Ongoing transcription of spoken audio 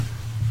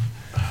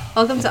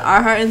Welcome to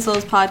Our Heart and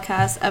Souls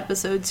podcast,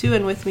 episode 2,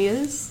 and with me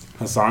is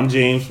Hassan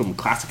James from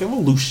Classic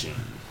Evolution,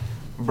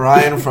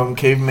 Brian from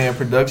Caveman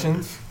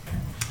Productions,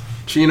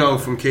 Chino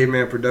from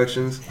Caveman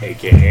Productions,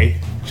 aka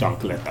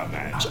Chocoleta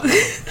Man.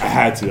 I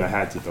had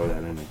to throw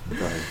that in there.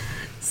 Go ahead.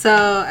 So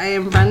I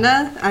am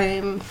Brenda. I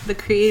am the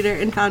creator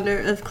and founder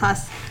of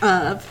Classic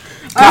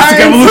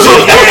Evolution.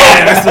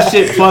 Yeah, that's the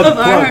shit. Plug.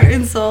 Our Heart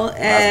and Soul.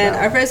 And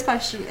our first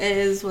question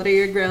is, what are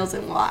your grails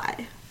and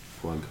why?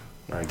 Plug.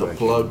 All right,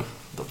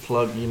 the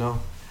plug, you know.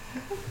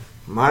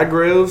 My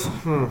grails,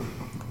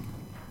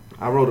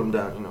 I wrote them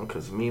down,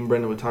 because me and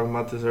Brenda were talking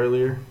about this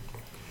earlier.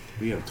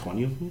 We have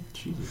 20 of them?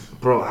 Jesus.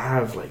 Bro, I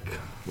have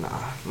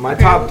my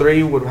top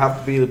 3 would have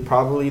to be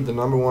probably the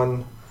number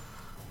one,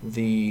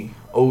 the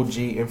OG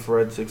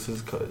infrared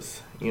 6s,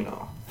 because,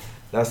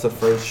 that's the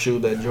first shoe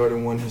that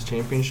Jordan won his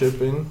championship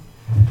in.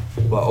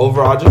 But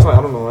overall, I just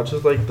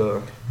like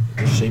the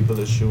shape of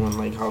the shoe and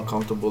like how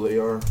comfortable they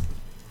are.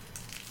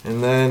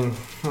 And then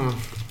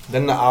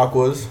the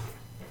aquas,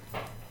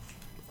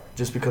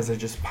 just because they're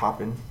just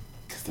popping.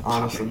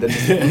 Honestly, they're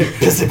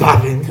just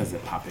popping. Because they're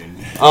popping.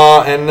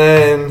 And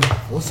then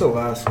what's the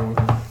last one?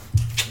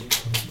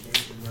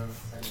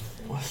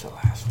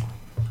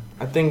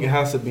 I think it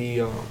has to be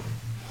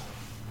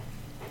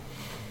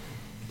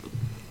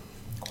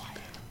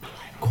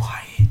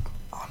quiet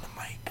on the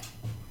mic.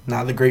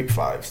 Nah, the Grape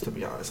 5s, to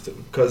be honest,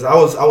 too. Because I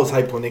was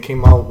hyped when they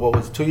came out. What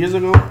was it, 2 years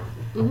ago?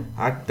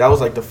 Mm-hmm. That was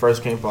like the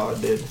first camp out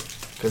I did,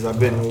 because I've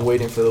been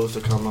waiting for those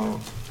to come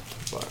out.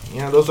 But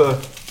yeah, those are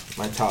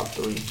my top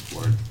 3.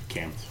 Word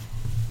camped.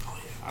 Oh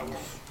yeah, I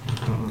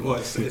will. Well,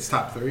 it's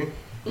top 3.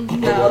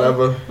 No.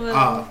 Whatever.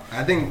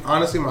 I think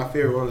honestly my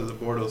favorite one is the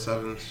Bordeaux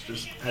 7s.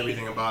 Just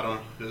everything about them.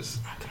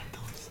 Just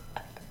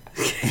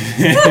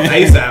I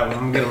used to have them.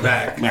 I'm getting them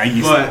back. I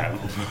used to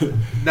have them.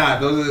 Nah,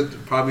 those are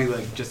probably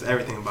like just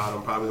everything about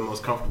them. Probably the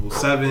most comfortable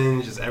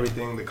 7s. Just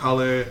everything, the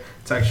color,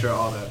 texture,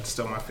 all that.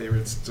 Still my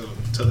favorites to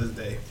this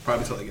day.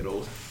 Probably till I get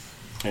old.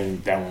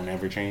 And that won't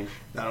ever change?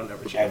 That'll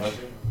never change. Ever?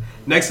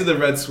 Next to the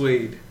red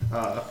suede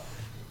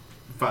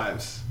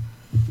 5s.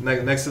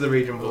 Next to the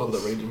Raging Bulls. Oh,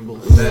 the Raging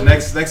Bulls. Then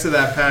next to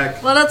that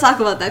pack. Well, don't talk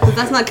about that, because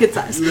that's not kid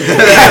size.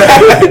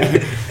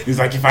 He's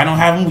like, if I don't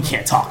have them, we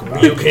can't talk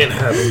about it. You can't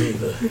have them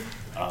either.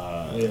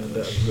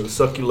 The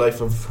sucky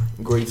life of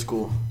grade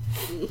school.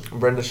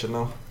 Brenda should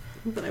know.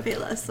 But I pay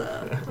less, so.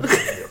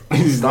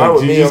 Start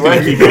with me,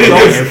 alright?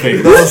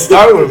 Don't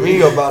start with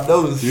me about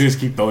those. You just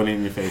keep throwing it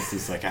in your face.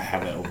 It's like, I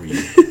have it over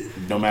you.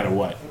 No matter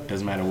what.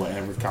 Doesn't matter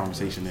whatever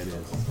conversation it is.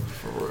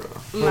 For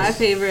real. My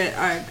favorite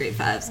are Grape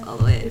 5s all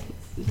the way.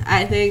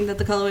 I think that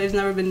the colorway's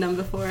never been done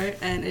before,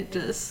 and it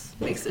just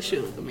makes the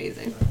shoe look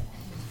amazing.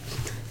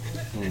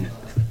 I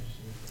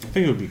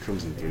think it would be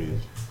Crimson 3s.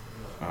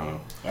 I don't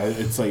know.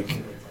 It's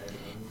like...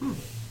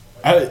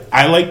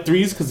 I like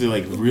 3s because they're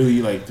like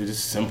really like they're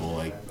just simple,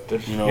 like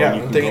yeah,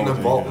 I'm thinking the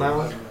vault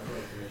now,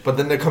 but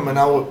then they're coming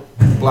out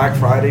with Black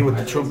Friday with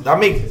the true. That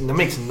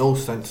makes no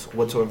sense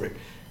whatsoever.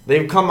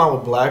 They've come out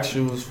with black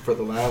shoes for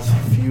the last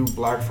few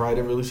Black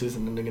Friday releases,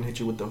 and then they're gonna hit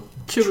you with the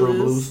True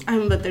Blues.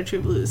 But they're True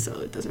Blues, so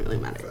it doesn't really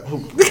matter.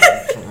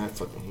 I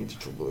fucking hate the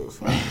True Blues.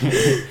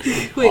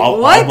 Wait,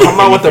 what? Come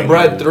out with the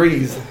Bread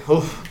 3s.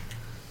 Oof.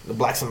 The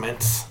black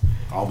cements.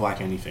 All black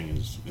anything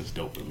is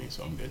dope for me,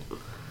 so I'm good.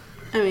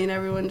 I mean,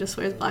 everyone just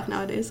wears black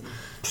nowadays.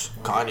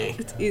 Kanye.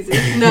 It's easy.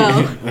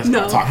 No. Let's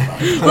not talk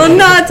about it. We'll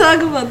not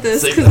talk about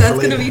this, because that's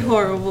going to be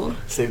horrible.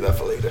 Save that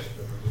for later.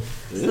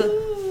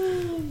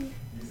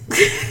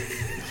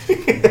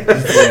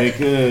 Like,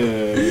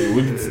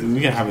 we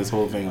can have this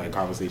whole thing, like,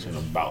 conversation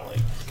about, like,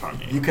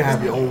 Kanye. You can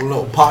have your own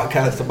little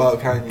podcast about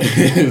Kanye.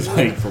 It's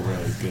like, for real,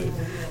 it's good.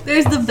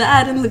 There's the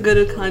bad and the good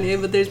of Kanye,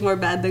 but there's more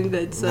bad than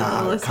good, so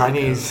let's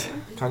Kanye's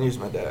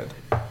my dad.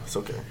 It's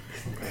okay.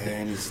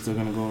 And he's still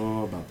gonna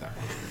go about that.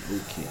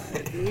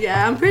 Okay.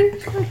 Yeah, I'm pretty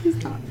sure he's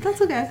not.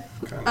 That's okay.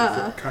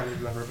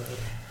 Kanye's never bad.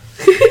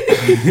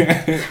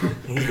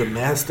 He's a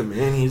master,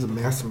 man. He's a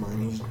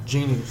mastermind. He's a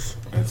genius.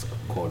 That's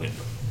quoted.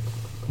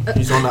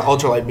 He's on that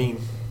ultralight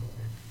beam.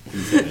 He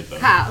said it though.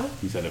 How?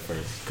 He said it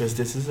first. Because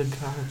this is a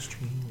God's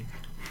dream.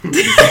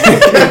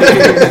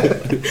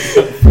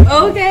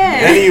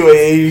 Okay.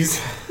 Anyways.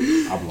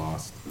 I'm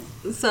lost.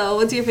 So,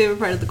 what's your favorite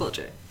part of the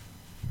culture?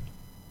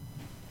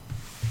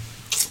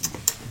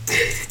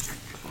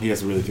 He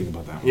has to really think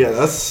about that one. Yeah,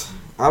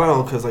 I don't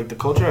know, because, like, the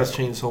culture has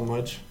changed so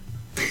much,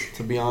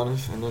 to be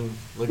honest. And then,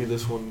 look at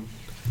this one.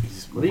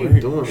 What are you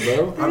doing,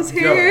 bro? Who's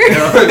here?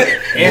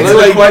 Answer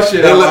the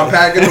question. I'm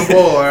packing the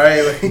bowl, all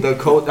right? I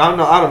don't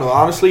know.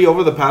 Honestly,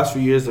 over the past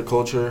few years, the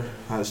culture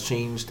has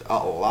changed a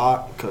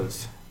lot,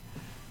 because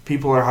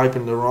people are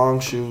hyping the wrong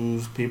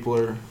shoes. People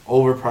are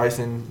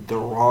overpricing the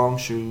wrong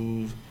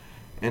shoes.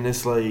 And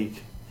it's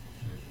like,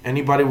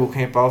 anybody will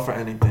camp out for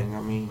anything. I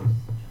mean...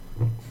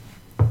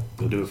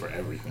 They'll do it for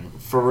everything.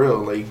 For real,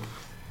 like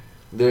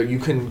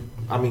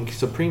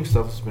Supreme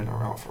stuff has been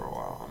around for a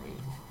while. I mean,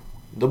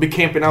 they'll be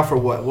camping out for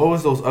what? What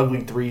was those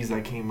ugly 3s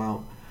that came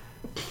out?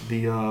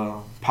 The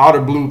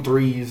powder blue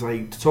 3s,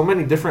 like so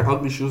many different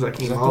ugly shoes that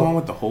came out. Is that the one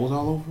with the holes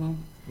all over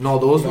them? No,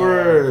 those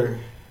were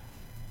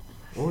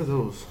What were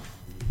those?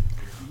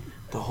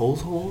 The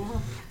hole?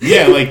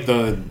 Yeah, like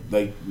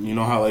you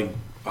know how like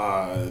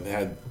they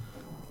had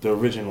the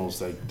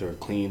originals, like they're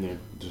clean,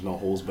 there's no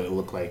holes, but it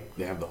looked like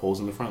they have the holes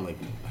in the front, like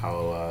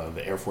how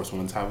the Air Force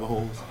Ones have the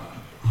holes.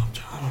 I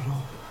don't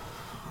know.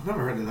 I've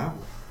never heard of that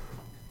one.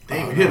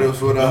 Damn, hit us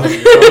with Was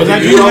that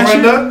dreaming that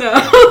shit?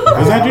 No.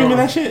 Was that dreaming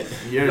that shit?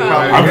 Yeah, No.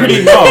 probably. I'm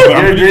pretty no, but I'm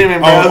You're pretty, dreaming,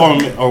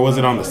 bro. or was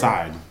it on the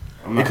side?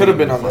 It could have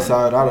been on the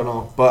side. I don't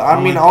know, but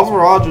I mean,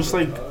 overall, just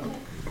like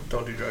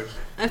Don't do drugs.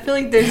 I feel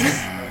like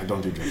they're Don't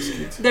do drugs,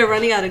 kids. they're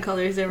running out of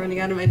colors. They're running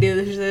out of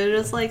ideas. They're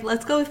just like,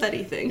 let's go with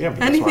anything. Yeah, but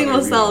that's Anything why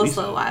will they sell, re-release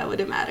so it. why would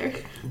it matter?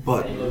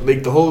 But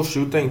like the whole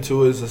shoe thing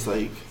too is just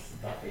like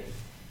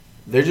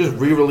they're just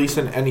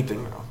re-releasing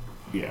anything now.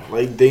 Yeah.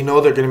 Like they know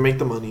they're gonna make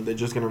the money. They're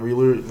just gonna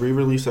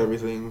re-release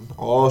everything.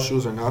 All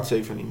shoes are not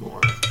safe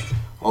anymore.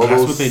 All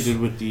That's those, what they did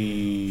with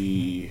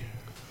the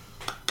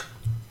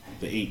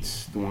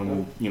 8s. The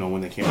one, you know,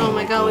 when they came out. Oh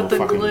my god, with the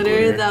fucking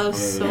glitter, that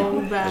was whatever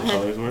so the bad.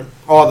 colors were.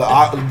 Oh,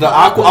 the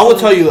aqua. I will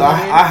tell you,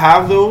 I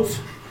have those,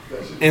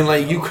 and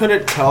like you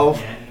couldn't tell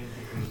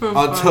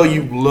until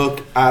you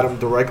look at them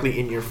directly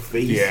in your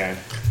face. Yeah.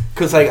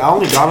 Cause like I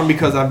only got them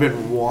because I've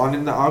been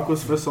wanting the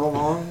aquas for so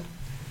long,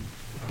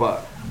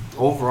 but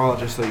overall,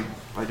 just like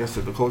I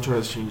said, the culture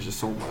has changed just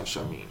so much.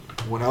 I mean,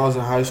 when I was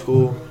in high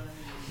school,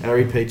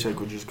 every paycheck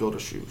would just go to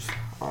shoes.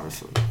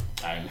 Honestly,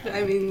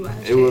 I mean,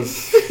 it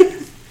was.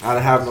 I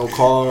didn't have no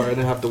car. I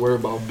didn't have to worry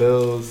about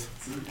bills.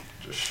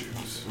 Just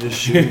shoes. Just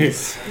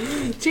shoes.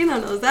 Gino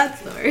knows that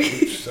story.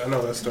 I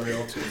know that story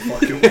all too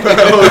fucking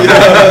well.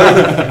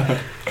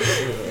 Yeah.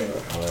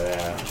 Oh,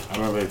 yeah. I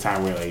remember the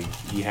time where like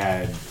he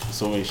had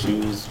so many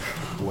shoes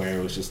where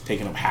it was just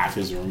taking up half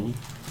his room.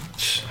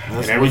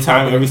 And every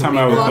time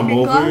I would come Walk-in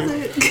over,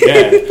 closet.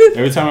 yeah,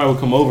 every time I would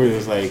come over, it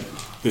was like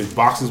the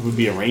boxes would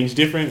be arranged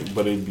different,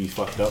 but it'd be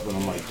fucked up. And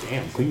I'm like,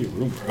 damn, clean your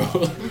room,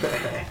 bro.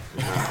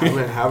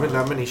 Having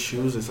that many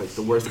shoes is like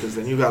the worst because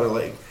then you gotta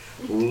like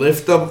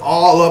lift them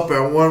all up at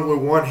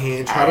one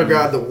hand, try to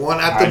grab the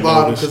one at the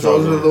bottom because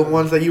those are the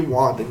ones that you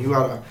want. Then you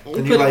gotta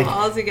then you Put like them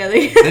all together.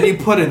 then you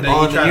put it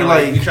on and you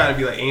like you try to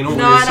be like anal.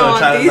 No, I don't want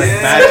try to these. like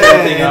match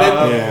everything and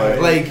up.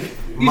 then, like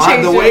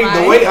change the your way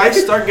mind. I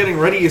start getting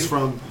ready is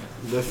from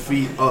the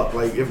feet up.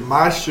 Like if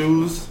my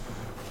shoes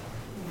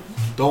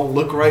don't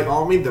look right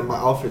on me, then my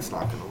outfit's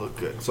not gonna look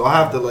good. So I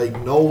have to like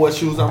know what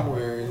shoes I'm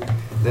wearing.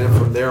 Then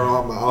from there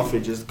on, my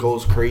outfit just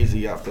goes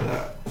crazy after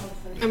that.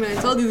 I mean,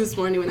 I told you this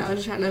morning when I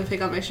was trying to pick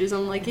out my shoes,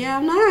 I'm like, yeah,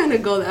 I'm not gonna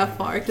go that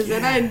far because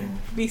then I'd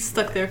be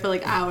stuck there for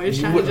like hours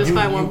trying to just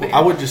find one pair. I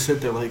would just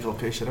sit there like,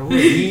 okay, should I wear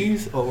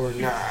these or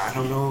nah? I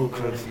don't know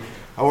because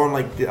I wore them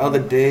like the other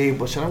day,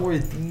 but should I wear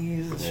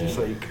these? It's just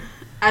like.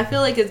 I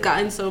feel like it's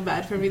gotten so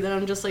bad for me that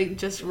I'm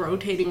just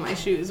rotating my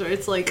shoes, where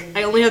it's like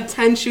I only have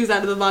 10 shoes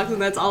out of the box and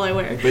that's all I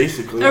wear.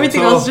 Basically, Everything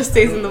else just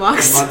stays in the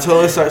box.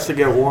 Until it starts to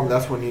get warm,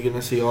 that's when you're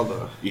gonna see all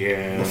the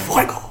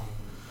fuego.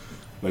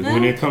 Like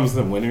when it comes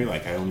to winter,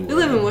 like I only We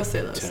wear live in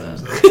Worcester though,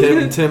 Timbs.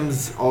 so.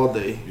 Tim's all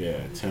day. Yeah,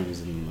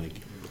 Tim's and like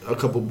A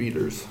couple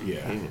beaters. yeah,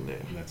 Hanging there.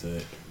 and that's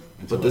it.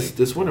 But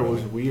this winter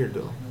was weird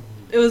though.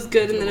 It was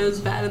good and then it was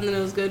bad and then it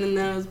was good and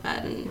then it was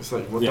bad and It's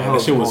like what the Yeah, hell that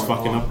is shit was going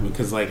fucking on? up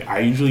because like I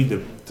usually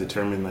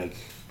determine like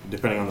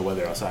depending on the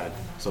weather outside.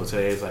 So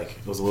today is like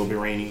it was a little bit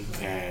rainy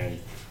and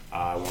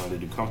I wanted to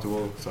do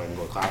comfortable so I can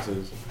go to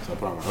classes. So I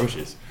put on my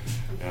OHAS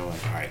and I'm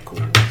like, all right, cool.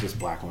 This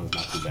black one's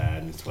not too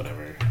bad. It's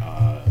whatever.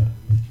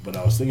 But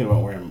I was thinking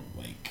about wearing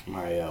like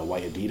my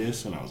white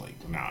Adidas and I was like,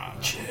 nah,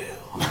 chill.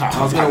 I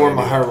was gonna wear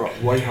my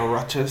white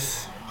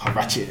Harachis.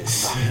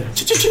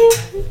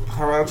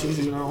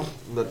 Harachis, you know,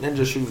 the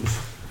ninja shoes.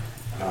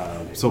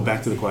 So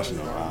back to the question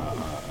though.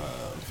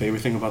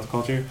 Favorite thing about the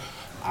culture?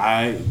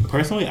 I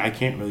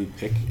can't really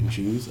pick and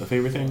choose a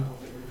favorite thing.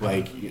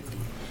 Like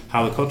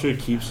how the culture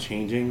keeps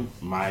changing,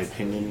 my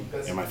opinion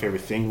and my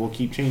favorite thing will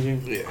keep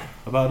changing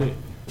about it.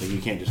 Like you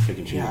can't just pick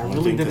and choose Yeah, I one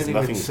really thing didn't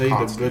even say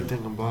constant. the good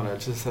thing about it. I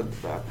just said the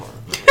bad part.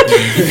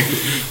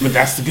 But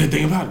that's the good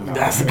thing about it. No.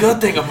 That's the good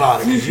thing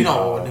about it. 'Cause, you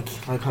know, when it,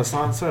 like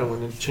Hassan said,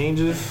 when it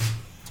changes,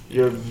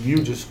 your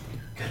view just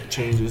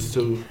changes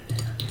too.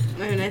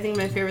 I mean, I think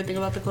my favorite thing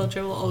about the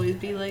culture will always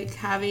be like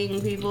having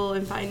people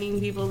and finding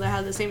people that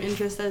have the same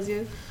interest as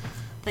you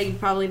that you'd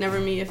probably never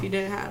meet if you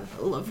didn't have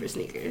a love for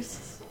sneakers.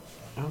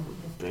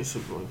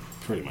 Basically.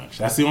 Pretty much.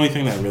 That's the only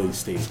thing that really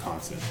stays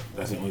constant.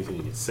 That's the only thing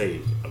you can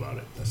say about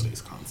it that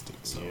stays constant.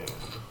 So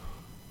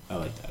I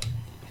like that.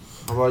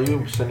 How about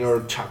you,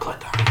 Senor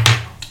Chocolate?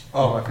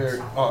 Oh, my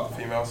favorite. Oh,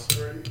 females.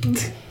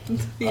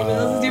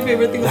 Females is your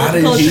favorite thing about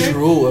That the is culture?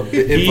 true.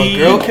 If a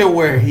girl can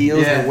wear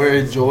heels Yeah. and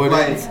wear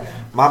Jordans,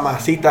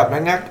 Mamacita,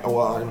 venga.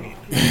 Well, I mean,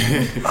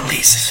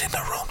 Elise is in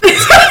the room.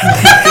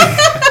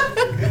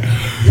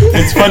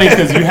 It's funny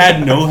because you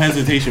had no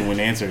hesitation when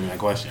answering that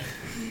question.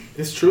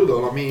 It's true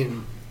though. I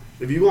mean,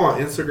 if you go on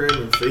Instagram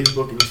and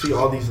Facebook and you see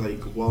all these like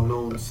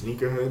well-known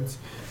sneakerheads,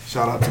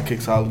 shout out to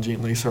Kixology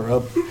and Lace Her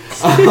Up.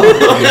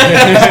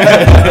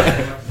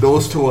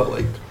 Those two are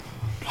like.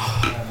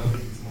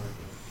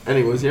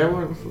 Anyways, yeah,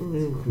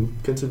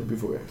 continue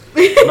before.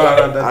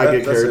 No, I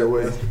get carried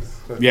away.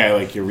 Yeah,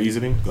 like your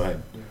reasoning. Go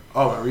ahead.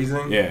 Oh, my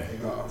reasoning? Yeah.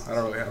 Oh, I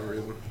don't really have a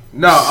reason.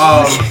 No,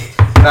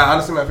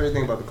 honestly, my favorite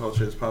thing about the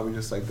culture is probably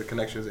just like the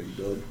connections that you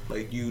build.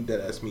 Like you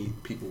dead ass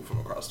meet people from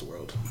across the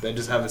world that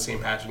just have the same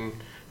passion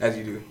as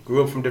you do.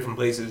 Grew up from different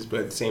places,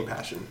 but the same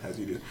passion as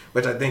you do,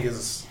 which I think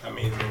is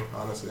amazing.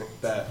 Honestly,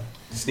 that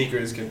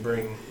sneakers can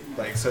bring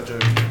like such a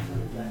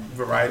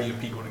variety of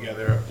people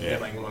together in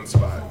like one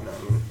spot. You know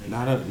what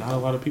I mean? Not a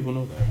lot of people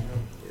know that.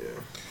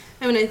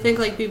 I mean, I think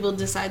like people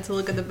decide to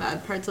look at the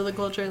bad parts of the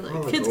culture, like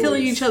Oh, kids always.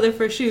 killing each other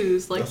for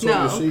shoes. Like, That's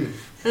no, what you see.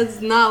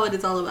 that's not what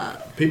it's all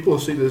about. People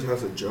see this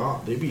as a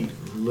job. They be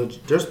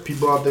there's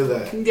people out there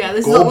that Yeah,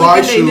 this is go the buy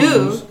only thing they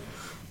shoes do.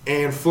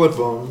 and flip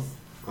them.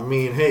 I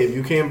mean, hey, if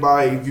you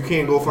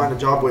can't go find a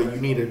job where you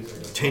need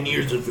 10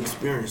 years of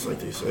experience, like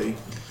they say.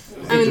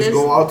 I mean, just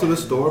go out to the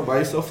store, buy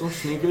yourself some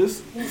sneakers,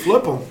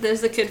 flip them.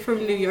 There's a kid from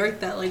New York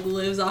that like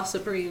lives off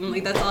Supreme.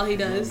 Like that's all he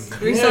does. Yeah,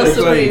 Resells it's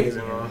Supreme. Amazing,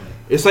 bro.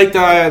 It's like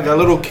that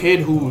little kid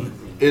who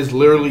is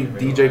literally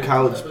DJ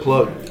Khaled's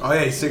plug. Oh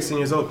yeah, he's 16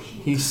 years old.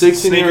 He's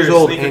 16 years Sneaker-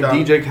 old sneaker and dog.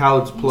 DJ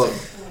Khaled's plug.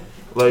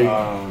 Like,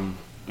 I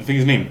think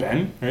his name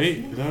Ben, right?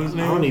 Is that his I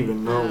name? don't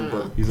even know,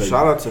 but He's like,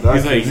 shout out to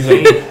that He's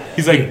kid.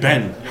 he's like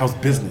Ben. How's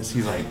business?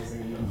 He's like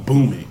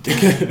booming.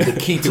 The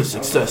key to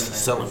success is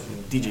selling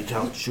DJ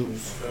Khaled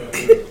shoes.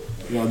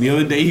 You know, the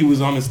other day he was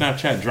on the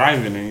Snapchat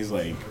driving, and he's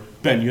like,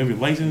 Ben, you have your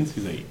license?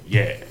 He's like,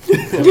 yeah.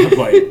 I'm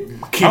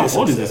like, how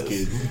old is this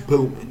kid?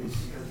 Boom.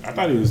 I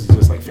thought it was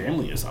just like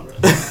family or something.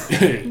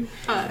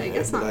 I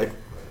guess not. Like,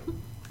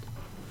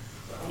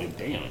 Like,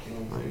 damn.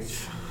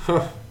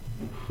 huh.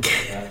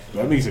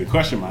 That makes me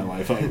question my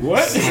life. Like,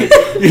 what?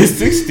 You're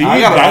 16. I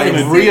gotta driving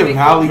like a-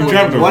 reevaluate.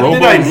 driving a What did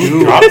Robo I Blue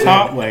do? drop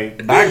top?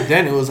 Like, Back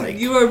then, it was like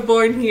You were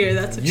born here.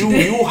 That's what you you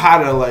did.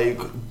 had to like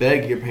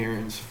beg your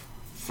parents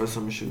for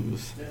some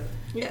shoes.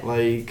 Yeah.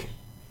 Like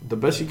the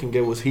best you can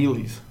get was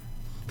Heelys.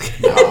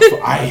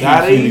 I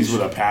that hate Heelys age?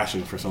 with a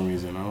passion for some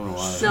reason. I don't know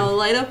why. No,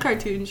 light up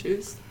cartoon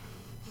shoes.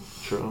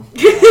 True.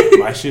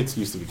 My shits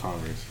used to be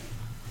Converse.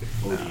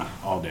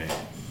 All day.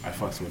 I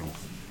fucks with them.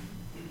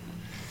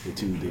 They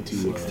too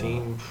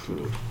 16.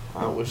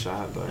 I wish I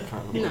had that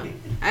kind of No, money.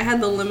 I had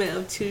the limit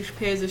of 2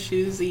 pairs of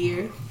shoes a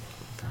year.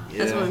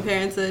 That's what my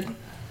parents said.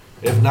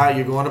 If not,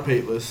 you're going to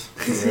Payless.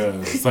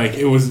 It's like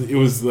it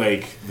was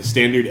like the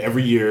standard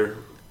every year,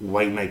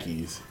 white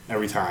Nikes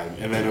every time,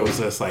 and then it was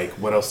just like,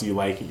 what else do you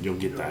like? You'll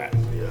get that.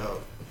 Yeah.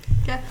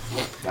 Yeah.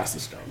 That's the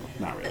struggle.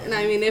 Not really. And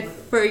I mean, if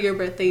for your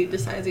birthday you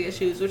decided to get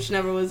shoes, which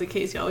never was the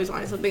case, you always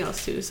wanted something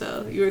else too,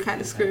 so you were kind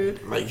of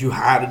screwed. Like you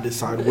had to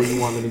decide what you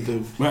wanted to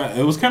do. But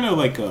it was kind of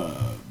like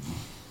a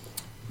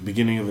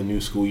beginning of the new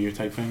school year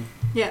type thing.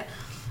 Yeah.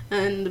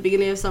 And the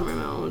beginning of summer,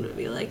 my mom would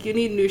be like, "You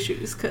need new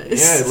shoes, cause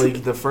Yeah,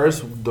 like the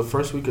first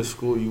week of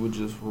school, you would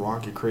just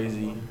rock it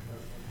crazy.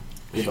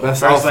 Your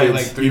best First like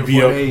outfits. 3 or You'd be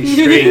 4 up- days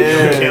straight,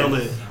 Yeah. you killed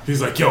it. He's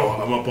like, yo,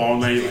 I'm up all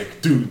night.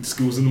 Like, dude,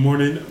 school's in the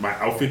morning. My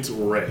outfit's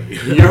ready.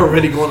 You're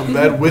already going to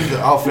bed with the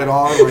outfit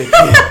on. Like,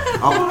 yeah,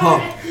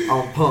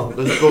 I'm pumped.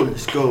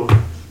 Let's go.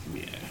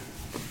 Yeah.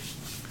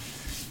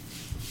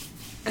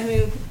 I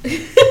mean,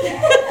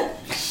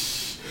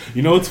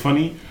 You know what's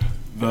funny?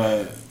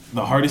 The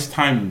hardest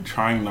time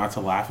trying not to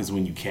laugh is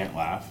when you can't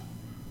laugh.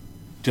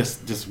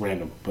 Just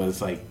random, but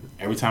it's like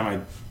every time I.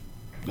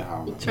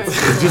 trying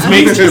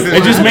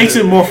It just makes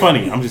it more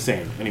funny. I'm just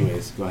saying.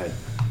 Anyways, go ahead.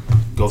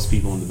 Ghost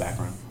people in the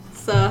background.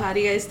 So, how do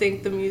you guys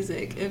think the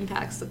music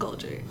impacts the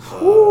culture?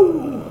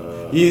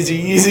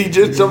 Easy,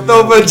 just jumped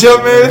over,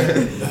 jump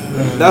in.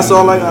 That's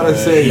all I gotta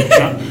say.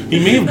 He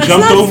may have That's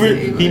jumped not over.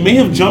 scary. He may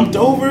have jumped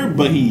over,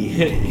 but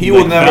he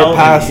will never fell and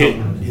pass hit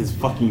him. his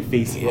fucking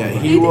face. Yeah, over.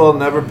 he will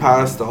never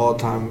pass the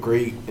all-time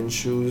great in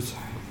shoes.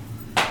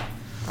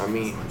 I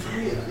mean,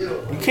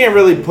 you can't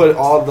really put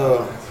all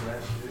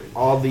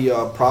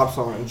the props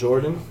on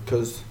Jordan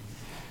because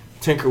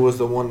Tinker was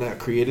the one that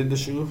created the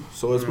shoe.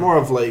 So it's more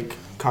of like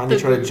Kanye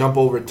try to jump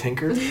over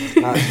Tinker,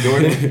 not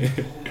Jordan.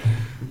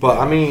 But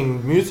I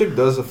mean, music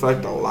does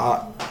affect a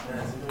lot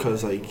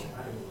because like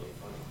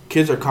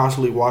kids are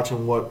constantly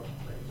watching what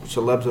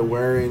celebs are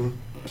wearing.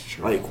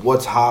 Like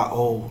what's hot?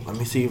 Oh, let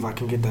me see if I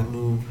can get the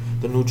new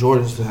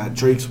Jordans that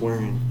Drake's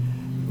wearing.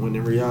 When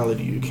in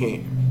reality you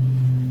can't.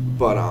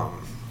 But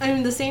I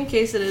mean, the same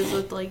case it is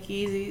with like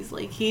Yeezys.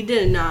 Like he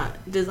did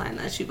not design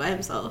that shoe by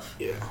himself.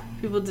 yeah.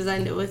 People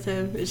designed it with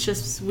him. It's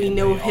just we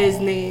know his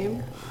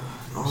name.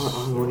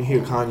 When you hear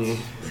Kanye,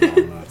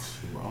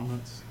 We're all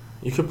nuts.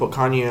 you could put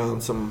Kanye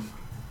on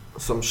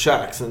some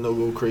Shacks and they'll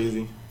go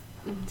crazy.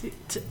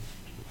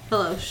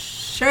 Hello,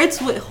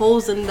 shirts with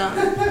holes in them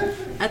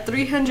at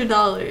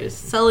 $300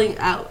 selling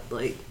out.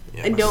 Like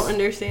I don't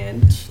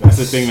understand. That's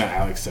the thing that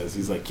Alex says.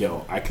 He's like,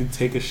 yo, I could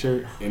take a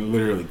shirt and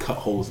literally cut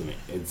holes in it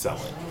and sell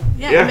it.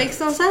 Yeah, Yeah. it makes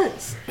no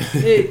sense.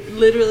 It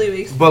literally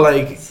makes. But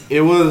like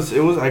it was.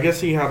 I guess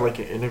he had like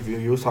an interview.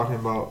 He was talking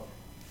about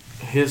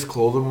his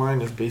clothing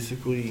line is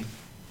basically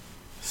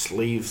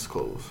slaves'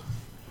 clothes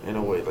in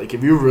a way. Like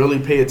if you really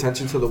pay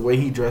attention to the way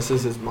he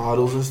dresses his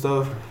models and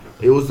stuff,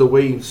 it was the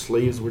way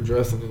slaves were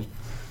dressed in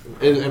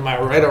Am I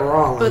right or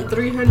wrong? But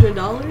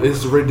 $300?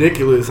 It's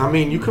ridiculous. I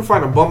mean, you can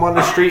find a bum on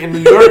the street in New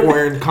York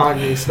wearing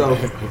Kanye stuff.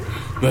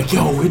 Like,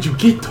 yo, where'd you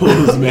get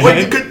those, man?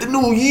 Where'd you get the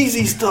new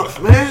Yeezy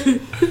stuff, man?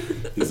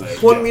 He's like,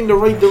 Point me in the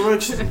right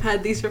direction. I've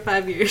had these for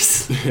 5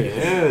 years.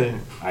 Yeah.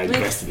 I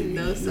Makes invested in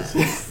no these.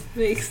 sense.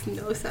 Makes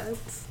no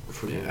sense.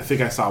 Yeah, I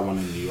think I saw one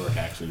in New York,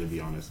 actually, to be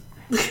honest.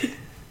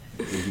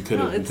 You could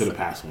have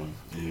passed one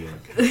in New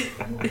York.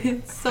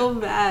 It's so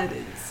bad.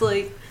 It's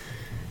like,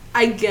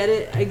 I get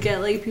it. I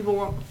get, like, people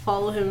won't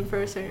follow him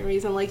for a certain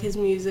reason, like his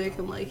music,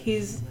 and, like,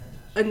 he's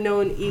a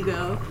known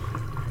ego.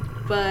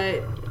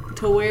 But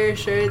to wear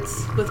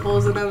shirts with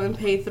holes in them and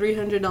pay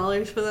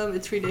 $300 for them,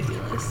 it's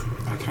ridiculous.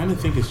 I kind of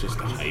think it's just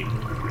the hype,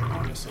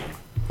 honestly.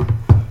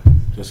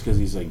 Just because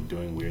he's, like,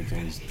 doing weird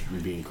things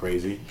and being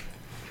crazy,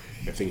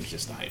 I think it's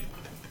just the hype.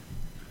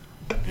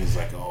 And it's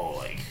like, oh,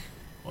 like,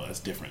 well, that's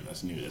different,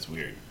 that's new, that's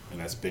weird. And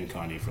that's been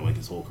Kanye for, like,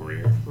 his whole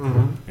career.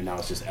 Mm-hmm. And now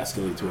it's just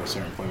escalated to a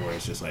certain point where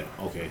it's just like,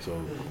 okay,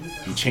 so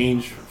you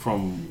change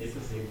from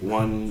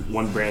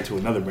one brand to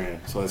another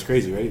brand. So that's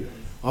crazy, right?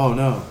 Oh,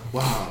 no.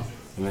 Wow.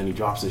 And then he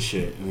drops this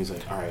shit, and he's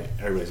like, all right,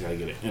 everybody's got to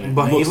get it. And it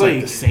But looks he, like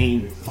like the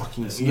same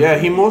fucking stuff. Yeah,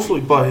 he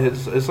mostly, but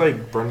it's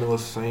like Brendan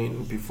was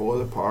saying before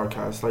the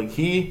podcast. Like,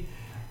 he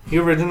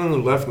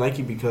originally left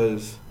Nike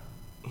because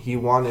he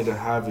wanted to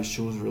have his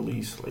shoes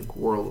released, like,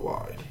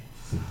 worldwide.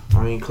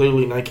 I mean,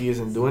 clearly Nike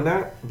isn't doing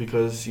that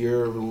because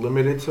you're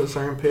limited to a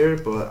certain pair,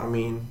 but, I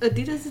mean...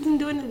 Adidas isn't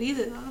doing it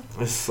either, though.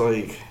 It's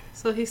like...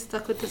 So he's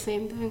stuck with the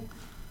same thing.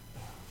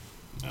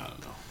 I don't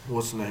know.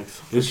 What's next?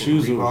 His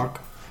shoes Reebok?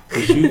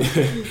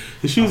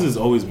 His shoes has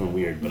always been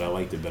weird, but I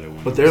liked it better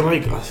when. But they're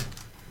like a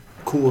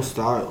cool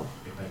style.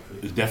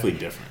 It's definitely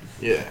different.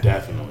 Yeah.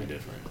 Definitely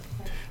different.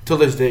 Till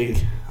this day,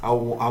 I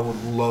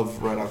would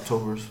love Red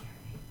Octobers.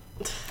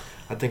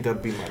 I think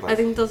that'd be my life. I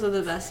think those are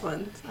the best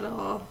ones at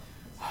all.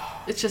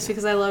 It's just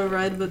because I love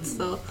red, but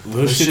still.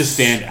 Those should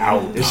stand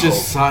out. It's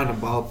just something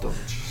about them.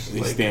 They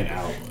like, stand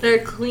out.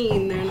 They're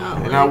clean. They're not.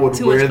 And like, I would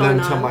too wear much them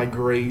going to on. my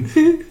grave.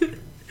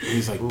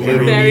 He's like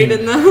Buried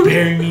in them.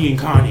 Bury me in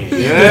Kanye.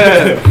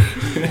 Yeah.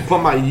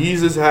 Put my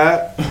Yeezus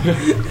hat.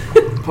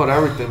 Put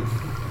everything.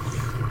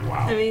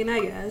 Wow. I mean, I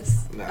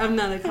guess. Nah. I'm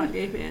not a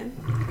Kanye fan.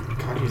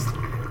 Kanye's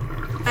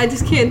I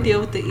just can't deal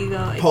with the ego.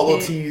 I Polo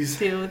can't tees.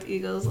 deal with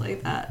egos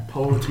like that.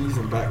 polo tees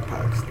and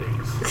backpacks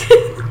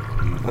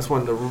days. That's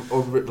when the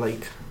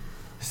like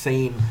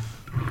sane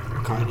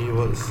Kanye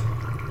was.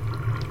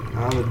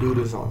 Now the dude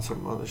is on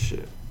some other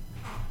shit.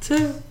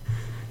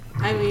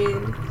 I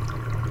mean,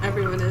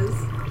 everyone is.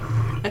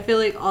 I feel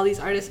like all these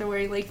artists are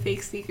wearing like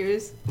fake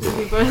sneakers. And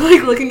people are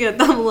like looking at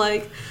them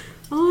like,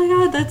 oh my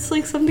god, that's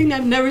like something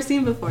I've never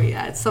seen before.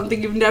 Yeah, it's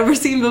something you've never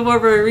seen before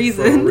for a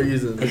reason. For a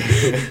reason.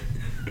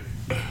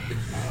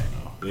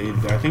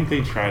 I think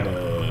they try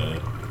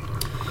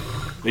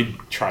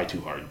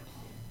too hard.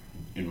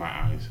 In my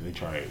eyes, they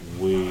try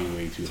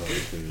way too hard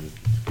to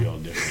be all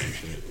different and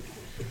shit.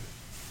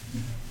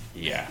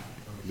 Yeah,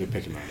 they're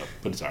picking that up,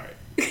 but it's alright.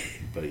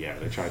 But yeah,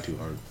 they try too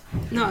hard.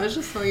 No, I was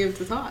just telling him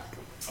to talk.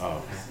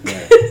 Oh,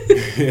 yeah.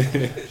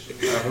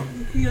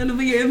 You want to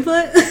put your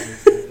input?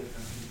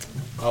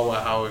 Oh,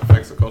 how it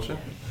affects the culture?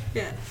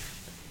 Yeah.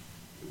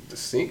 The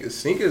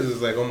sneakers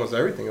is like almost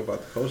everything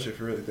about the culture if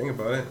you really think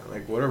about it.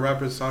 Like, what are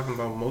rappers talking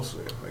about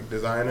mostly? Like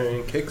designer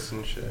and kicks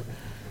and shit.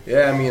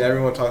 Yeah, I mean,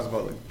 everyone talks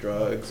about like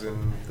drugs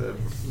and the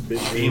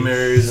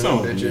beamers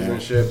and bitches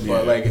and shit,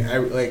 but like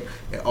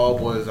it all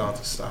boils down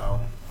to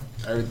style.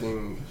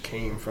 Everything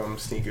came from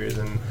sneakers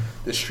and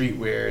the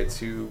streetwear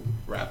to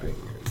rapping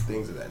and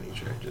things of that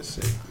nature. Just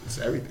it's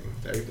everything.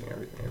 It's everything.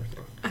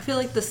 I feel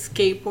like the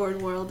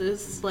skateboard world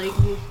is like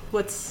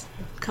what's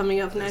coming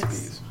up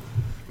next.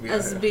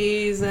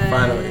 SBs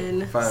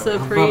and I'm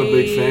Supreme not a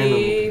big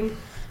fan of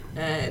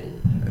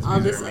and SBs all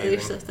this are other amazing.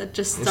 stuff that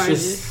just It's started.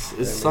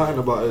 it's something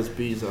about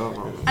SBs. I don't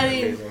know. I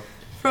mean,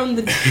 from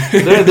the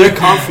They're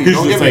comfy. It's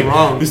Don't just get me like,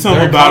 wrong. there's something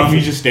They're about him. comfy.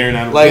 He's just staring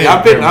at him. Like Yeah,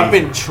 I've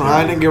been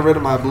trying to get rid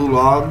of my blue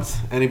lobs.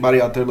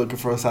 Anybody out there looking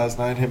for a size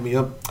 9, hit me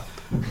up.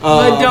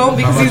 but don't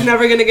because he's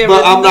never gonna get rid But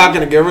of I'm them. not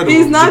gonna get rid of them.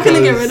 He's not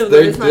gonna get because rid of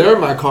them. It's not They're in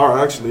gonna- my car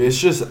actually. It's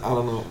just I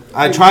don't know.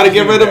 I try to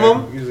get rid of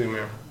them. Usually,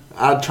 man.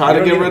 I try You to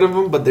don't get need rid of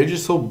them, but they're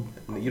just so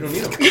You don't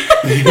need them.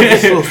 they're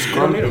so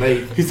scrumpy.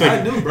 Like, He's like,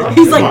 I do, bro.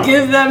 He's like,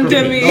 give them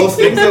to me. Those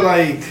things are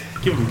like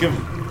give him.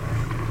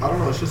 I don't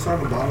know. It's just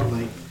something about them.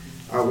 Like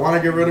I want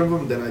to get rid of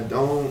them, then I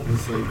don't.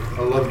 It's like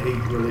a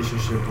love-hate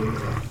relationship with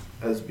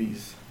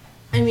SBs.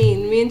 I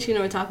mean, me and Chino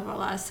were talking about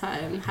last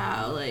time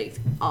how like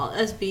all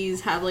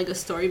SBs have like a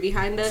story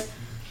behind it.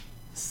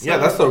 So, Yeah,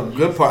 that's the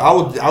good part.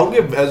 I'll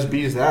give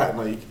SBs that.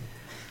 Like,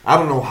 I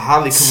don't know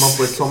how they come up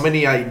with so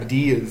many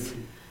ideas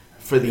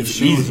for these It's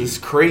shoes. easy. It's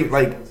crazy.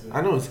 Like,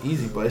 I know it's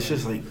easy, but it's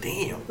just like,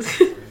 damn.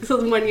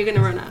 so when you're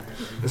gonna run out.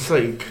 It's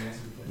like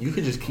you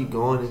could just keep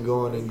going and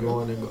going and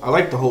going and going. I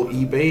like the whole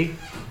eBay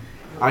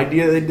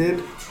idea they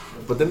did,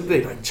 but then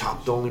they like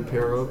chopped the only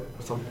pair up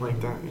or something like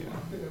that. Yeah.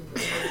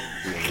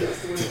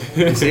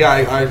 See,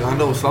 I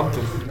know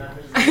something.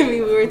 I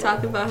mean, we were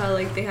talking about how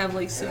like they have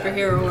like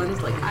superhero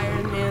ones like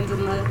Iron Man's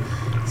and the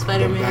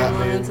Spider-Man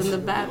Batmans. ones and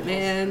the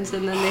Batmans,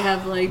 and then they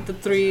have like the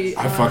three.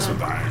 I fucks with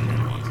the Iron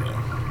Man ones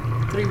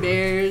though. 3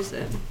 Bears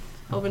and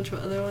a whole bunch of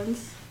other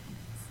ones.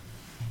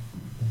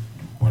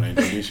 Want to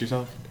introduce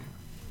yourself?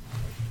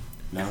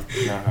 No?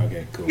 No?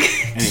 Okay, cool.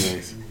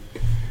 Anyways.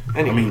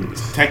 I mean,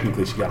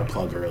 technically she got a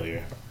plug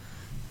earlier.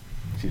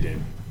 She did.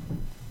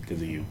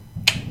 Because of you.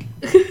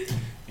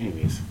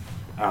 Anyways.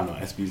 I don't know.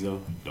 SBs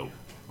though? Dope.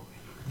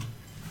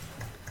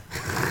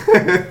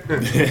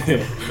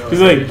 She's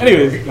like,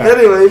 anyways.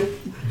 Anyway,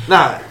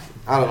 nah,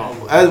 I don't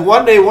know. As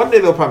one day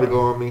they'll probably go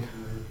on me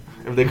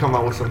if they come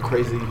out with some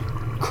crazy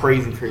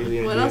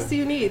idea. What else do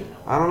you need?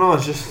 I don't know.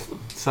 It's just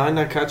something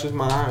that catches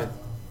my eye.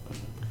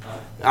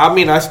 I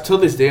mean, till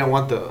this day I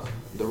want the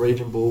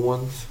Raging Bull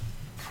ones.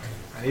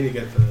 I need to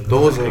get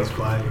Those are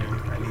flying.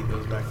 I need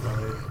those back in my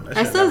life.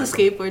 I still have the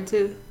skateboard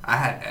too. I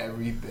had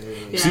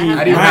everything. Yeah, See, I have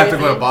I didn't have to go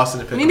to everything. Boston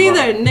to pick Me them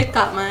neither. up. Nick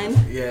got mine.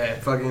 Yeah,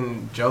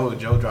 fucking Joe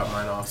dropped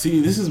mine off. See,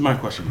 this is my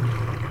question.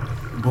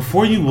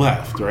 Before you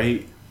left,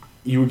 right,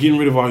 you were getting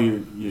rid of all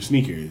your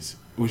sneakers,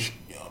 which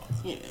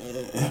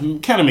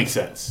kind of makes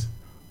sense,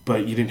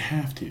 but you didn't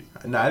have to.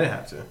 No, I didn't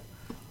have to.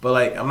 But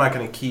like, I'm not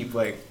gonna keep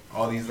like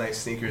all these nice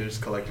sneakers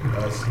just collecting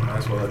dust. Might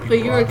as well let people.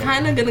 But you were rock them.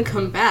 kind of gonna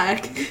come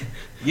back.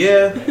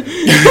 Yeah.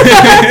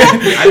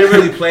 I didn't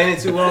really plan it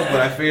too well, but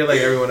I figured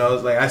like everyone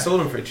else, like I sold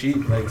them for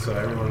cheap, like so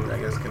everyone I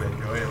guess can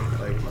enjoy them.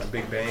 Like my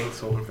Big Bang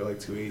sold them for like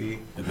 $280.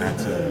 And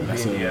that's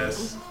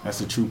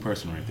BNDS. a true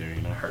person right there,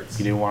 you know. Hurts.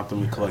 You didn't want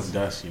them to collect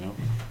dust, you know.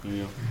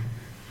 You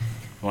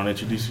want to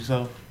introduce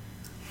yourself?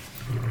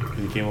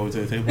 You came over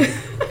to the table.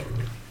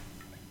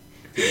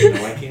 Did you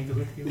know I came to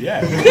look you?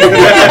 Yeah.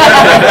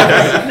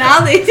 Now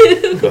they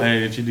do. Go ahead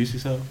and introduce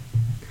yourself.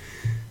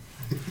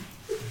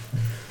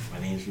 My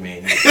name's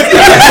Manny.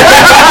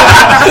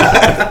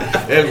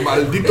 El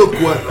maldito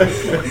cuerno.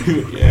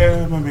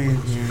 Yeah, my man.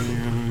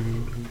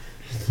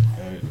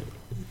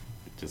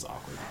 Just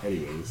awkward.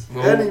 Anyways.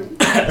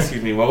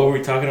 Excuse me, what were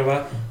we talking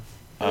about?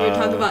 We were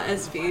talking about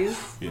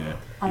SBs. Yeah.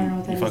 I don't know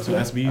what You that fucks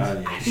with SBs?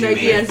 Yeah.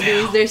 Nike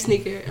SBs. They're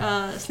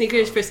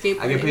sneakers for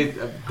skateboarding. I get paid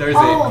Thursday.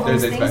 Oh,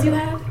 those Thursday's things back. you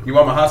have? You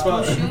want my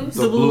hotspot? Those shoes?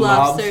 The The Blue Blue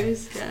Lobs?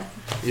 Lobsters. Yeah.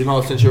 You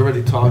know, since you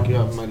already talked, you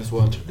might as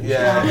well introduce.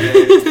 Yeah.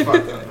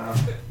 Fuck that now.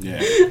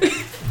 Yeah.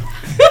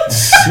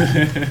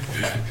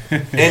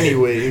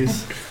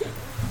 Anyways,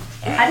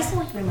 I just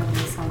don't like remember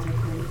these songs are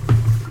great.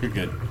 You're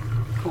good.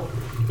 Cool.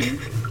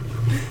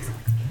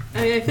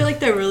 I mean, I feel like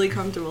they're really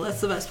comfortable.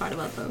 That's the best part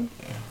about them.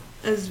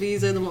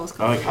 SBs are the most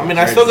I like comfortable. I mean,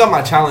 I still got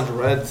my Challenge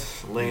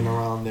Reds laying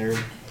around there.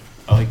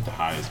 I like the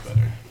highs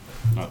better,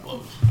 not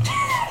lows.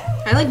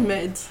 I like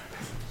mids.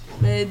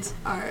 Mids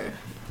are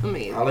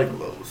amazing. I like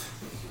lows.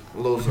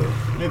 Lows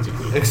are Mids are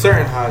good. like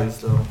certain highs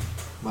though,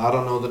 but I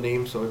don't know the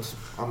name, so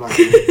I'm not gonna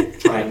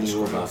If try I to knew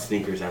describe. about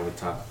sneakers, I would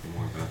talk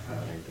more about that.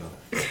 There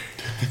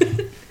you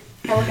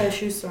go. I work at a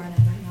shoe store and I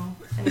don't know.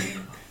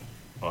 Anyway.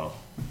 Well,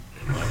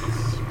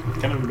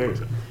 it's kind of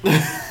embarrassing.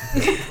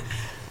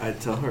 I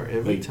tell her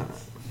every Like, time.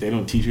 They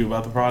don't teach you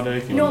about the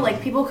product. You know,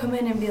 like people come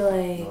in and be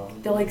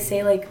like, they'll like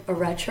say like a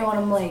retro, and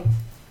I'm like,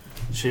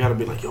 She gotta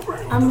be like, yo, bro.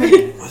 I'm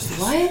like,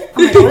 what?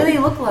 I'm like, what do they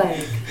look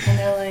like? And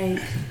they're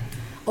like,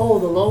 oh,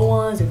 the low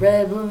ones, the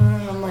red, blue.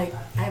 And I'm like,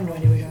 I have no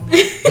idea what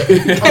you're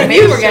talking about. Oh,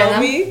 maybe we're Show getting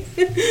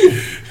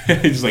them.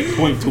 me. Just like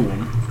point to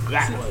them.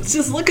 That was.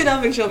 Just look it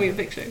up and show me a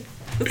picture.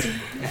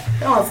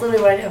 No, it's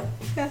literally what I do.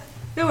 Yeah,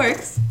 it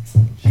works.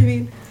 I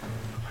mean,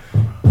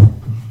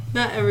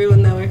 not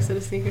everyone that works at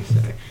a sneaker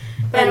store.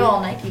 But I know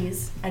all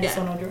Nikes. I just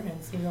Yeah. don't know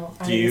Jordans. You know,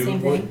 are Do they the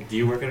same you thing? do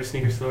you work at a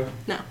sneaker store?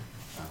 No,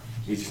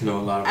 You just know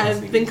a lot about I've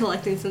sneakers. been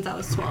collecting since I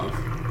was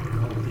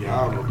 12. Yeah,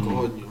 I'm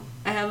recording you.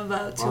 I have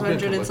about I've been 200 and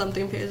collecting.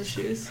 something pairs of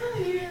shoes.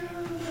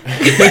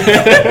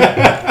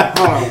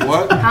 Hold on,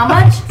 what? How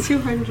much?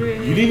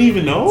 200. You didn't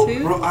even know?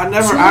 Bro, I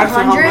never asked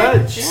her how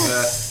 200? much.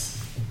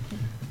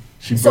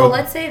 She So broke.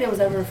 let's say there was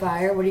ever a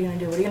fire. What are you gonna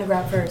do? What are you gonna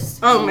grab first?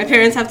 Oh, my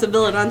parents have to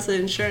bill it onto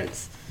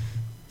insurance.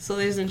 So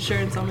there's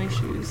insurance on my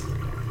shoes.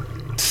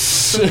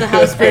 So if the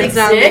house burns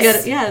down, they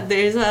exists? get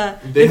there's a.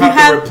 They if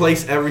have you to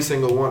replace every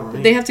single one,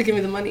 right? they have to give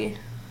me the money.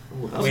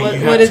 Of Wait, what,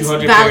 you what have it's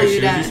 200 pair of valued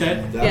shoes, at. you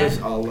said? That Yeah. is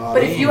a lot.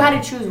 But if you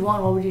had to choose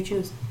one, what would you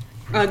choose?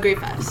 Grade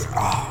 5s.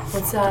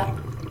 What's that?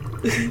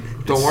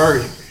 Don't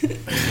worry.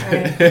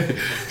 Alright.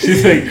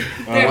 She's like,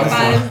 They're what's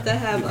that? 5s that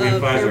have grade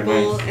 5s are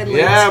purple nice. and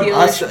like Yeah,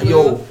 tealish blue.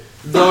 yo,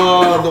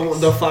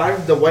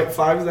 the white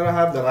fives that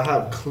I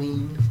have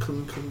clean.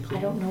 I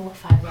don't know what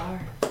 5s are.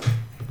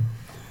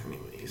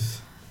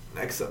 Anyways,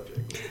 next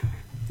subject.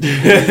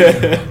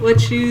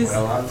 What shoes?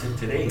 Well, on to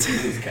today's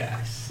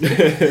newscast.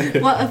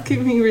 What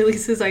upcoming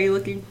releases are you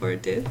looking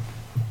forward to?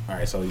 All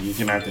right, so you're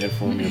gonna have to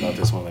inform me about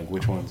this one. Like,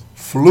 which ones?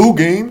 Flu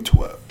game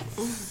 12.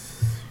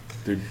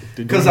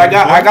 Because They're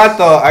I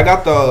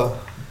got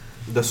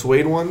the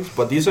suede ones,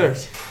 but these are,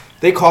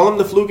 they call them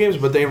the flu games,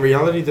 but they in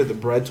reality they're the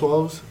bread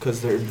 12s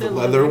because they're the They're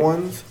leather leather.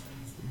 ones.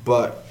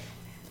 But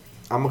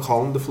I'm gonna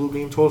call them the flu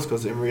game 12s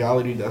because in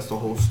reality that's the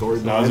whole story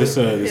Now, behind is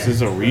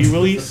this a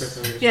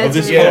re-release? Yeah, Of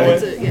it's this a, colorway?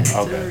 it's a, yeah, it's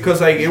Okay. a-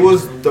 Because like it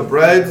was the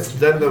breads,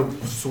 then the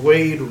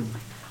suede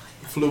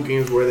fluke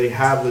games where they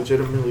have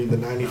legitimately the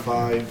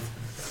 95.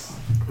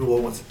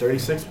 What was it,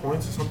 36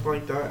 points or something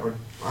like that? Or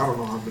I don't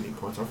know how many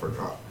points. I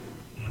forgot.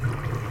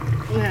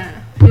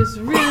 Yeah, it was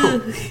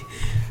really,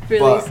 really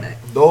But sick.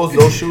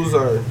 those shoes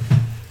are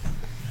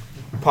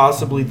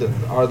possibly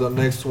the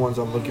next ones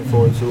I'm looking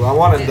forward to. I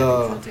wanted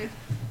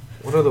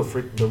what are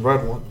the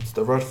red ones?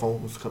 The red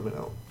foams coming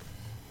out.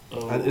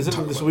 Isn't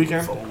it this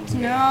weekend?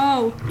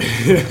 No.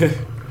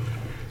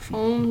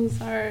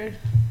 Phones are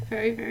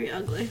very, very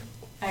ugly.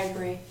 I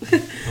agree.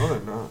 No, they're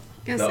not.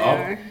 Yes, The they all-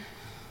 are.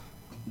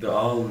 The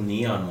all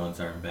neon ones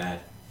aren't bad.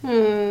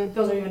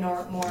 Those are even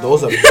more.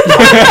 Those are.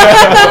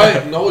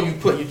 Right, no,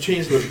 you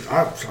change the.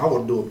 I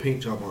would do a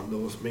paint job on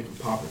those, make them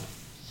popping.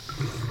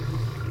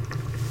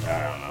 I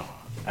don't know.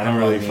 I don't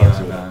really Neon, fuck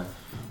with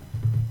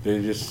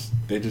them.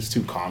 They're just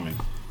too common.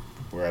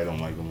 Where I don't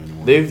like them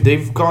anymore.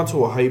 They've gone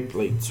to a hype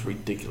like it's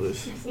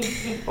ridiculous.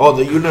 Oh,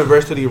 the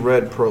University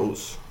Red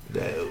Pros.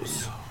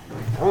 Those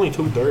only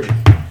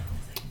 $230.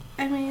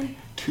 I mean,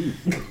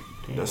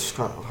 That's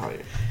kind of high.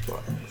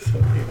 But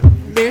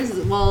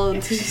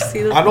did you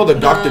see the... I know the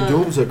Dr.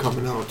 Dooms are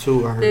coming out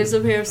too. I heard. There's a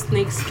pair of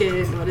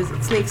snakeskin,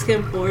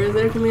 snakeskin 4s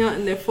that are coming out,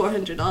 and they're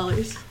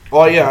 $400.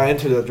 Oh yeah, I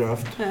entered the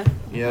draft. Yeah.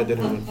 Yeah, I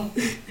didn't.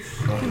 It's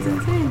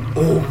insane.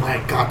 Oh my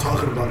god,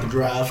 talking about the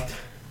draft.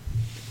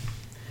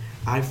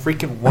 I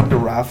freaking won the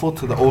raffle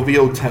to the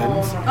OVO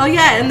 10s. Oh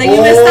yeah, and then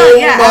you missed out.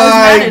 Yeah, I was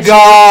mad my at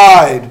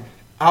god!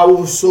 I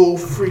was so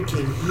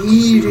freaking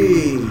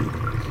heated.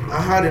 I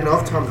had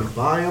enough time to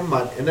buy them,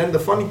 and then the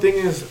funny thing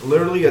is,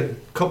 literally a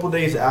couple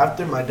days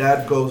after, my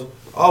dad goes,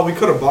 "Oh, we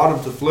could have bought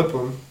them to flip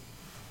them."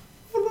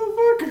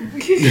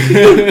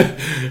 Motherfucker.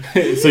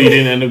 So you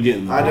didn't end up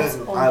getting them. I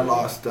didn't. I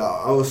lost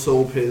out. I was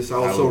so pissed. I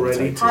was so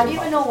ready. How do you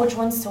even know which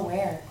ones to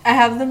wear? I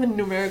have them in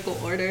numerical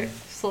order.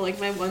 So like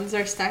my ones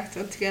are stacked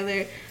up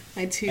together,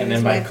 my twos, And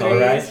then my by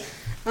threes.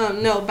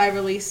 colorized? No, by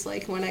release,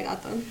 like when I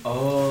got them.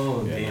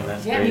 Oh, damn,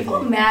 that's Yeah, crazy. you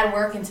put mad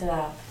work into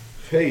that.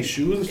 Hey,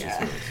 shoes.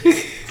 Yeah.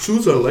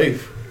 Shoes are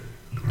life.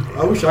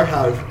 I wish I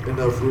had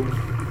enough room,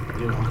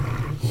 you know,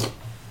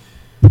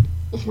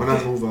 when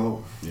I move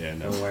out. Yeah,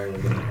 no. Don't worry,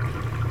 we're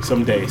gonna.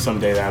 Someday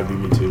that would be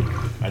me too.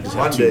 I just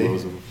One have 2 day.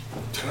 rows of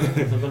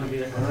them.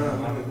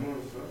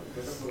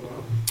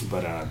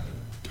 But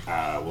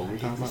what were we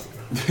talking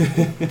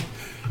about?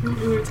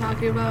 We were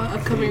talking about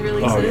upcoming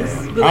releases.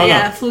 Oh, yeah. But I don't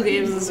yeah, know. Flu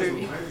Games is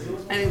Serby.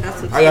 I think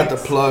that's what I got the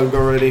plug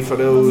already for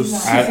those.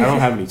 I don't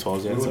have any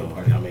 12s yet, so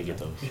I may get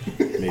those.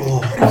 Maybe.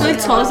 I feel like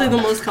 12s are the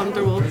most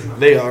comfortable.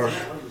 They are.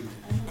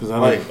 Because I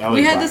like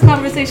We had black. this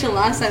conversation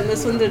last time.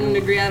 This one didn't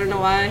agree. I don't know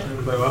why.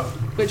 Wait, what?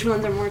 Which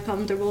ones are more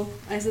comfortable?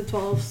 I said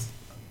 12s.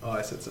 Oh,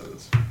 I said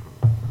 7s.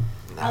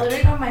 I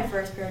literally got my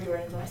first pair of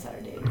Jordans when I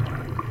started dating.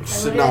 I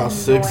literally No, had no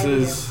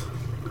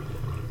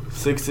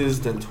sixes,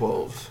 then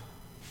 12s.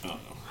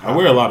 I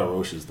wear a lot of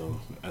Roches though.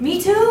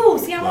 Me too.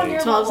 See, I'm on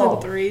your 12s level.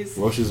 and 3s.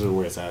 Roches are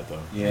where it's at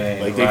though. Yeah,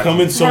 Like they come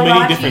in so The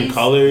many different Rockies,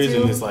 colors,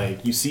 too. and it's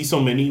like you see so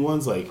many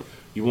ones. Like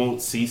you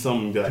won't see some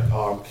and be like,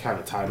 "Oh, I'm kind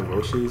of tired of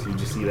Roches." You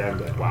just see that and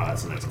be like, "Wow,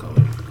 that's a nice color."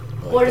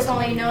 But, Well, just to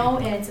let you know,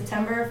 in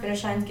September,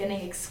 Finish Line's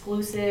getting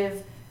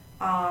exclusive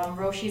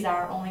Roshis that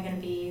are only going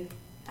to be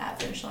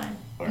at Finish Line.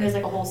 And there's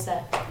like a whole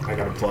set. I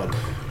got a plug.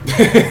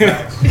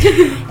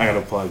 I got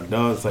a plug.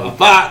 No, it's like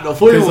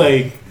because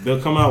like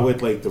they'll come out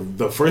with like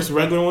the first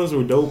regular ones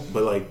were dope,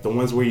 but like the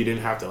ones where you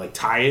didn't have to like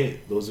tie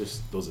it, those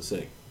are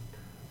sick.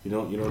 You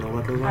don't know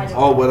about those I ones? don't.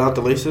 Oh, without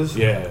the laces?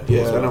 Yeah,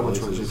 Yeah, those I are know the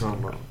which ones laces. you're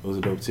talking about. Those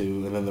are dope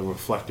too, and then the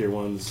reflector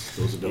ones,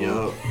 those are dope.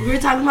 Yeah. We were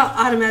talking about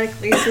automatic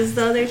laces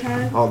the other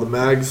time. All the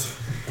mags.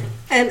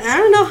 And I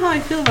don't know how I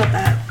feel about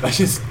that. That's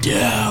just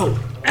dope.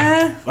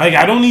 Like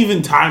I don't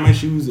even tie my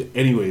shoes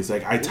anyways.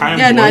 Like I tie them.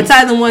 Yeah, no, I once,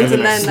 tie them once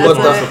and I then slip But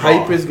that's off the it. the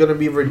hype ball. is gonna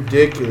be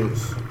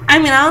ridiculous. I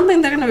mean, I don't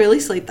think they're gonna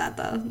release like that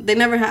though. They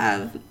never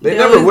have. They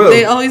never always, will.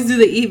 They always do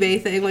the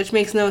eBay thing, which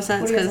makes no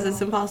sense What do you because guys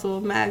it's impossible.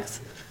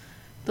 Mags,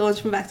 the ones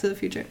from Back to the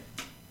Future.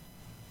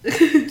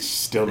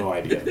 Still no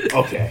idea.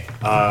 Okay,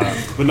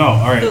 but no.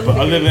 All right. But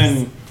other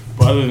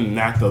than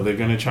that though, they're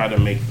gonna try to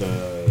make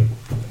the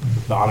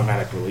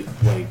automatic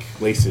like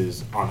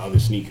laces on other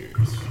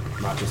sneakers,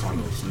 not just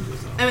on those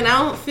sneakers. Though. I mean, I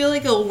don't feel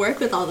like it'll work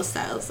with all the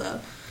styles though.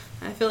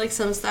 I feel like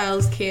some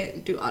styles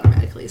can't do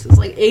automatic laces.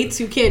 Like 8s,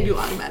 you can't do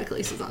automatic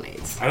laces on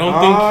 8s. I don't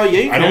think.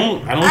 Yeah, you I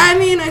can. don't. I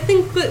mean, I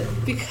think, but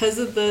because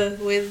of the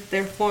way that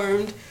they're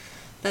formed,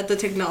 that the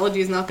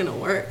technology is not gonna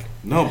work.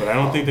 No, but I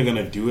don't think they're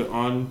gonna do it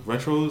on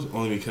retros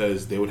only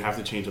because they would have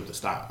to change up the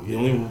style. The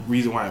only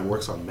reason why it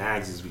works on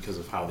mags is because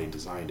of how they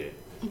designed it.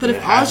 But And if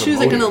it all has a shoes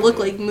are gonna motor look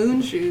in it. like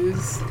moon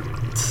shoes,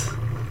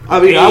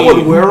 I mean, I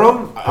would wear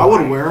them. I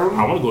would wear I them.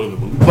 want to go to the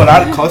moon. But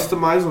I'd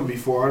customize them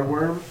before I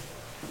wear them.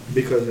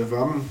 Because if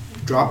I'm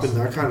dropping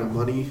that kind of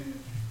money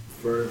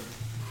for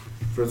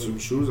some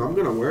shoes, I'm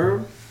gonna wear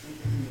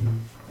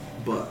them.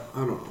 But I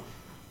don't know.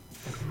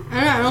 I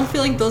don't know. I don't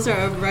feel like those are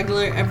a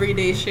regular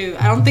everyday shoe.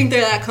 I don't think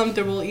they're that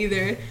comfortable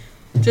either,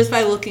 just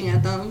by looking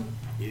at them.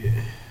 Yeah.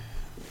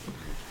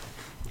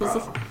 What's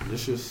this?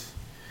 It's just.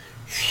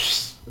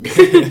 I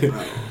don't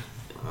know.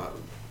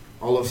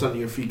 All of a sudden,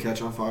 your feet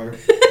catch on fire.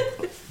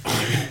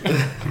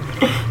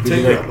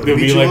 They'll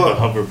be like the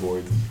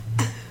hoverboards.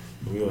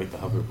 They'll be like the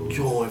hoverboards.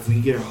 Yo, if we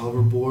get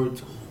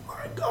hoverboards, oh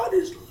my god,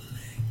 it's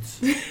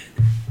lit.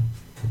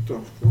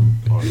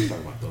 Oh, he's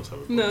talking about those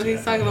hoverboards. No,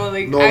 he's talking about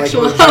like No,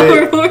 actual like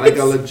legit, hoverboards. like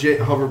a legit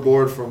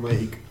hoverboard from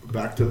like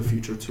Back to the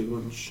Future 2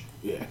 and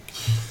Yeah.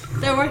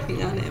 They're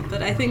working on it,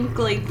 but I think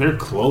like They're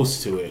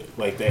close to it.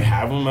 Like they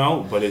have them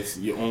out, but it's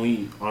you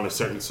only on a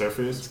certain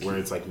surface where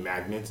it's like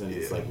magnets and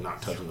it's like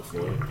not touching the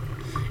floor.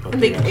 But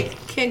they it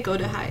can't go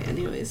to high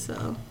anyway,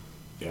 so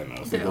yeah,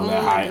 no. If they they're go only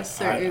that like high, a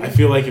certain I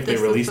feel like if they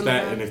distance release from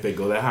that that. and if they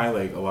go that high,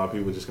 like a lot of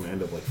people are just gonna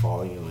end up like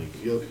falling and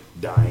like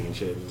dying and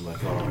shit. And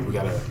like, oh, we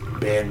gotta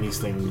ban these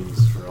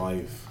things for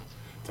life,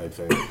 type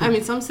thing. I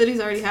mean, some cities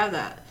already have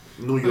that.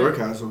 New York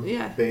has them.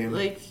 Yeah, Banned.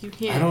 like you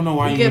can't. I don't know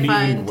why you get would even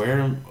fined. wear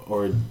them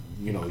or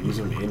use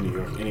them in New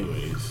York,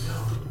 anyways.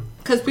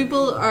 Because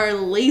people are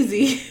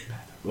lazy.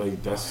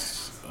 Like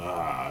that's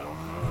I don't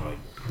know.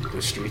 Like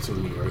the streets of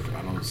New York,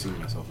 I don't see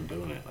myself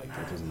doing it. Like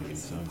that doesn't make any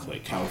sense.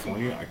 Like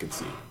California, I could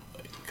see,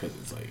 like because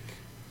it's like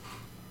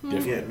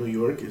different. Yeah, New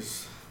York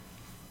is.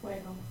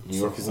 New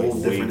York is a like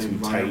whole way different too tight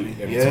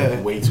environment. and Yeah. it's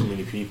like way too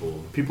many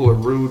people. People are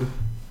rude.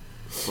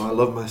 Well, I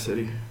love my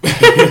city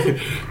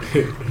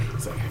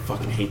It's like I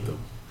fucking hate them,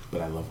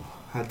 but I love them.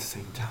 at the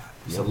same time.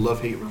 It's a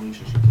love-hate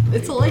relationship.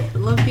 It's a like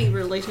love-hate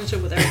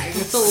relationship with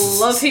everything. It's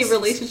a love-hate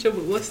relationship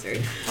with Worcester.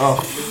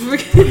 Oh,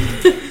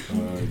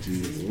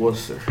 Jeez.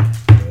 Worcester.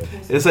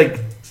 It's like,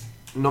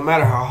 no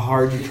matter how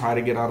hard you try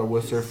to get out of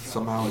Worcester,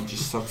 somehow it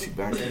just sucks you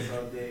back in.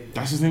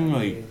 That's the thing.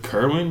 Like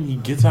Kerwin, he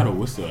gets out of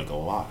Worcester like a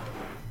lot,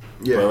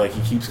 but like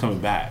he keeps coming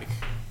back.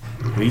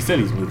 But he said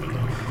he's moving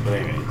though. But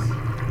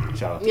anyways,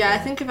 shout out. To Yeah, I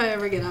Kerwin. think if I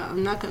ever get out,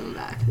 I'm not coming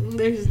back.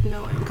 There's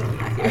no way I'm coming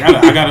back here.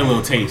 I got a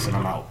little taste and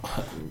I'm out.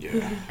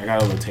 Yeah. I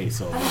got a little taste,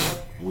 so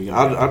we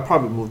gonna. I'd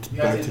probably move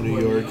back to New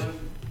York.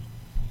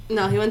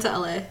 No, he went to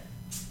LA.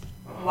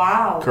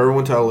 Wow. Kerwin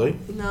went to LA.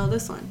 No,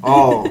 this one.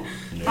 Oh,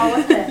 How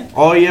was it?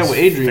 oh yeah, with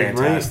Adrian,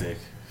 Fantastic,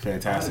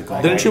 fantastic. right?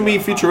 Like, Didn't you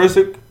meet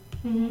Futuristic?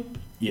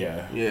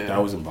 Yeah, Yeah.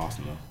 That was in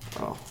Boston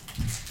though. Oh.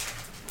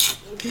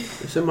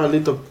 It's in my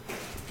little.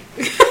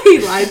 He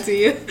lied to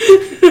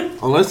you.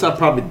 Unless I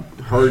probably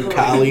heard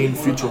Cali and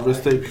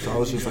Futuristic, so I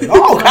was just like,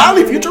 oh,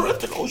 Cali,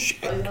 Futuristic, oh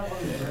shit.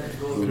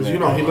 Because he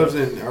lives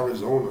in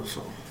Arizona,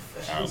 so.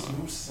 I don't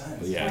know.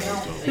 But yeah,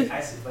 that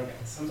was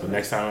dope. The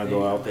next time I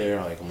go out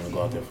there, like I'm gonna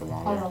go out there for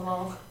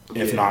longer.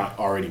 If not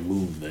already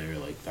moved there,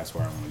 like that's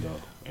where I want to go.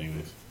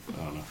 Anyways,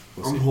 I don't know.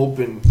 We'll I'm see.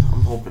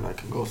 hoping I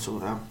can go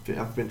soon.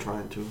 I've been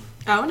trying to.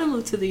 I want to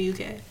move to the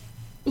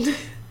UK.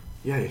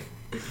 Yeah,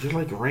 you're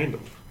like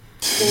random.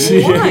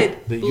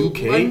 What? The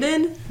UK?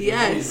 London?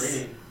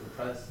 Yes.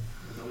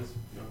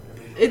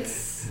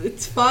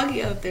 It's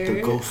foggy out there.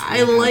 The ghost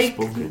I man like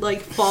has spoken.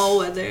 like fall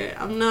weather.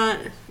 I'm not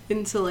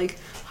into like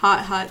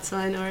hot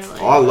sun or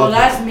like Oh, I Oh, love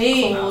that. that's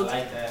me. cold.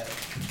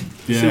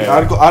 See,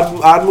 Yeah.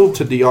 I'd move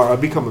to DR.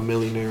 I'd become a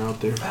millionaire out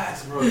there.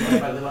 Facts, bro.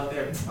 If I live out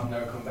there, I'm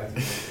never coming back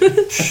to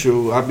the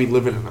Shoot, I'd be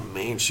living in a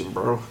mansion,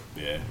 bro.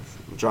 Yeah.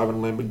 Driving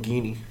a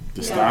Lamborghini.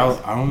 The style,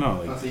 I don't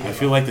know. Like, I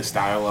feel like the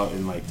style out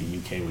in like the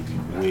UK would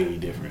be way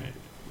different.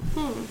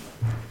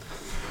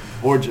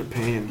 Or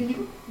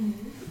Japan.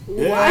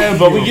 Yeah,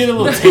 but we get a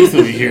little taste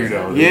of it here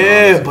though.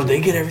 Yeah, but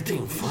they get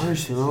everything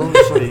first, you know?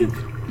 It's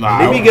like, Nah,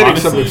 maybe getting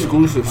some honestly,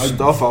 exclusive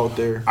stuff out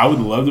there I would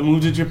love to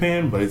move to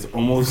Japan, but it's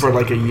almost for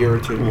like a year or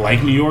two.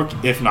 like New York,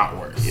 if not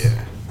worse.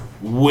 Yeah.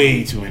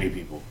 Way too many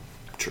people.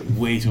 True.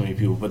 Way too many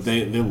people. But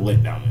they're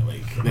lit down there.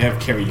 Like they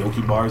have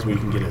karaoke bars where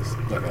you can get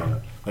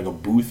like a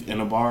booth in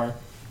a bar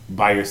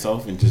by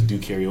yourself and just do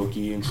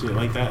karaoke and shit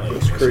like that. Like,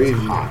 That's just crazy.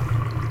 hot.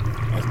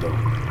 That's dope.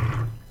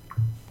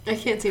 I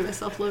can't see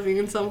myself living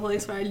in some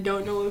place where I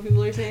don't know what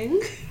people are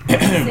saying.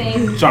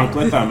 Same.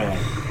 Chancleta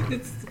man,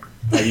 It's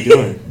how you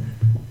doing?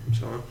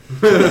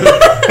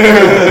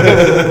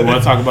 You want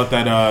to talk about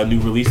that new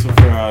release for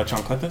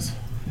Chancletas?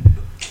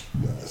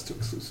 No, that's too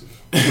exclusive.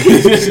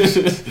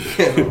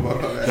 Can't know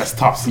about all that. That's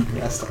top secret.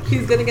 That's tough.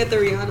 he's gonna get the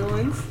Rihanna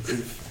ones.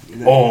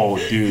 Oh,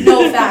 dude.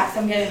 No facts.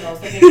 I'm getting those.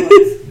 They're good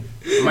ones.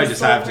 I might just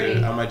So have pretty.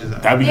 to. I might just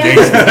have That'd be Yeah.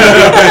 gangster.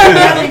 They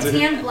have a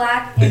tan,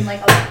 black, and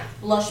like a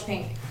lush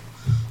pink.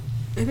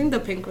 I think the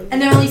pink one.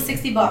 And they're only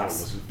 $60.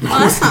 Oh,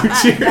 that's not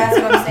bad. That's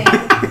what I'm saying.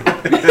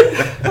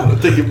 I'm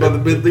thinking about the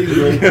Bentley,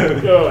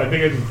 right? Yo, I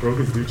think I just broke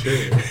his new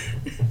chair.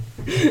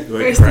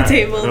 First the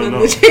table, then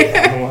the chair.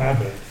 I don't know what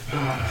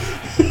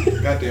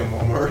happened. Goddamn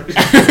Walmart.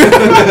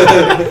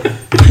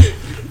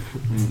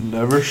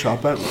 Never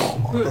shop at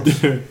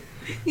Walmart.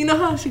 You know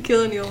how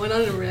Shaquille O'Neal went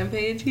on a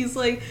rampage? He's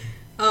like,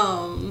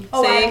 I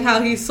saying don't-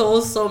 how he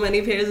sold so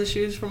many pairs of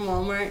shoes from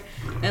Walmart,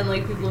 and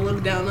like people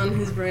look down on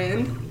his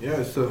brand.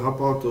 Yeah, it's to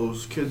help out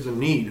those kids in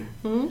need.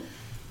 Hmm?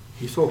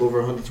 He sold over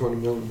 120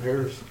 million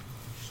pairs.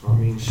 So, I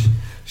mean,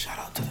 shout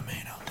out to the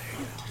man out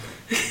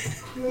there,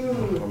 you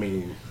know. I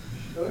mean,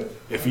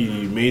 if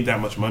he made that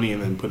much money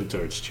and then put it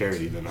towards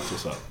charity, then that's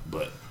what's up.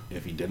 But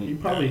if he didn't, He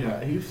probably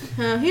had. He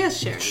He has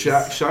shares.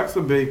 Shaq's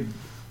a big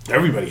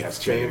everybody has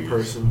charity. fan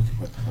person.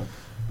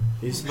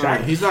 He's not.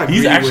 Shaq, He's not.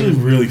 he's greedy actually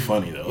when- really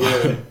funny though.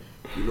 Yeah.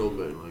 You know,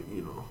 man, like,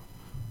 you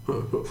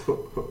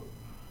know.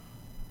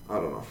 I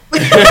don't know.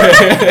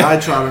 I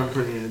tried him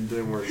pretty and it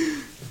didn't work.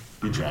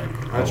 You tried.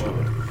 I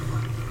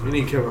tried. We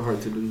need Kevin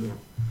Hart to do that.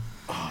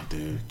 Oh,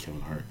 dude,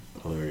 Kevin Hart,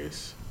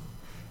 hilarious.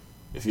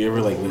 If you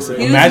ever like listen,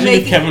 He was imagine if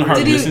making- Kevin Hart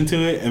did you- listened to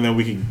it, and then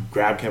we could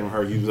grab Kevin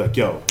Hart. He was like,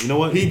 "Yo, you know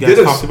what? He You guys did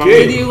a talked about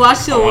skit. me. Did you watch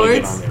the I wanna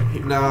get awards? on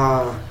there."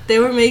 Nah. They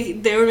were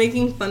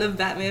making fun of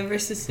Batman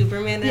versus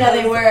Superman. And Yeah, I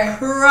they was were.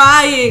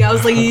 crying. I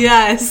was like,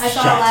 yes. I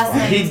saw it last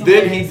night. He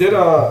did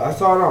I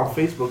saw it on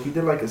Facebook. He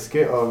did like a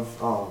skit of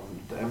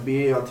the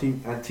NBA on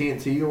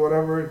TNT or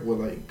whatever with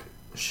like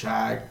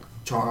Shaq,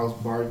 Charles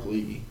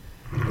Barkley.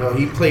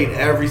 He played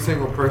every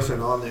single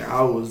person on there.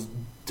 I was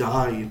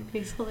dying.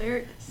 He's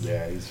hilarious.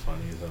 Yeah, he's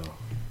funny as hell.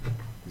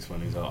 He's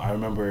funny as hell. I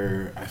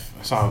remember I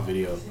saw a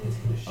video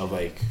of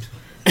like.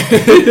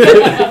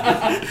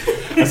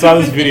 I saw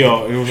this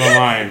video. It was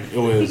online. It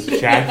was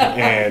Shaq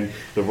and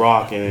The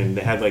Rock, and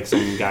they had like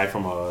some guy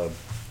from a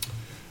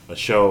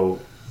show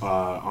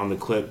on the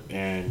clip,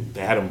 and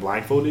they had him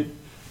blindfolded,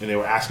 and they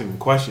were asking him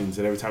questions.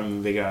 And every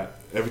time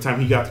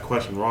he got the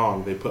question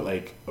wrong, they put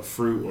like a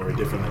fruit or a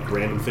different like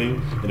random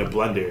thing in a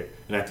blender,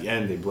 and at the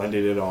end they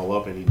blended it all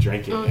up, and he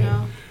drank it. Oh, and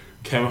no.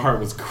 Kevin Hart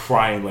was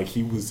crying, like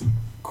he was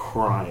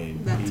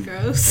crying. That's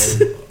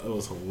gross. It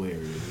was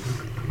hilarious.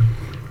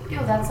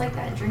 Yo, that's like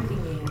that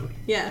drinking game.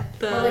 Yeah,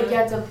 Where like you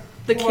have to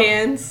the pour-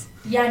 cans.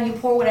 Yeah, and you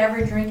pour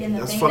whatever drink in the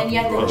That's thing, then you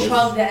have fucking to gross.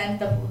 chug the end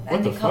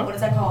the cup. fuck? What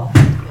is that called?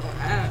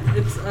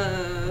 It's I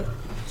the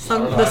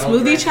don't know, I don't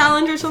smoothie drink.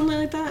 challenge or something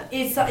like that.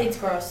 It's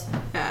gross.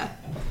 Yeah,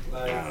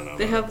 I don't know.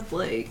 they have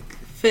like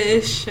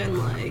fish and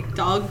like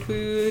dog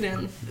food,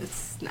 and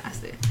it's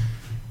nasty.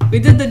 We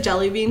did the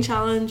jelly bean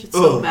challenge. It's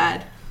so Ugh.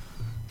 bad.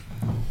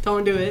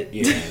 Don't do it.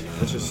 Yeah,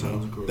 That just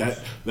sounds gross. that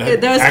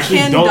There was actually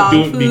canned don't dog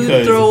do it food.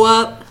 because Throw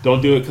up.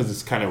 don't do it because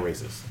it's kind of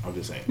racist. I'm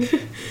just saying.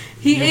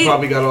 He You ate.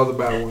 probably got all the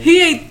bad ones.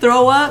 He ate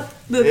throw up.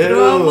 The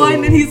throw up Ew.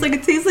 one, and he's like,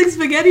 it tastes like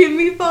spaghetti and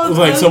meatballs. It was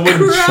like I someone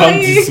chugged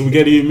crying.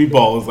 spaghetti and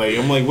meatballs. Like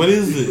I'm like, what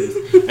is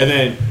this? And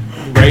then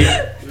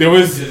right there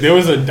was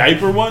a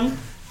diaper one,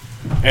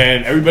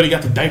 and everybody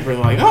got the diaper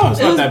and like, oh, it's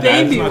It not was that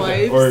bad. It's baby not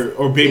that, wipes.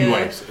 or baby Yeah.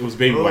 wipes. It was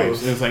baby Oh.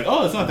 wipes, and it's like,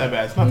 oh, it's not that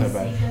bad. It's not that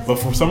bad. But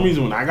for some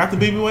reason, when I got the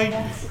baby wipe,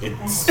 it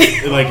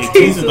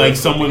tasted like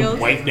someone Something else.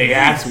 wiped their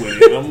ass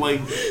with it. And I'm like,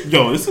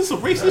 yo, this is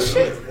some racist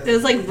shit.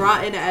 There's like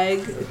rotten egg.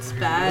 It's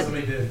bad.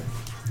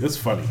 It's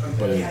funny,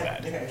 but it's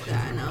bad.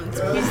 Yeah, I know. It's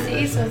You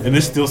see, so And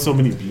there's still so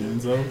many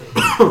beans though.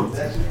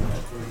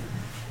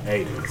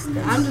 Hey,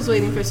 I'm just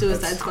waiting for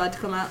Suicide Squad to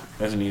come out.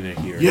 that's neither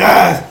here.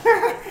 Yes!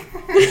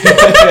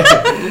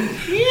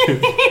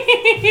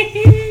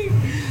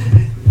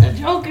 The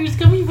Joker's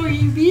coming for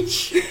you,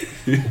 bitch.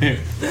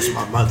 That's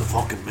my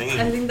motherfucking I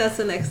man. think that's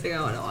the next thing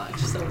I want to watch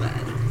so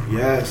bad.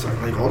 Yes,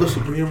 like all the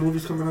superhero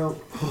movies coming out.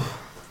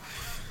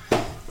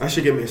 I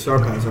should get me a star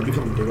pass. I'll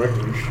become a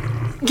director.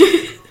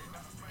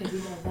 maybe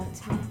that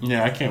too.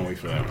 Yeah, I can't wait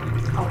for that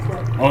one. I'll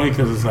quit. Only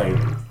because it's like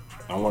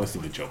I want to see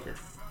the Joker.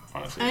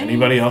 Honestly, I mean,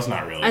 anybody else?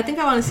 Not really. I think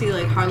I want to see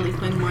like Harley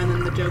Quinn more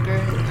than the Joker.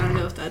 I don't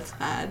know if that's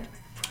bad.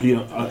 You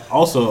know,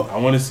 also I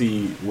want to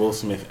see Will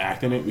Smith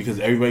act in it because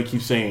everybody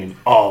keeps saying,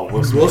 "Oh,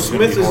 Will Smith." Will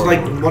Smith is like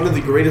horrible. one of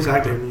the greatest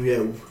actors.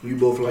 Yeah, you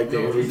both like the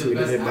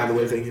retweeted him. By the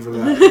way, thank you for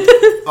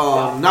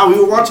that. Now we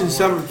were watching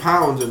 7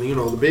 Pounds, and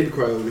the baby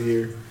cry over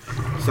here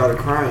started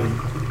crying.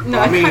 No,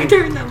 I I mean- cried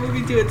during that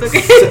movie too. It's okay.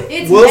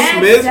 It's Will mad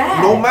Smith,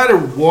 sad. no matter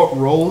what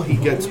role he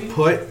gets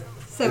put,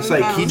 it's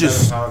like he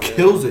just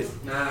kills it.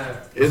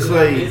 It's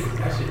like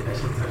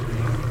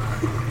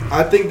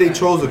I think they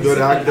chose a good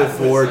actor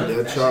for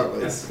Deadshot.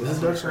 Like, is it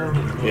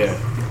Deadshot? Yeah,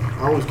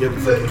 I always get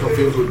fucking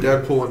confused with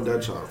Deadpool and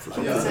Deadshot for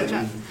some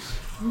reason.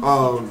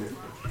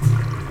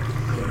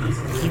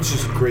 He's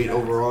just great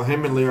overall.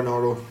 Him and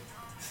Leonardo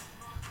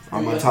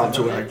are my top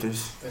 2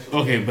 actors.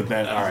 okay, but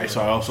then all right. So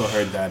I also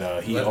heard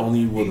that he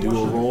only will do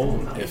a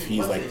role if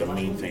he's like the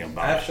main thing I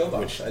about have it, Showbox.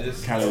 which I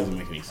just kind of doesn't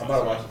make any I'm sense. about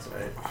to watch it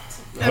tonight.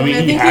 I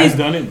mean, he has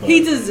done it, but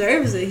He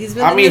deserves it. He's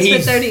been I in mean,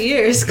 this for 30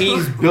 years.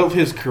 He's built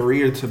his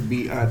career to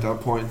be at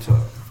that point to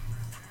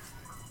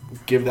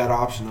give that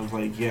option of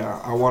like, yeah,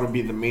 I want to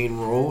be the main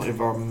role. If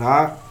I'm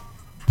not,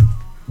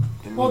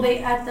 then Well, they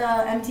at the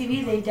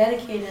MTV they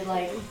dedicated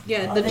like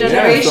Yeah, the they-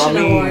 Generation so, I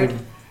mean, Award.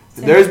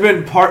 There's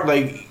been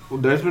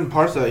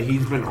parts that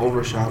he's been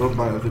overshadowed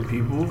by other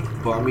people,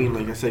 but I mean,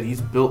 like I said,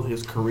 he's built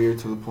his career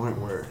to the point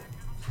where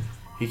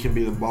he can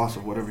be the boss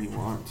of whatever he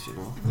wants.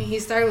 I mean, he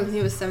started when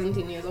he was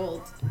 17 years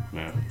old.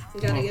 yeah.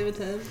 You gotta give it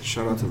to him.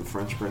 Shout out to the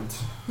French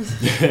Prince.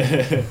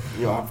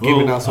 Yo, I've Well,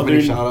 given out so many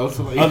other- shout outs.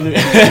 Like, Other-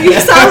 You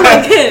sound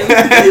like him.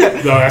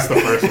 No, that's the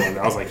first one.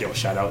 I was like, yo,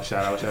 shout out.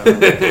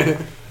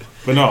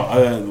 But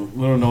no,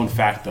 little known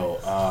fact though,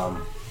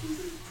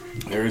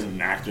 there is an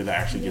actor that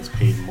actually gets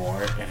paid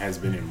more and has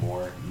been in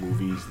more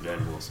movies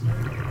than Will Smith.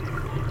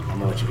 I'm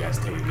gonna let you guys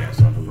take a guess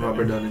on who that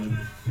Robert is. Downey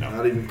Jr. No.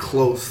 Not even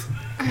close.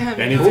 I have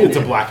And no it's a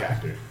idea. black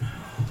actor.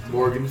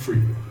 Morgan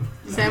Freeman.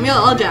 Samuel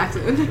L.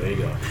 Jackson. There you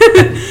go.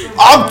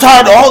 I'm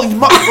tired of all these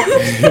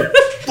motherfucking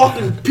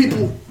fucking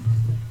people.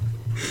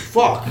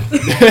 Fuck.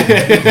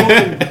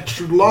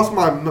 Fucking lost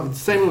my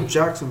Samuel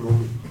Jackson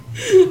moment.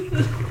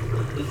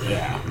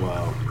 Yeah.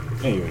 Well.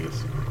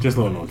 Anyways, Just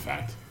a little known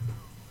fact.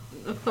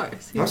 Of course,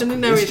 he's That's been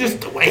in cool. It's everything.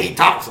 just the way he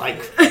talks. Like,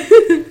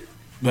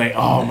 Like,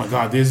 oh my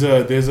god, there's a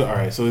all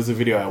right. So there's a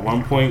video. At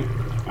one point,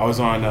 I was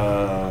on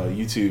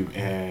YouTube,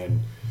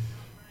 and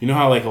you know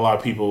how like a lot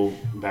of people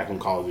back when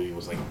Call of Duty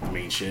was like the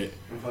main shit.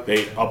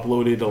 They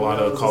uploaded a lot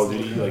of Call of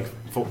Duty like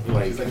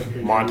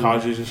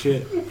montages and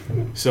shit.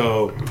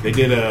 So they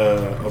did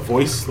a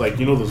voice, like,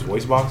 you know those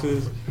voice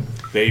boxes.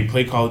 They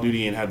played Call of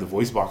Duty and had the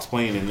voice box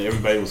playing, and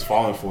everybody was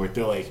falling for it.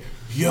 They're like,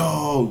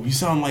 "Yo, you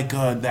sound like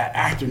that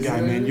actor guy,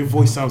 man. Your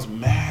voice sounds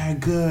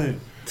mad good."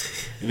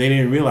 And they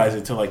didn't realize it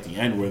until like the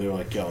end, where they're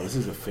like, "Yo, this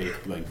is a fake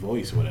like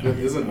voice, or whatever."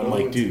 I'm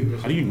like, dude,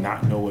 how do you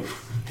not know what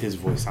his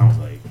voice sounds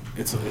like?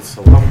 It's hilarious.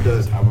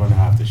 I'm gonna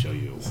have to show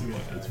you.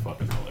 It's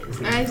fucking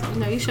hilarious.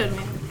 No, you showed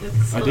me.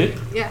 It's I did?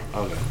 Yeah.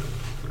 Okay.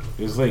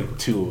 There's like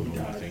two of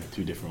them, I think,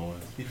 two different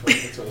ones.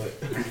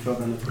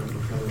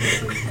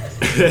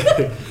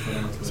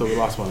 So we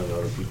lost one of the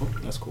other people.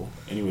 That's cool.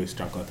 Anyways,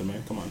 Drunk Let the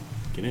Man, come on,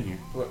 get in here.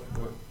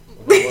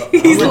 What?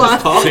 He's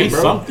lost. Say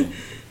something.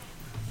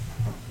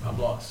 I'm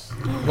lost.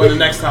 When the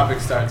next topic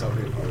starts, I'll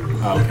be.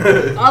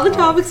 Okay. All the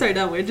topics are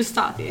done. We're just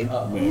talking.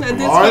 Man, At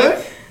this are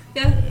point-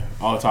 they? Yeah.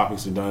 all the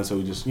topics are done, so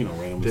we just,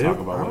 randomly Damn, talk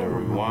about I don't whatever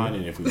we remember. want,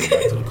 and if we go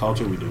back to the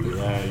culture, we do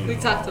that. We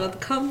talked about the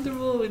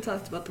comfortable. We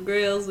talked about the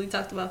grails. We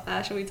talked about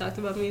fashion. We talked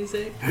about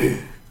music.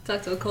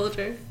 Talked about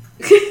culture.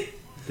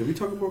 Did we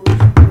talk about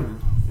music?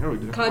 Yeah, we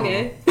did.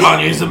 Kanye.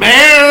 Kanye's the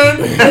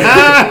man.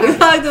 We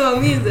talked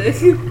about music.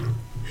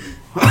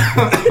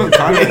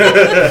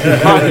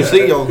 Kanye,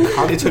 see, yo,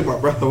 Kanye took my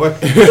breath away.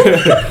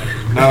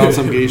 Now on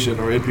some gay shit,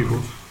 alright, people.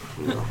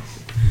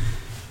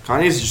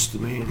 Kanye's just the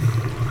man.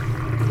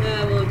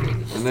 Yeah, we'll agree.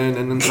 And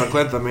then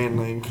Chocolate, the man,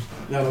 like,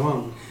 Yeah, the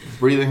one.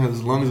 breathing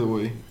his lungs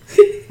away.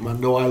 My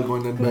no oil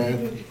going that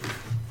bad.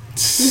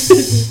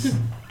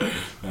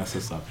 That's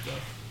what's up, though.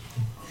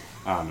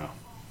 I don't know.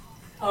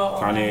 Oh,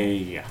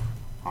 Kanye, yeah,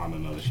 on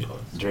another shit.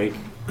 Drake,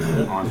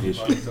 on his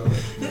shit.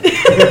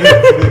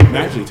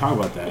 Actually, talk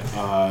about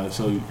that.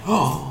 So,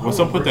 what's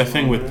up with that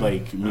thing with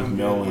like Meek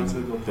Mill and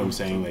them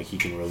saying like he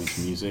can release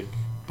music,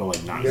 but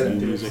like not new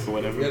music or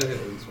whatever?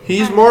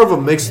 He's more of a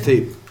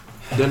mixtape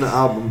than an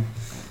album.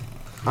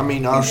 I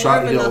mean, I'll He's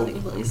shot more of a yo.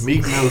 nothing place.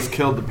 Meek Mill's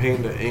killed the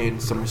Panda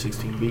and Summer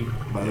 16 beat,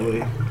 by the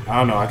way. I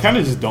don't know. I kind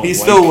of just don't. He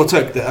like still will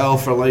take the L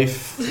for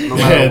life, no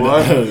matter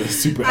what. the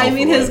super. I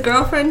mean, alpha his life.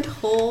 girlfriend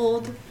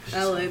told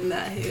Ellen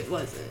that it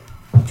wasn't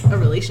a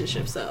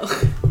relationship, so.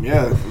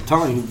 Yeah, I'm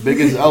telling you,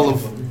 biggest L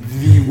of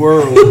the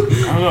world.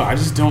 I don't know. I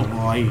just don't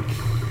like.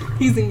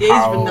 He's engaged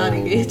but not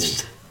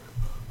engaged.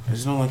 I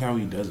just don't like how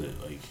he does it.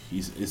 Like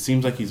it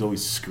seems like he's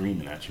always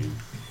screaming at you.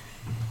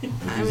 Like,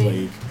 I he's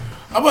mean- like,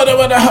 I'm like,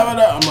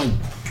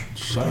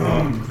 shut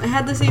up. I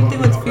had the same thing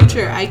with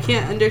Future. I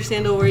can't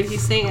understand a word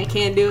he's saying. I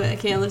can't do it. I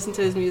can't listen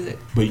to his music.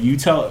 But you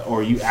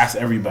ask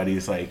everybody.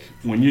 It's like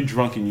when you're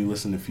drunk and you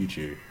listen to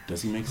Future,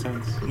 does he make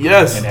sense?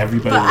 Yes. And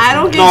everybody. But I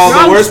don't get No, the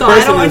drunk, worst so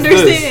I don't person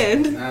is this.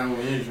 understand. Nah,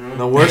 when you're drunk,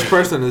 The worst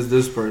person is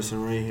this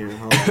person right here.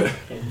 Huh?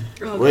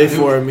 Oh, Wait God.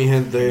 for it, mi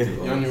gente.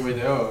 you're on your way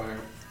there, or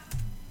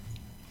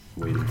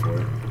Waiting for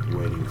it.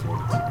 Waiting for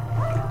it.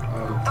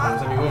 what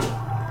time you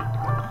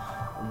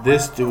going?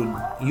 This dude,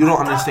 you don't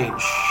understand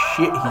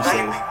shit he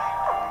says.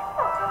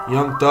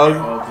 Young Thug.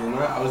 Oh, okay, no,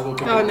 I was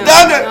going Oh, no.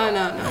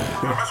 No,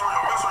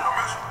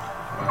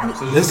 No.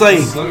 So It's like-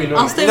 just let me know.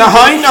 I'll stay The with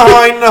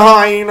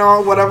high,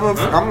 whatever.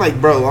 I'm like,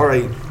 bro,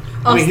 alright.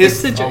 I'll I mean, stick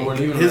his to Oh, Drake. we're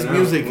leaving his right now.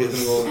 music We're is-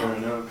 gonna go over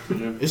right now.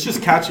 Yeah. It's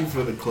just catchy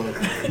for the club.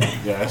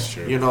 Yeah, that's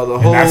true. You know, the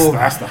And whole.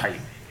 that's the hype.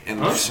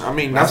 And I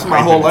mean, that's That's my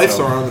hype whole in life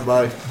itself. surrounded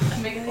by.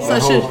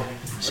 So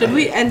should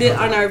we end it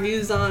on our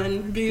views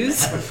on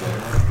views?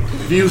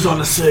 Views on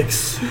the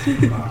 6.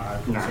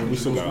 Nah, we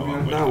still got a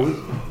long way.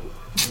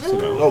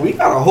 No, we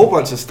got a whole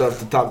bunch of stuff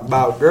to talk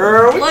about,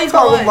 girl. What you Like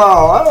talking what?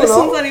 about? I This don't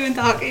one's know. not even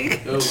talking.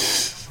 Yo,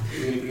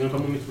 you gonna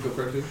come with me to pick up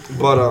correctly?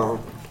 But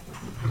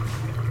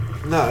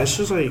nah, it's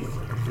just like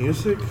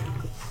music.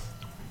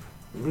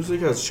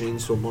 Music has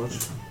changed so much.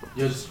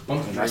 Yeah, just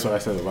bump And it. that's what I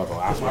said about the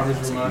last one. Average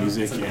It's like amount,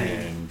 music it's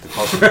okay. and the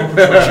culture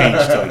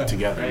changed like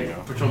together, you know.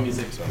 Right? Patrol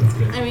music. So,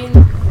 I mean,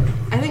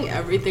 I think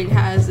everything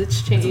has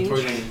its change.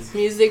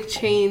 Music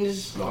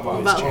changed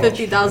Nobody's about changed.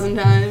 50,000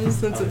 times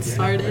since it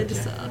started,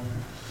 so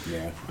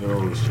yeah, it'll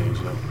always change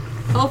though.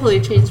 hopefully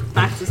it changed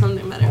back to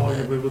something better. Oh,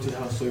 yeah, But we go to the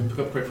house, so you pick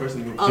up correct first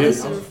and then all go to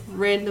this the house.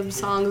 random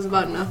songs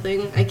about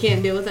nothing, I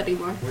can't deal with that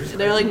anymore.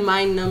 They're like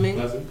mind numbing.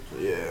 Listen,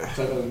 Yeah.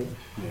 check out me.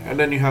 Yeah, And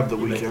then you have the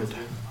weekend.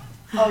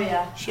 Oh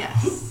yeah.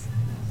 Yes.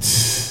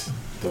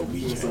 the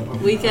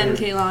weekend. Weekend,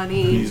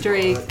 Kehlani,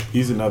 Drake.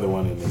 He's another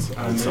one in this.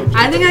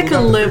 I think I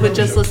could live with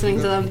just listening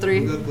to them three.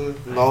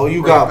 No,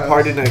 you got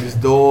Party Next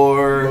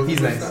Door.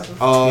 He's nice.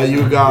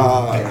 You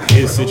got.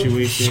 His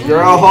situation.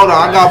 Girl, hold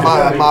on. I got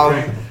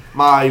my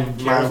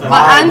But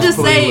I'm just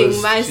vibes saying,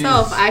 playlist.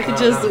 myself, I could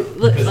just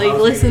like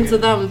listen to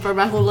them for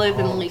my whole life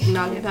and like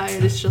not get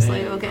tired. It's just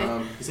like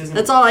okay,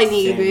 that's all I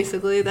need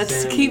basically.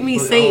 That's to keep me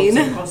sane.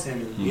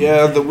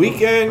 Yeah, the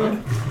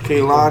weekend,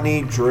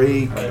 Kehlani,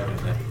 Drake,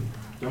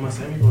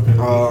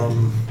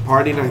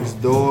 Party Next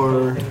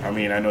Door. I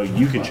mean, I know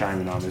you can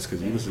chime in on this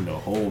because you listen to a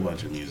whole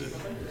bunch of music.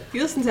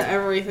 You listen to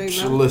everything,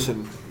 Should though.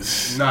 listen.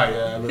 Nah,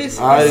 yeah. His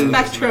I-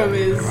 spectrum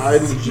is I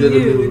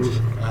legitimately.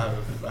 huge. I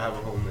have a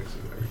whole mix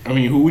of everything. I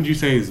mean, who would you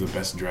say is the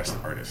best dressed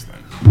artist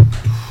then?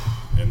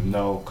 And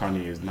no,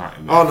 Kanye is not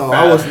in there. Oh no,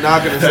 I was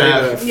not gonna say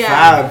that. Yeah.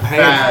 Fab,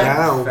 hands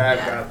down. Fab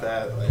got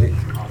that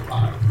like on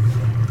lock.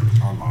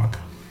 On lock.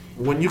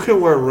 When you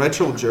can wear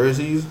retro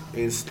jerseys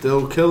and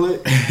still kill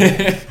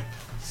it,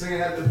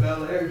 Singing at the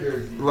Bel Air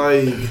jersey.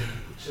 like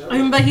I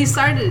mean, but he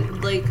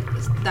started, like,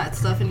 that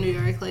stuff in New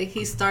York. Like,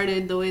 he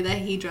started the way that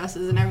he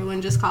dresses, and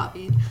everyone just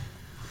copied.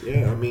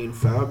 yeah, I mean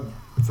Fab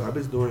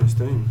is doing his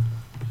thing.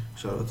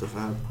 Shout out to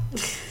Fab.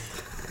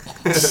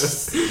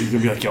 He's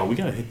gonna be like, yo, we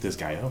gotta hit this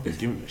guy up and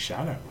give him a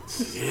shout out.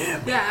 Yeah,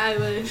 man. Yeah, I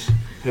wish.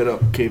 Hit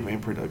up Caveman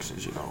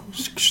Productions, you know.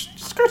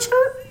 Skirt,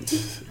 skirt.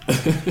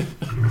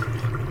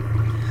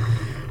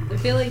 I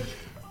feel like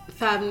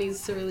Fab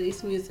needs to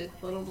release music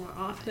a little more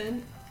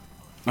often.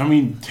 I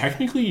mean,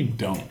 technically you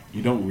don't.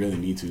 You don't really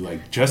need to.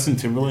 Like, Justin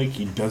Timberlake,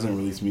 he doesn't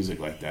release music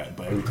like that.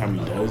 But every time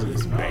he does,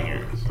 it's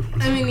bangers.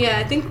 I mean, yeah,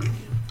 I think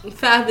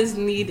Fab is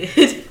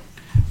needed.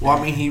 Well,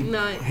 I mean,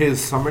 No.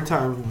 his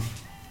summertime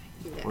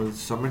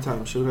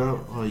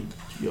shootout, like,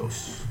 yo,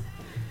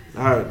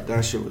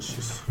 that shit was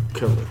just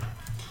killer.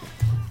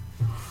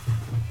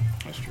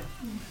 That's true.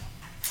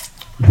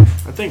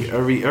 I think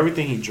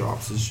everything he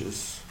drops is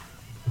just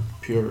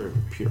pure,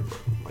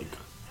 like,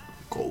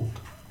 gold.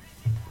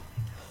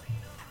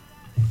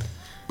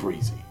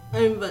 Breezy. I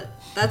mean, but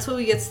that's what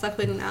we get stuck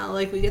with now.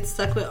 Like, we get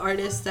stuck with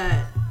artists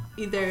that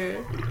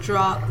either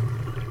drop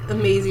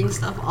amazing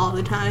stuff all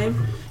the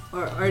time,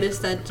 or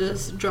artists that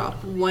just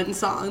drop one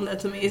song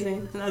that's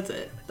amazing, and that's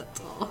it. That's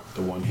all.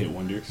 The one hit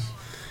wonders.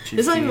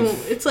 It's not even.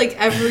 It's like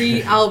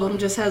every album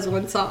just has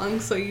one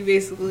song, so you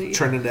basically.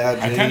 Trinidad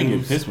I kind of get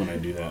James. pissed when I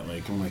do that.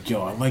 Like, I'm like,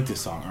 yo, I like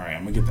this song. All right,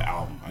 I'm gonna get the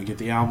album. I get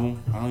the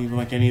album. I don't even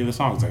like any of the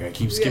songs. Like, I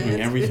keep skipping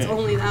it's, everything. It's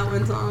only that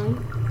one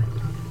song.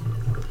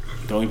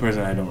 The only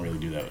person I don't really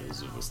do that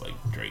with was like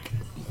Drake.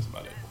 That's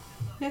about it.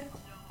 Yeah.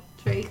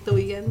 Drake, The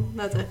Weeknd,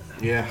 that's it.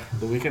 Yeah,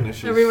 the weekend is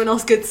just... Everyone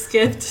else gets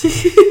skipped.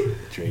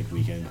 Drake,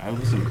 Weeknd. I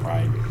listen to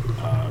Pride.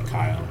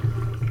 Kyle.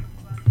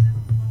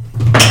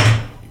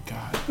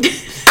 God.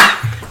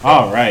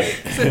 All right.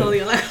 So he'll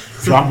yell out.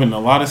 Dropping a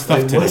lot of stuff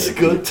Like, today. what's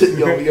good to...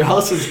 Yo, your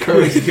house is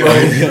cursed, bro.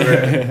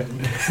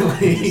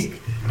 Like,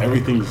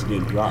 Everything's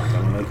getting dropped.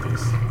 I don't like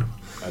this.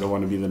 I don't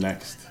want to be the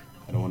next.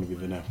 I don't want to be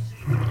the next.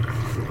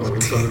 oh,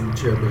 what's on the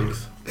chair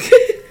breaks?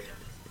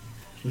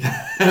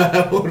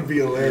 That would be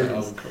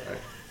hilarious.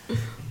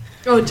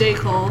 Oh, J.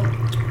 Cole.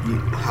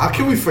 How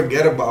can we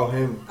forget about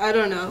him? I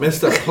don't know.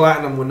 Mr.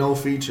 Platinum with no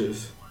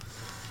features.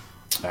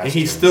 That's And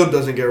he true. still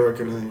doesn't get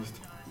recognized.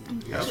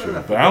 That's true.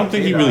 But I don't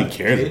think he really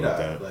cares about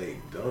that. Like,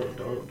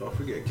 don't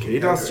forget.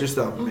 K-Dot's just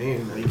that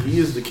man. Like, he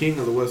is the king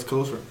of the West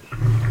Coast.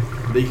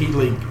 Like, he,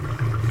 like,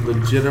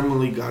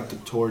 legitimately got the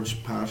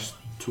torch passed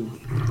to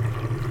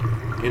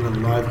in a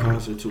live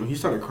concert, too. He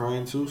started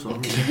crying, too, so I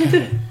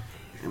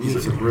mean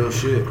some real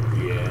shit.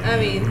 Yeah. I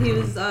mean, he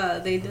was,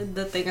 they did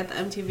the thing at the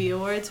MTV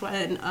Awards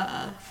when,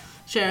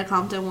 Sharon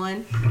Compton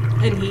won,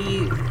 and he,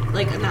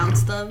 like,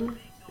 announced them.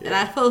 And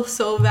I felt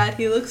so bad.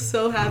 He looked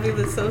so happy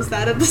but so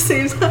sad at the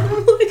same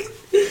time. Like,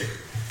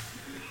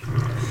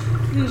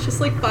 he was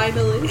just like,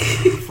 finally.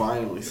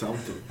 Finally,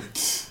 something.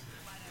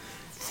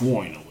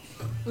 Finally.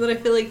 But I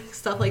feel like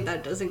stuff like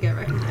that doesn't get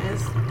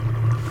recognized.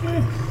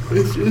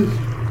 It's just...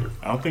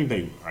 I don't think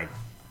they do. Like,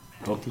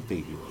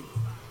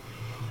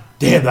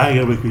 damn, now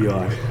you gotta make me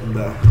yawn.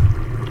 Nah.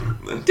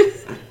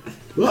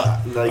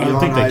 Like, I don't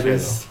think they care,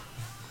 Young-itis.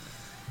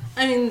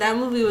 I mean, that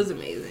movie was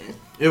amazing.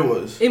 It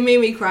was. It made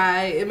me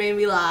cry. It made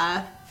me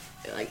laugh.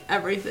 Like,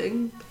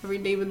 everything. Every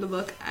name in the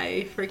book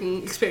I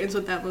freaking experienced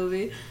with that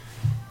movie.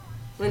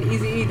 When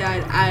Eazy-E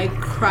died, I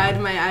cried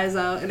my eyes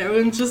out, and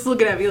everyone's just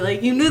looking at me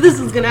like, you knew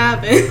this was gonna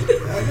happen.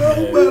 I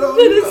know, but But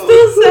it's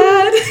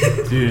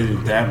still sad.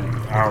 Dude, that,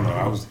 I don't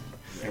know.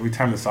 Every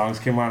time the songs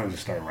came on, I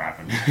just started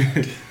rapping.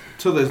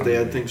 To this day,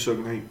 I think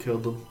Suge Knight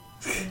killed him.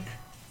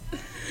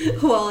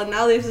 Well,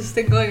 now there's this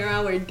thing going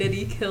around where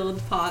Diddy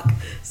killed Pac.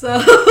 So,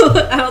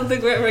 I don't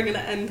think we're ever gonna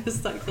end this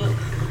cycle.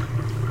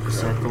 The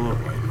circle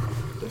of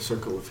life. The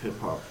circle of hip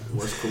hop,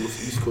 West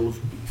Coast, East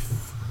Coast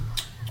beef.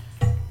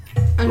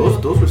 I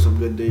mean, Those were some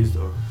good days,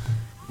 though.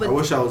 But- I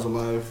wish I was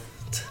alive.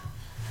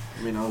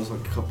 I mean, I was like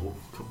a couple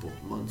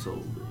months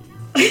old.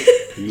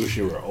 You wish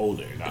you were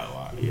older, not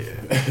alive. Yeah.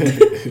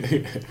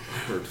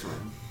 Heard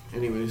something.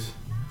 Anyways,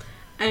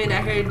 I mean,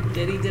 I heard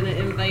Diddy didn't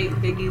invite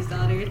Biggie's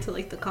daughter to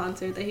like the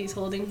concert that he's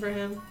holding for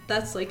him.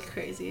 That's like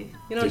crazy.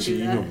 You don't Did she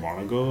do that. even want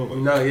to go? Like,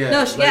 No, yeah. No,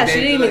 Like, she they-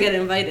 didn't even like, get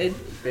invited.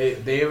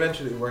 They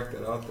eventually worked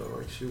it out though.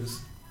 Like she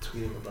was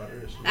tweeting about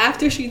it. Or something.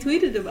 After she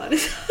tweeted about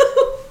it.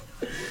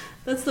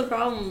 That's the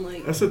problem.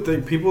 Like, that's the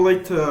thing. People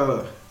like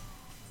to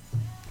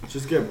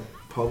just get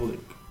public,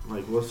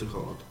 like what's it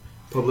called?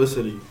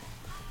 Publicity.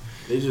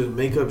 They just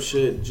make up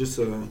shit just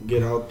to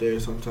get out there.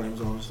 Sometimes,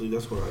 honestly,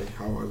 that's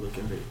how I look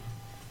at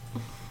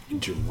it.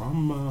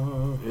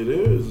 Drama. It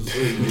is.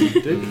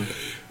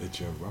 The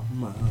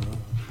drama.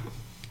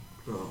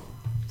 Oh.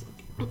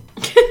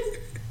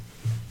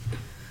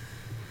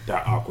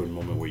 That awkward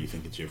moment where you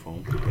think it's your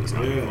phone, but it's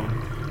not your Yeah.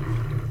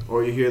 phone.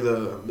 Or you hear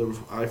the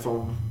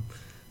iPhone.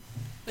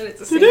 And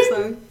it's a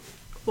Samsung.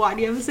 Why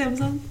do you have a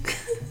Samsung?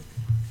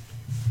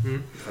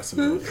 That's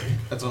another thing.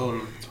 That's a whole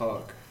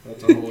talk.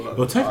 That's a whole.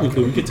 Well,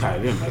 technically, we could tie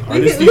it in. Like We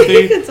artists could- these we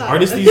days, could tie it.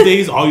 artists these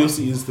days, all you'll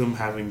see is them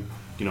having,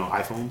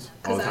 iPhones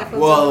all the Because time. iPhones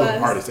Well, are the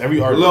best. Artists,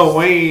 every artist. Lil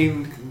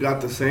Wayne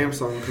got the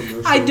Samsung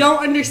commercial. I don't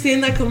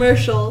understand that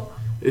commercial,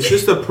 It's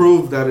just to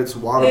prove that it's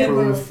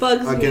waterproof It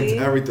bugs against me.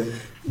 everything.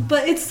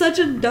 but it's such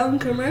a dumb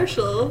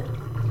commercial.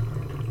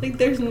 Like,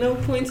 there's no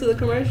point to the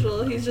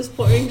commercial. He's just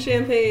pouring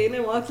champagne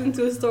and walks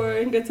into a store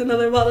and gets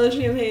another bottle of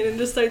champagne and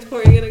just starts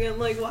pouring it again.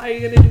 Like, why are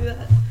you gonna do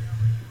that?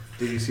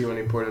 Did you see when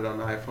he poured it on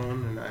the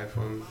iPhone and the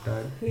iPhone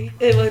died?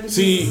 It was,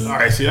 See, all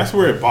right, that's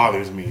where it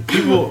bothers me.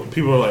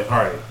 People are like, all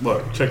right,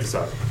 look, check this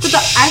out. but the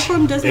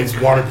iPhone doesn't It's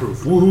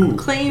waterproof. Woohoo!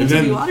 claim And to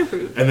then- be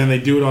waterproof. And then they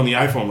do it on the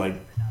iPhone. Like,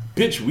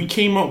 bitch, we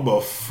came up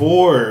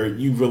before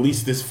you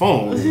released this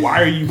phone.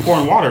 Why are you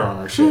pouring water on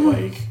our shit?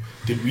 Like,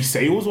 did we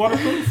say it was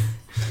waterproof?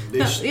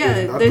 Yeah,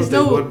 I there's thought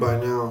no- they would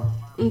by now.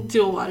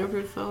 Do a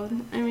waterproof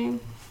phone. I mean,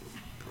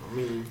 I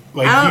mean,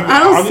 Like, I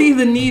don't see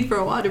the need for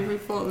a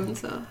waterproof phone.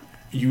 So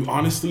You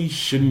honestly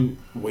shouldn't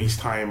waste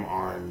time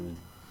on,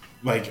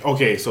 like,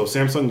 okay, so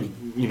Samsung,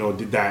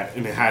 did that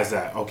and it has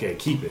that. Okay,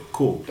 keep it.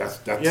 Cool. That's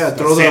yeah, that's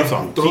throw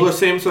Samsung. the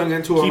Samsung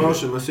into a keep it.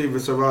 motion. Let's see if it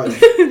survives.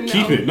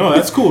 Keep it. No,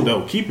 that's cool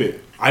though. Keep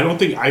it. I don't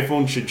think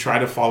iPhone should try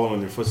to follow in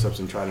their footsteps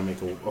and try to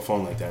make a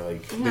phone like that.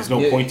 Like, there's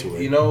no point to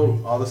it. You know,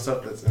 all the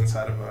stuff that's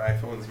inside of an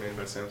iPhone is made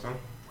by Samsung.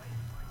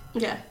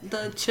 yeah,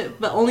 the chip,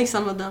 but only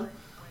some of them.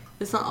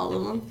 It's not all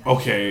of them.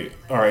 Okay,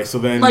 all right. So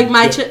then, Like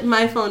my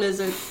phone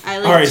isn't. I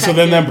like. all right, so checked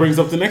then it. that brings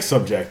up the next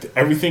subject.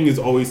 Everything is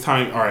always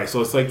time. All right,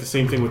 so it's like the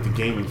same thing with the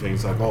gaming thing.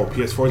 It's like, oh,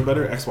 PS4 is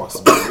better, Xbox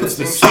is better. It's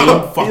the same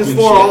fucking PS4 shit.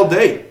 all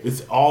day.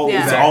 It's all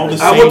Yeah. it's all the I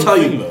same will tell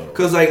thing you, though.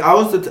 because like I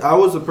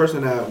was the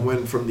person that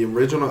went from the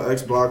original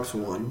Xbox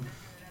One.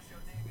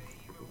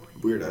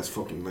 Weird ass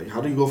fucking, like, how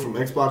do you go from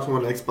Xbox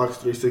One, Xbox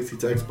 360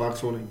 to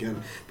Xbox One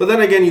again? But then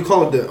again, you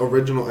call it the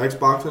original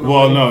Xbox. And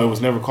Well, no, it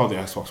was never called the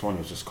Xbox One. It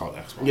was just called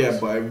Xbox. Yeah,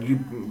 but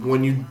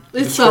when you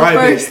It's the describe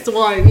first it,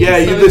 one. yeah,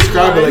 you so it's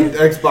describe it one. like the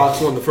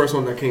Xbox One, the first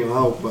one that came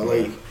out. But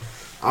like,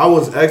 I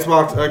was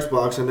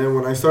Xbox, and then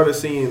when I started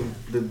seeing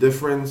the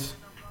difference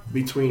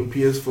between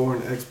PS4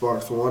 and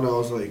Xbox One, I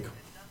was like,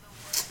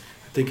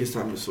 I think it's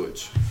time to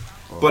switch.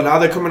 But now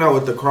they're coming out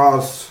with the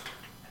cross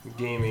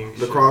Gaming.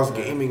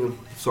 gaming.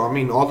 So I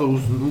mean, all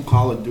those new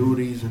Call of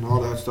Duties and all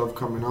that stuff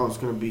coming out, it's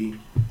gonna be.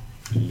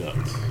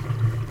 Nuts.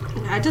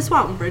 I just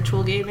want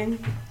virtual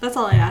gaming. That's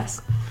all I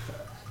ask.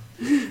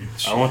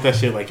 I want that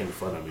shit like in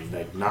front of me,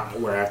 like not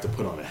where I have to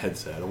put on a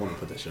headset. I don't want to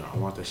put that shit on. I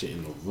want that shit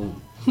in the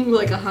room.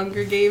 Like a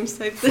Hunger Games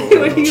type thing. For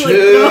Where you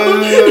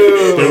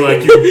Chill. They're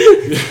like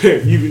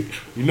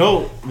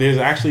there's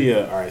actually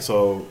all right.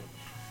 So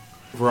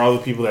for all the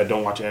people that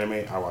don't watch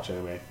anime, I watch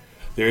anime.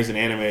 There's an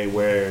anime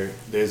where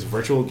there's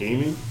virtual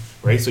gaming,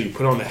 right? So you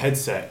put on the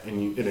headset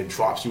and it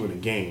drops you in a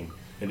game.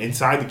 And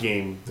inside the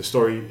game, the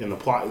story and the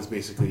plot is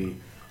basically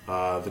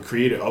the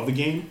creator of the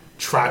game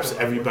traps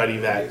everybody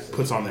that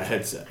puts on the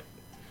headset.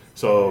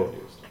 So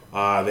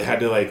they had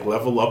to like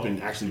level up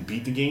and actually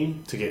beat the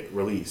game to get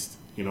released.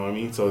 You know what I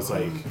mean? So it's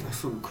like That's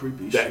some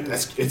creepy shit.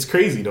 it's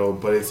crazy though,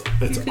 but it's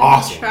You could be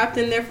awesome. trapped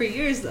in there for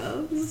years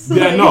though. So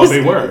Yeah, like, no, it's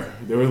they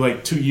good. were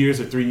like 2 years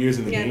or 3 years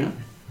in the Yeah, I game know.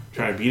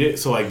 trying to beat it.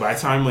 So like by the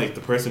time like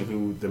the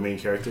person the main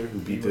character who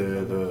beat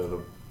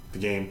the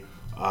game,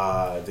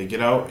 they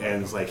get out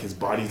and it's like his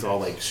body's all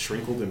like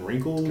shrinkled and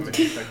wrinkled,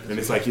 and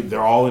it's like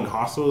they're all in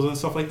hospitals and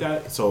stuff like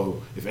that.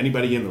 So if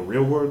anybody in the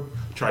real world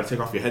tried to take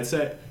off your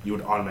headset, you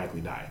would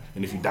automatically die.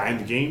 And if you die in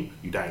the game,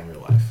 you die in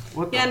real life.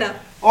 What the- Yeah, no.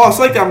 Oh, it's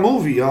like that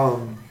movie.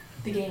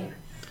 The game.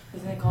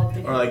 Isn't it called the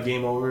game? Or like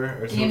Game Over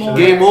or Game something. Over.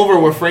 Game Over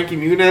with Frankie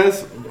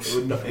Muniz. Is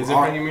it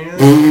Frankie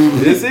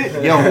Muniz? Is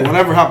it? Yo,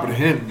 whatever happened to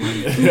him?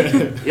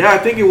 Yeah, I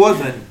think it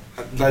wasn't.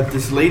 Like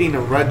this lady in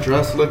a red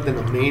dress lived in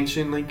a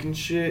mansion, like and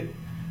shit.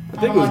 I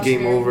think it was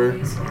Game Over.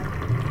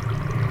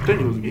 I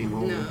think it was Game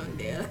Over. No,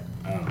 yeah.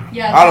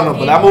 Yeah, I don't know,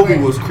 but that movie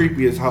was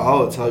creepy as hell.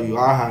 I'll tell you,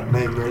 I had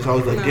nightmares. I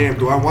was like, No. damn,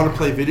 do I want to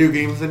play video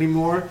games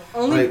anymore?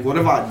 Only- Like, what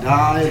if I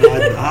die?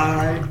 I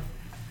die.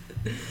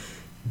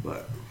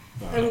 But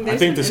I mean, I there's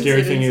think the some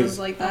scary thing incidences is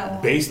like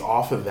that. based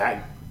off of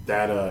that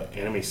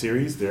anime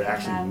series, they're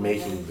actually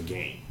making the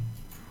game.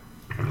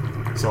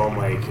 So I'm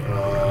like,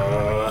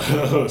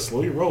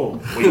 slow your roll.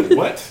 Wait,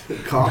 what?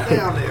 calm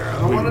down there. I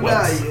don't Wait, want to what?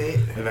 die yet.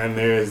 And then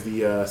there's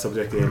the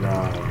subject in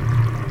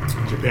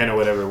Japan or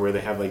whatever where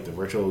they have like the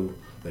virtual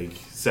like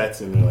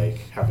sets and they're like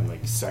having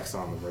like sex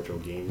on the virtual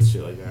games,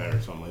 shit like that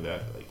or something like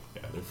that. Like,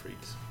 yeah, they're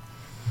freaks.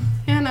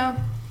 Yeah, no.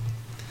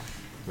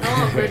 I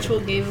want virtual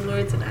gaming where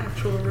it's an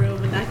actual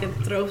room and I can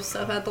throw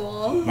stuff at the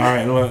wall. All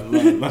right,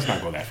 let's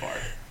not go that far.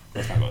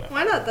 Let's not go that far.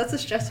 Why not? That's a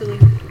stress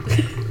relief.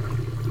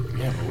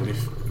 Yeah, but what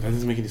if that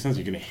doesn't make any sense?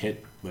 You're gonna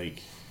hit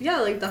like.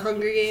 Yeah, like the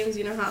Hunger Games.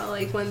 You know how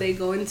like when they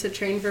go in to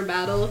train for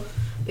battle,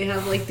 they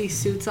have like these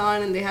suits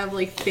on and they have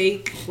like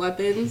fake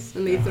weapons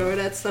and they throw it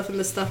at stuff and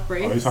the stuff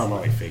breaks. Oh, you're talking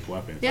about like fake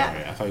weapons. Yeah.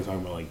 Right? I thought you were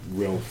talking about like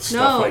real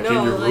stuff like in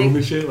your like room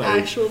and shit.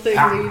 Like actual things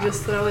that you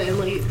just throw it and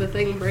like the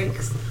thing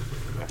breaks.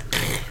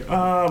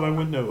 Ah, my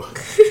window.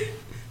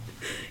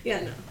 Yeah,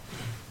 no.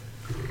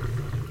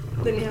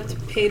 Then you have to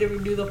pay to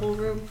redo the whole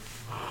room.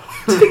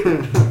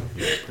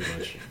 Yeah, pretty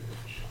much.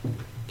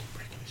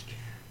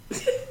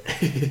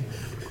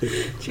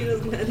 She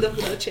doesn't end up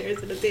without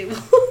chairs and a table.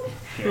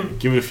 Yeah,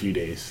 give it a few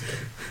days.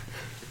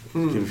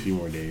 Give it a few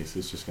more days.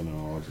 It's just gonna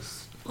all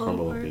just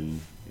crumble up and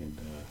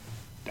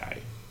die.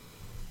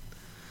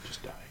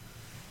 Just die.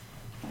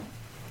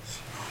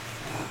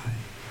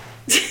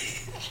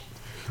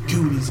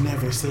 Goonies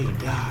never say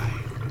die.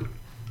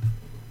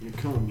 You're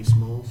killing me,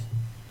 Smalls.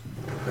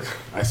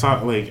 I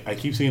saw like I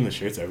keep seeing the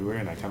shirts everywhere,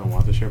 and I kind of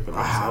want the shirt, but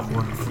I have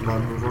one for my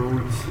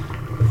maroons.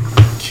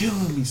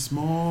 killing me,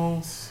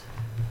 Smalls.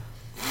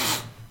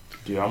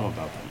 Dude, I'm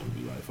about that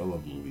movie life. I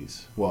love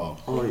movies. Well,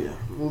 Oh yeah,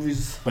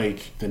 movies.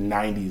 like the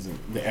 '90s and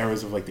the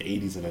eras of like the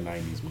 '80s and the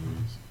 '90s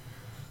movies.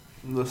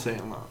 The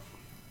Sandlot.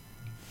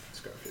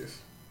 Scarface.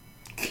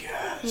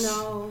 Yes.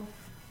 No.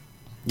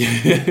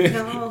 Yeah.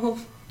 No.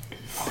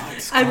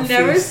 What, I've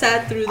never Scarface?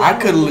 sat through that I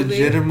could whole movie.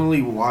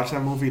 legitimately watch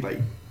that movie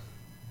like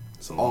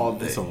all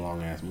day. It's a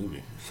long ass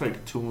movie. It's like I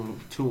couldn't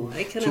 2 do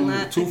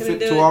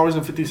it. hours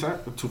and 50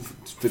 cents.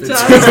 250. So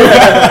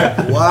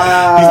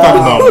Wow. He's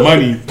talking about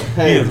money.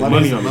 Hey, he has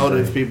money on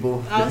motive, the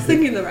people. I was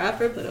thinking the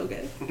rapper, but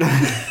okay.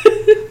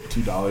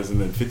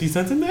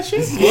 $2.50 in that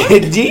shit.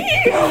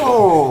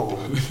 Damn.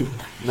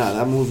 Nah,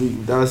 that movie.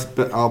 That was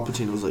Al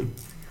Pacino's like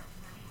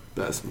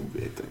best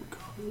movie, I think.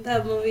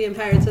 That movie and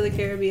Pirates of the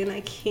Caribbean,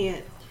 I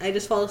can't. I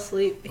just fall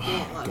asleep. I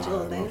can't watch the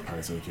whole I thing. love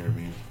Pirates of the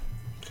Caribbean.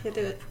 Can't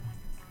do it.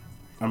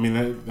 I mean,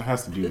 that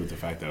has to do with the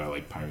fact that I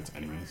like pirates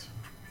anyways.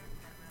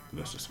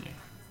 That's just me.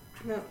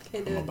 No,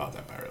 can't do I'm it. about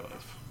that pirate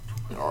life.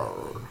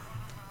 Arr.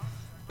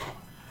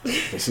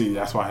 But see,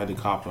 that's why I had to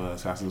cop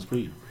Assassin's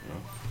Creed. You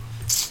know?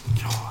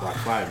 Black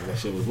Flag, that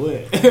shit was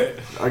lit.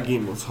 That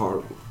game was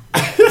horrible.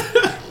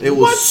 It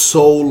was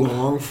so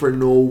long for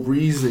no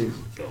reason.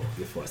 Yo,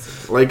 you're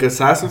fussing. Like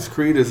Assassin's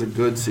Creed is a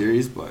good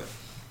series, but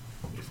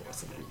You're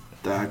fussing.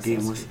 that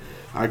game was.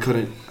 I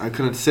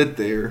couldn't sit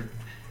there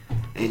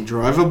and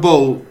drive a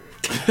boat.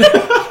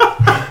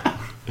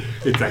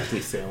 It's actually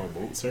sail a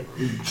boat, sir.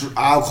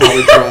 I'll call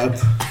it drive.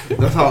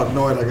 That's how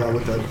annoyed I got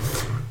with that.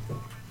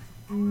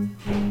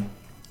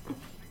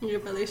 Your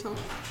belly song.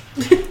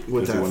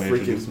 With Does he that wanna freaking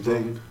introduce himself?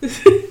 thing.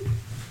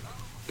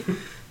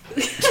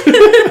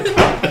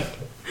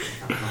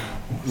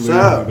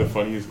 Literally the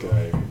funniest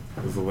guy.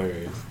 It was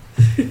hilarious.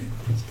 He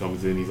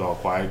comes in, he's all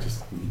quiet,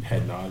 just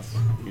head nods,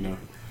 you know,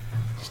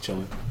 just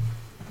chilling.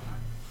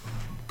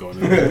 Going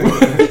in.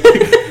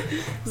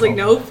 It's like,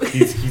 nope.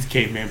 He's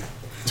caveman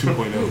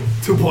 2.0.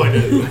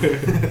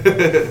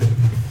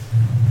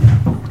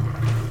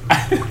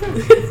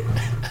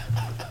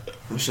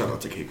 2.0. Shout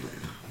out to Cape Man.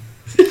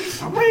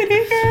 I'm right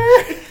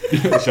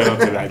here. Shout out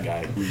to that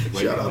guy.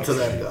 Shout out to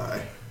that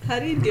guy. How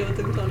do you deal with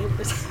him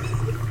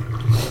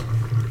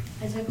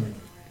 20%? I took it.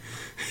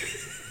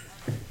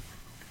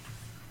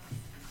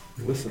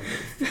 Listen.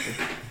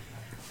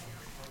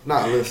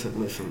 Nah,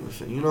 listen.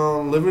 You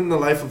know, living the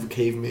life of a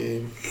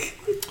caveman.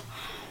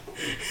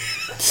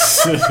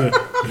 Listen.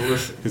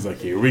 He's like,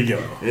 here we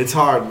go. It's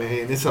hard,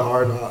 man. It's a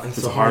hard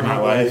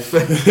knock life.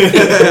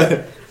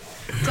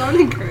 Don't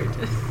encourage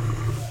it.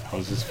 I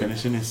was just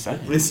finishing his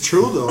sentence. It's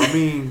true though. I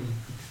mean,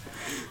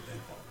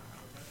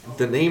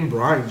 the name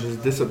Brian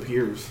just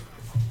disappears.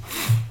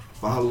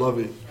 But I love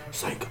it.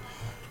 It's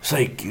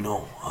like you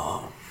know,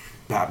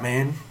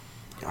 Batman.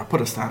 I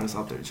put a status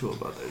out there too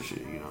about that shit.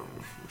 You know,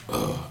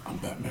 I'm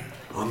Batman.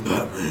 I'm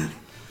Batman.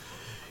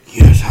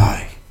 Yes,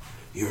 hi.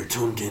 You're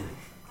tuned in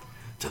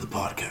to the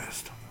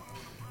podcast.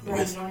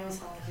 Brian's running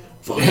with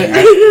all of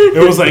you.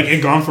 It was like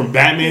it gone from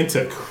Batman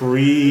to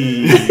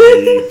Creed,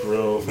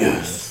 bro.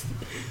 Yes.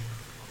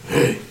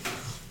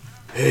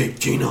 Hey,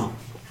 Gino.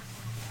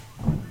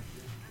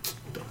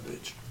 Dumb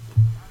bitch.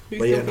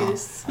 But yeah, no.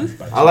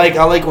 I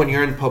like when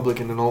you're in public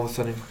and then all of a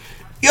sudden,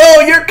 yo,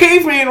 you're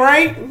caveman,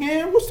 right?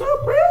 Yeah, what's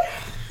up, bro?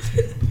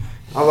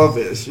 I love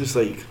it. It's just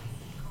like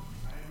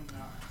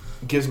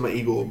gives my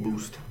ego a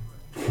boost.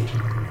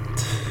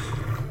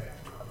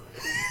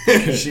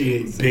 She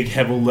hates it. Big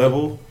heavy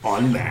level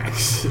on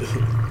max. Way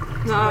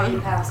Nah,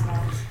 past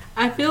Max.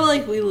 I feel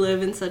like we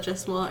live in such a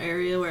small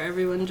area where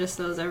everyone just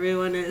knows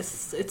everyone. It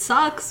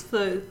sucks,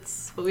 but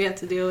it's what we have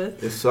to deal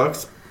with. It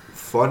sucks,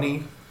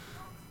 funny,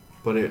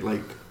 but it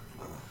like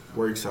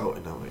works out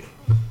in a way.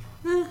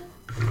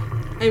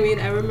 I mean,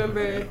 I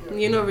remember,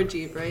 you know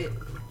Rajiv, right?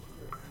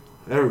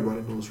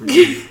 Everybody knows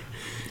Rajiv.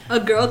 A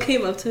girl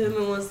came up to him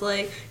and was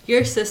like,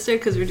 your sister,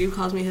 because Rajiv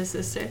calls me his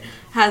sister,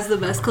 has the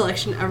best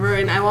collection ever,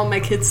 and I want my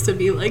kids to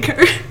be like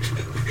her.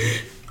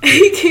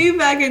 He came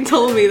back and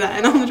told me that,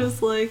 and I'm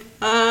just like,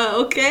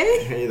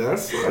 okay. Hey,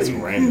 that's That's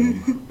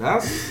random.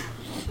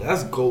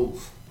 That's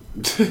goals.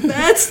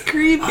 That's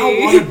creepy. I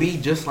want to be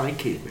just like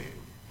Caveman.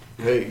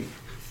 Hey.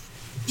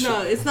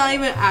 No, it's not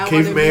even I want to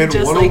Caveman be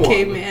just like 101.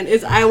 Caveman.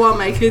 It's I want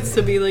my kids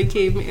to be like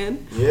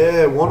Caveman.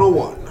 Yeah,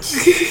 101.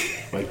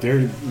 Like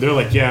they're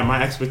like, yeah,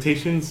 my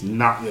expectations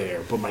not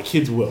there, but my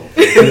kids will.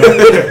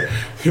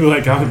 You're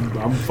like,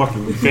 I'm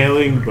fucking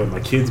failing, but my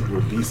kids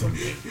will be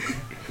something.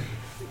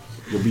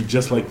 You'll be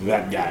just like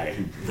that guy.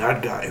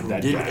 That guy who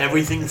That did guy.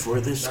 everything for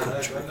this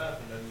country.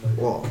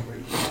 Well,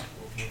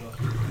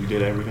 You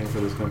did everything for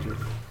this country.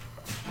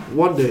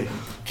 one day.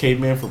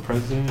 Caveman for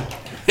president?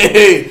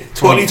 Hey,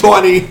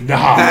 2020.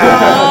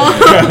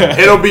 Nah.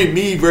 It'll be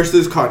me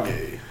versus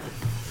Kanye.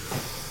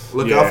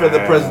 Look out for the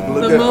president.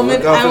 The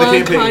moment I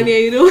want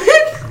Kanye to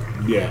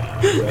win. Yeah,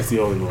 that's the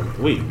only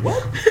one. Wait,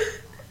 what?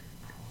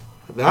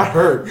 That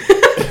hurt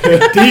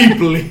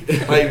deeply.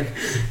 Like,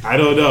 I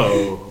don't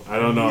know.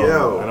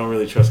 Yo. I don't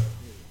really trust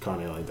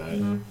Kanye like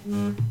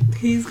that.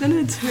 He's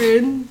gonna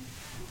turn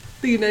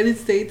the United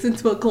States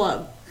into a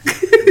club.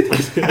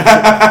 Think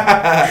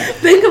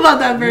about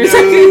that for a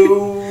second.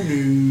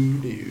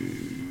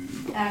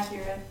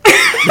 Accurate.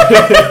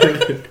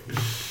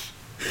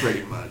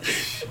 Pretty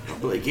much. I'll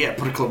be like, yeah,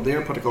 put a club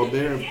there, put a club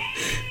there.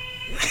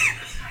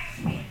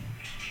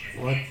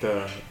 What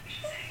the?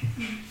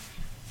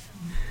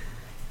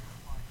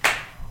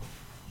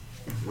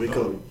 Wake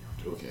up.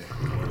 Okay.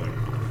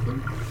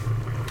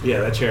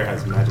 Yeah, that chair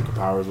has magical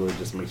powers where it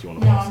just makes you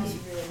want to No, fall I'm just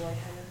asleep. really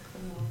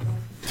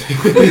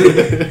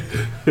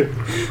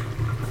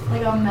lightheaded.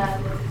 Like I'm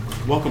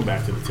mad. Welcome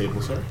back to the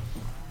table, sir.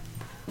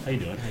 How you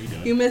doing?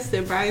 You missed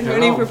it, Brian. Hello.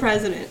 Running for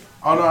president.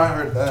 Oh no, I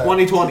heard that.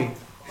 2020.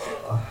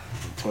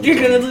 You're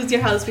gonna lose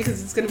your house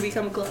because it's gonna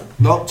become a club.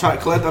 Nope,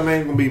 Colette, that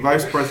man gonna be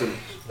vice president.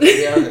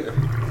 Yeah.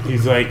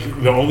 He's like he's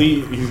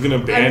gonna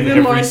ban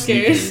been more every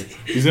scared. sneaker.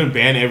 He's gonna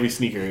ban every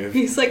sneaker.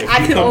 He's like, if I you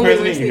can become only wear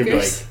president, you're gonna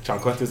be sneakers. like,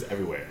 chocolate is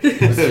everywhere.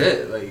 That's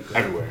it. Like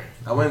Everywhere.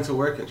 I went to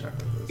work in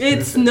chocolate.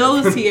 It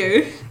snows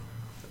here.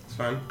 It's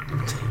fine.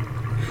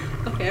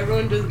 Okay,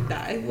 everyone just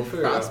die. We'll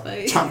figure it out.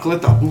 Frostbite.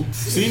 Chocolate the boots.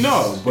 See,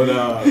 no, but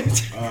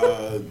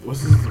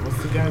what's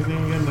the guy's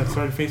name again that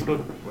started Facebook?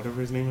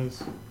 Whatever his name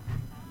is.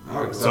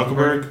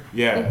 Zuckerberg.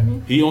 Yeah,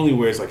 he only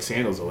wears like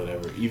sandals or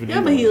whatever. Even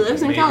Yeah, but he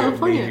lives in Major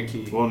California.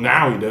 key. Well,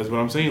 now he does, but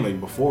I'm saying like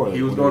before. Like,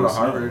 He was when going to it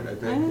snow. Harvard, I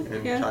think,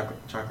 in Yeah.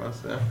 chocolate.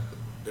 Yeah.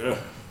 Yeah,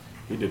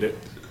 he did it.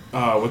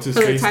 What's his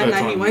For the face? time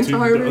that's that he on went to YouTube?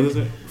 Harvard? What is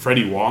it?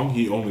 Freddie Wong.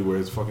 He only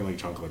wears fucking like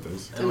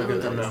chocolates. And look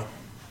at them now.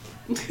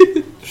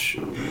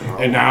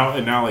 And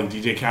now like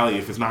DJ Khaled,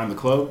 if it's not in the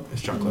club,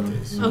 it's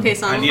chocolates. Okay,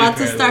 so I I'm need about a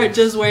to pair of start those.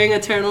 just wearing a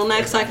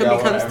turtleneck so I can Y'all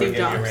become wanna ever Steve get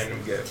me a Jobs.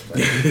 random gift.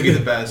 Like, be the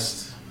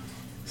best.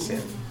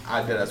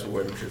 I did that's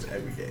wear them shirts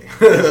every day.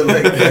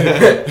 Like,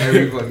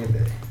 every fucking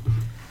day.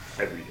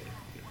 Every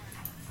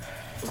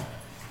day.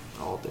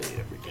 All day,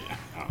 every day.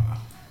 I don't know.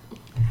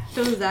 If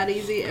it was that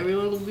easy,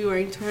 everyone would be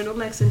wearing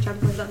turtlenecks and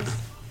chocolate dots.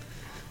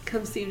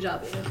 Come Steve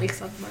Jobs and make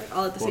stuff smart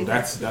all at the Well, same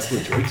that's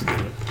what Drake's doing.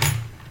 time.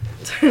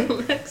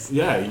 Turtlenecks.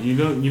 Yeah, you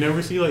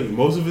never see like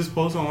most of his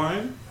posts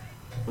online,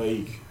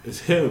 like it's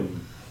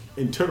him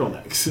in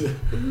turtlenecks.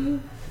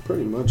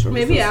 Pretty much.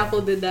 Maybe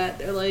Apple did that.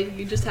 They're like,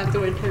 you just have to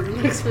wear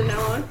turtlenecks from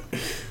now on.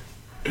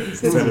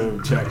 Instead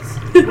of checks,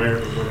 where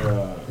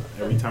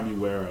every time you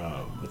wear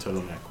a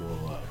turtleneck,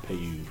 will pay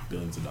you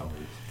billions of dollars.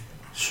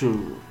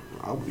 Shoot,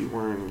 I'll be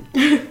wearing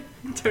Turtleneck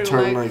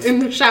Turtlenecks. in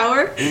the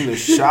shower. in the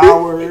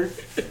shower.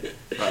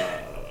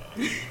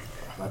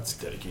 That's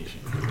dedication.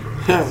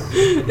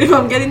 If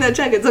I'm getting that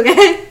check, it's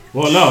okay.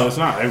 Well, no, it's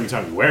not every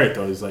time you wear it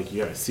though. It's like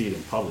you gotta see it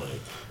in public.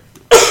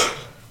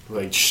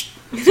 Like,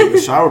 Take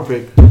a shower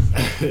pic.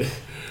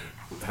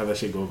 have that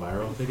shit go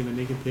viral. Taking a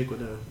naked pic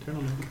with a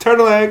turtleneck.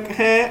 Turtleneck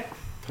hat.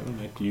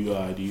 Turtleneck. Do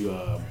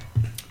you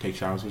take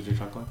showers with your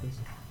chocolates?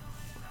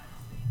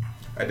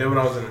 I did when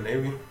I was in the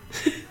Navy.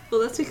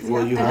 Well, that's because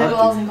Well, you you have I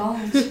to. did while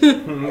I was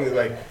in college.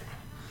 Like,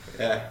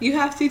 yeah, You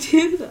have to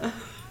do that.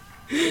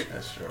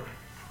 that's true.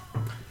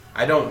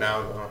 I don't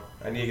now though.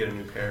 I need to get a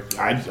new pair.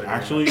 I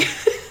actually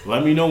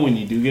let me know when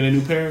you do get a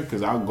new pair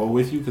because I'll go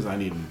with you because I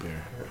need a new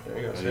pair. There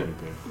you go. I need a Shit. new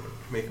pair.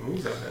 Making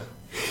moves out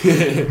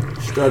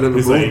there. Started the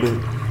It's like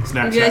movement.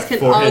 Snapchat. You guys can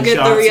forehead all get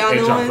the shots, and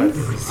Rihanna chocolate.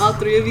 ones. All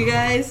three of you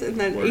guys, and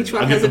then Word. each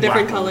one I'll get has a the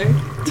black different one.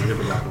 color. I'll get the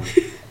black one.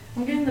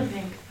 I'm getting the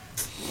pink.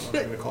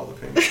 I'm gonna call the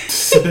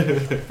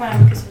pink.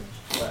 Fine, we can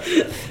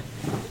switch.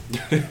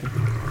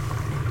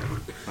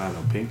 I don't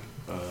know, pink.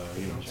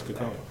 It's a good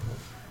color.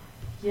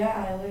 Yeah,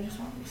 I literally just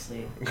want to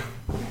sleep.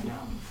 Right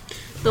now.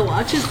 The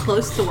watch is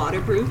close to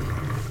waterproof.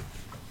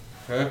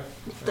 Huh?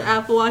 The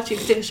Apple Watch, you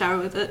can take a shower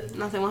with it.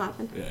 Nothing will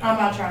happen. I'm Yeah.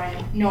 not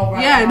trying. No,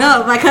 Brian. Yeah,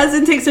 no, my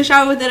cousin takes a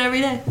shower with it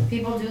every day.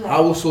 People do that. I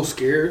was so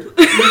scared.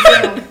 Me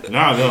too.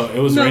 No, it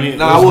was No. raining.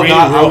 No, it I was will raining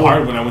not- I real will-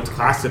 hard when I went to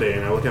class today,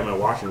 and I looked at my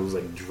watch and it was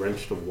like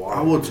drenched of water.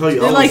 I will tell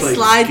you, It, I like, was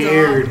slides like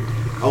scared.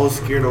 I was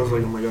scared. I was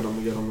like, oh my god, oh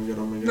my god, oh my god,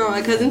 oh my god. No,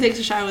 my cousin takes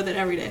a shower with it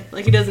every day.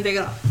 Like, he doesn't take it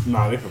off.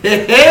 Nah, they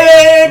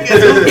Hey, it's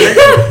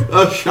okay.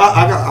 A shot.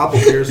 I got Apple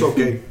Care. It's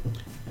okay.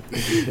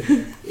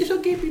 It's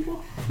okay,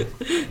 people.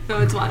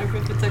 No, it's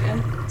waterproof. It's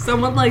okay.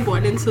 Someone like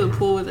went into the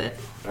pool with it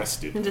That's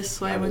stupid. and just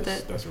swam with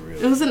it. That's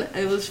real.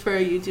 It was for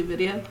a YouTube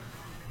video.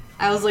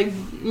 I was like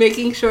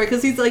making sure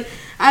because he's like,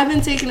 I've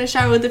been taking a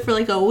shower with it for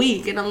like a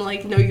week, and I'm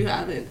like, no, you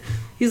haven't.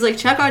 He's like,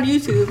 check on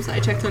YouTube. So I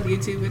checked on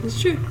YouTube, and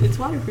it's true. It's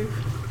waterproof.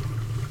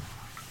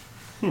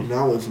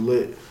 Now it's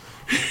lit.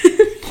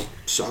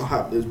 So I'll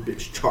have this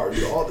bitch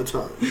charged all the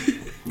time.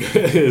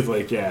 It's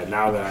like, yeah,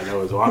 now that I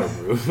know it's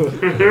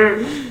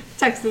waterproof.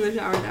 Text in the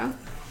shower now.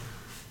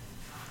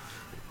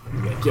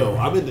 Like, yo,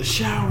 I'm in the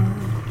shower.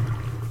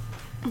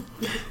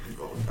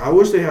 I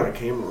wish they had a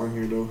camera on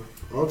here though.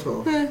 I'll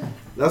tell.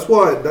 That's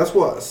what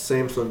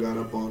Samsung got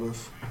up on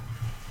us.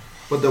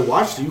 But the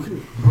watch,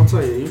 I'll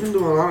tell you can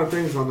do a lot of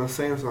things on the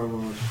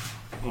Samsung watch.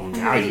 Oh,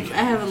 now you can.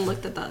 I haven't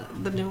looked at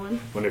the new one.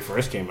 When it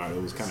first came out,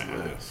 it was kind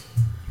of ass.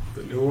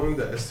 The new one,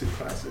 the S2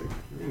 Classic.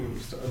 We didn't even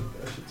start.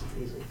 That shit's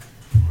amazing.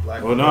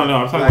 Well, no,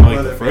 I'm talking about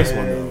like the first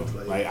one though.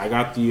 Like I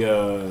got the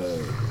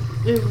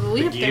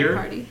We have gear? third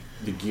party.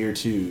 the Gear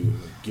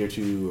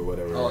 2 or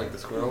whatever. Oh, like the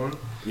square one?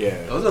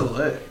 Yeah. Those are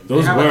lit.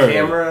 Those they have were. a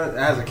camera. It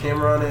has a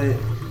camera on it.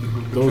 You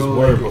can Those control,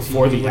 were like, your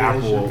before TV the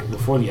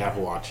animation.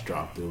 Apple Watch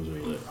dropped. Those were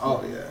lit.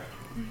 Oh yeah.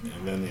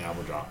 And then the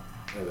Apple dropped,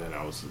 and then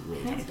I was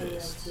really kind of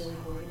pissed.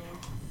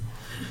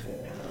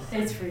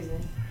 It's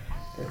freezing.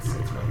 It's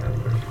my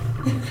network.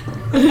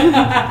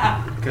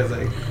 Because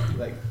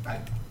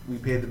we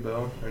paid the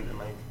bill, and then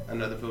like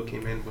another bill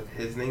came in with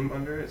his name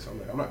under it. So I'm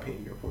like, I'm not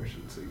paying your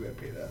portion, so you gotta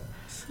pay that.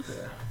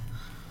 Yeah.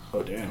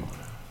 Oh damn.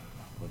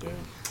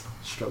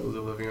 Struggles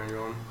of living on your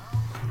own.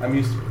 I'm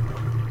used to it.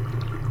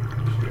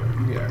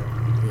 Yeah.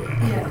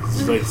 Yeah.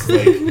 It's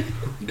like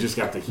you just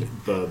got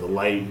the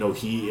light, no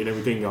heat, and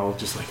everything. I was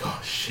just like,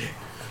 oh shit.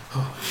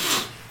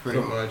 Pretty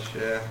much,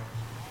 yeah.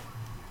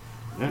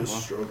 Yeah, well,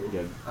 struggle.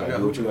 you gotta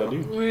do what you gotta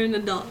do. We're in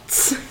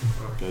adults.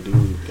 Gotta do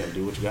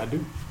what you gotta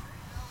do.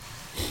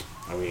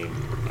 I mean,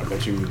 I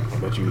bet you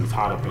he's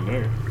hot up in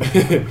there.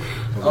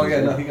 Oh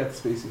yeah, no, he got the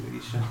space heat.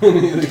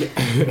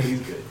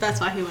 He's good. That's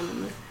why he went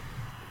in there.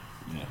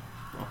 Yeah.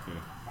 Okay.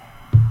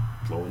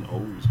 Blowing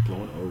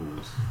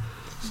O's.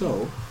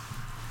 So,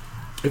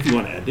 if you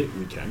want to end it,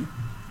 we can.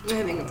 I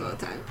think it's all the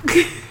time.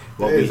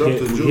 Well, Hey, it's up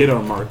to we you. hit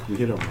our mark.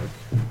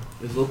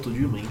 It's up to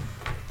you, man.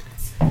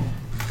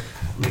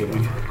 We hit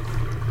our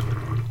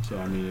mark. So,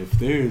 I mean, if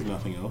there is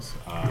nothing else,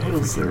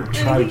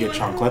 try to get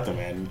Chocolate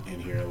Man in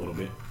here a little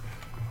bit.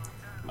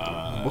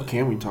 What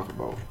can we talk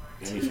about?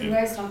 You Anything.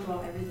 guys talked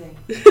about everything.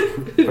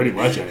 Pretty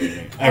much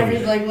anything.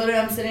 Like literally,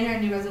 I'm sitting here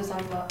and you guys are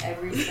talking about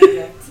every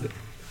subject.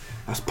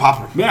 That's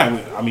popping. Yeah,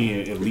 I mean,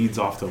 it leads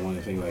off to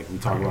one thing, like, we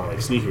talk about,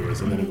 like,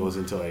 sneakers, and then it goes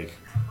into, like,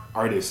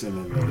 artists, and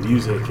then the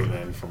music, and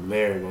then from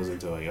there it goes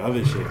into, like,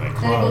 other shit, like,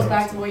 clubs. Then it goes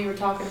back to what you were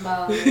talking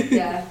about.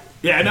 Yeah.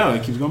 Yeah, I know,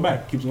 it keeps going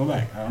back.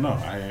 I don't know.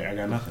 I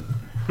got nothing.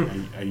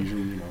 I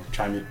usually,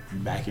 chime it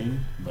back in,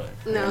 but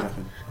I No. got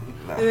nothing.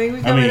 I think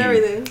we covered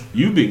everything.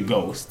 You've been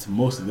ghost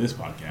most of this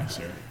podcast,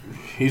 sir.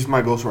 He's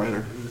my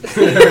ghostwriter.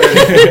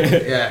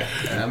 Yeah,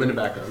 I'm in the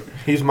background.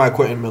 He's my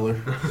Quentin Miller.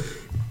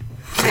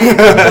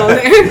 Go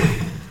there.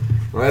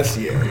 Let's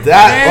see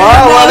that.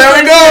 Well,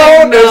 there we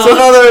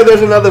go.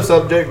 There's another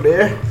subject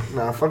there.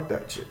 Nah, fuck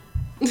that shit.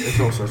 There's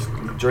no such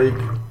Drake.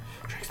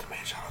 Drake's the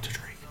man. Shout out to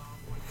Drake.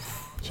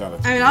 Shout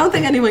out to I mean, I don't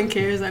think anyone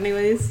cares,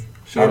 anyways.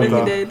 Shout Even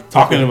if out. you did.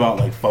 Talking about,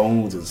 like,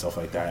 phones and stuff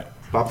like that.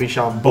 Papi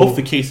Shampoo. Both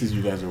the cases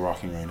you guys are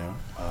rocking right now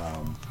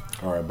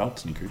are about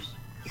sneakers.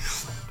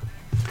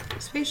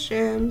 Space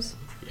Jams.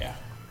 Yeah.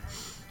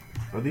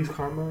 Are these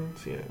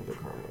Carmines? Yeah, they're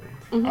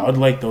Carmines. I would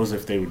like those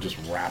if they would just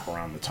wrap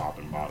around the top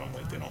and bottom,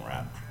 like they don't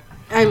wrap.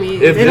 I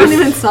mean, If they don't this-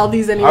 even sell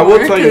these anymore. I will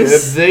tell you,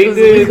 'cause if they it was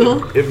did,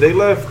 illegal. if they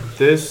left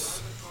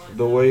this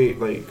the way,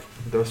 like,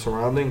 the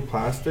surrounding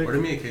plastic, Order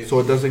me a case. so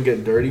it doesn't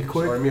get dirty Or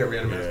quick, me a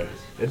random Yeah. ass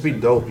it'd be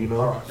dope, you know?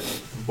 Oh, okay.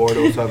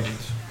 Bordeaux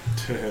 7s.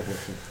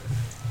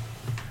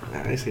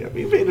 I see. I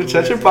be paying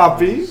attention,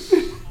 Poppy.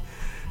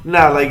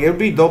 Nah, like, it'd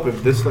be dope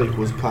if this, like,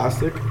 was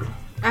plastic.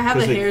 I have a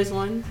 'cause they- Hairs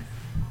one.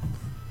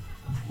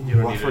 You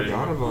don't Oh, I need it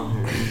forgot anymore. about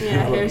him.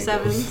 Yeah, Hair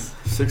 7s.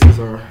 6s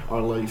are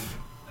our life.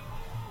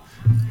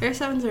 Hair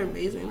 7s are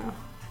amazing though.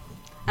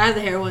 I have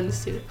the hair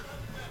ones too.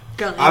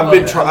 Girl, I've I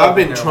been love I've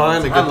been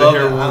trying to get the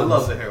hair I ones.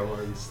 love the hair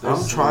ones. They're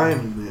I'm so-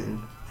 trying,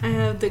 man. I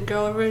have the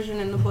girl version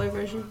and the boy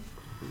version.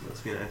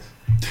 Must be nice.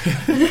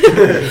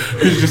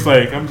 It's just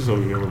like, I'm just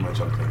over here with my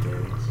chocolate there.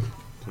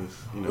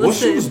 What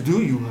Listen. shoes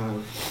do you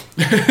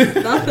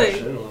have?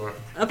 Nothing.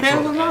 A pair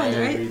of Sold LeBrons,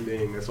 right?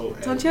 everything. I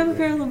sold Don't you have a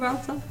everything. pair of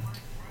LeBrons though?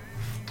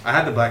 I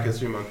had the Black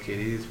History Month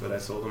kitties, but I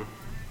sold them.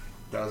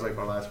 That was like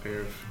my last pair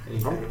of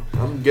anything.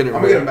 I'm getting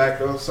I'm ready. getting back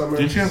though. Summer.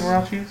 Did you have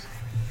Roches?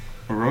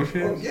 Or Roches?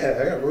 Oh, yeah,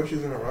 I got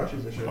Roches and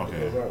Arachis and shit. Okay.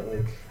 Those aren't,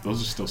 like,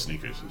 Those are still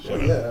sneakers. Shut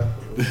up. yeah.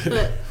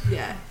 But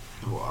yeah.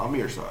 Well, I'm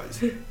your size.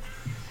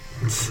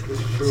 This is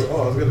true.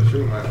 Oh, I was gonna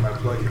shoot my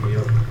plug hit me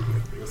up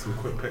with some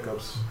quick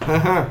pickups.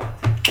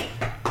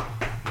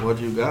 What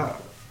you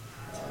got?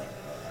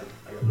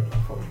 I got my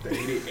phone. They're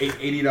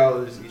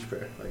 $80 each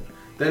pair. Like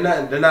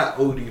they're not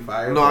OD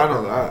fire. No, I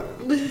know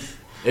that.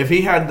 If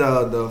he had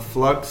the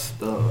Flux,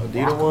 the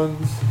Adidas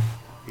ones,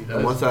 He the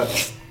does. ones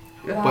that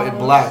Wow, but in that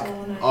black. was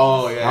so nice.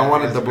 Oh yeah. I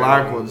wanted that's the a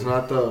black great one. ones,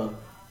 not the.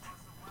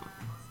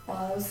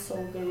 Oh, that was so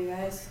good, you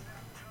guys.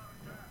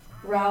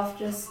 Ralph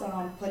just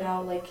put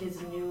out like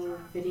his new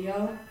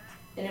video,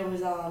 and it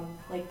was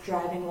like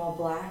driving while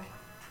black,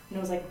 and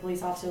it was like a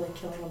police officer like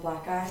killing a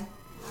black guy,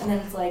 and then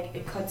it's like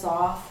it cuts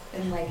off,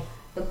 and like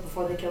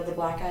before they killed the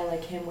black guy,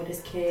 like him with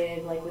his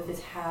kid, like with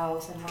his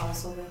house, and how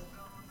so good.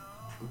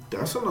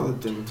 That's another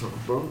thing to talk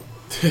about.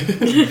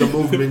 The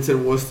movements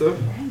in Worcester.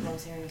 Ryan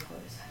loves hearing his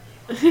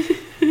voice.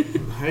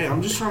 Hey,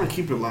 I'm just trying to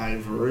keep it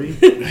live, right?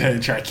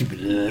 Try to keep it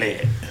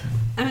lit.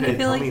 I mean, Hey, I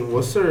feel like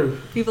Worcester.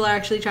 people are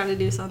actually trying to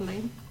do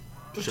something,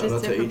 which Shout is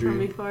out to different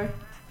from Adrian. before.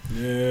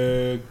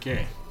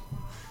 Okay.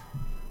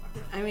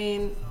 I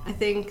mean, I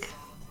think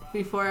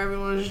before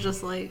everyone was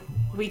just like,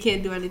 we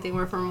can't do anything,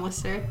 we're from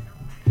Worcester.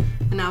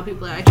 And now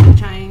people are actually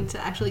trying to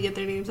actually get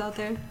their names out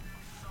there.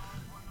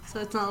 So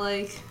it's not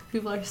like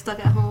people are stuck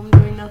at home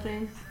doing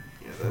nothing.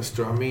 Yeah, that's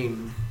true. I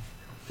mean,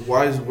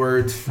 wise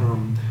words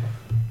from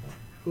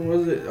who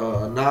was it?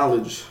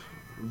 Knowledge,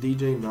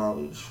 DJ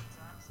Knowledge.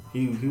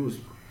 He's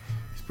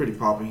pretty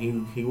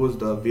popping. He was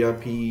the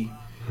VIP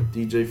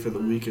DJ for the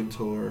Weekend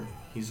tour.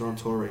 He's on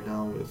tour right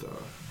now with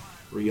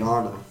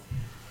Rihanna,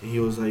 and he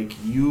was like,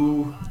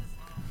 you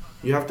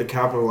have to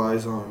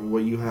capitalize on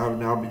what you have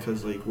now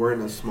because like we're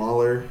in a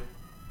smaller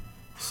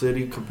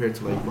city compared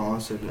to like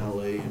Boston,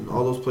 LA, and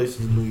all those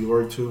places in New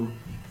York too,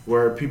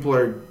 where people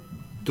are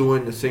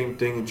doing the same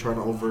thing and trying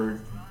to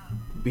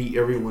beat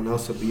everyone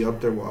else to be up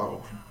there.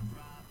 While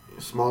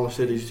smaller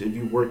cities, if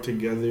you work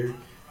together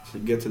to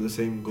get to the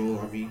same goal,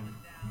 I mean,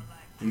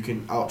 you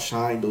can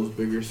outshine those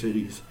bigger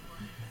cities.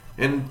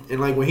 And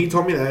like when he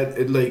told me that,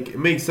 it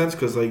makes sense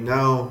because like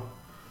now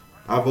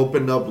I've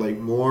opened up like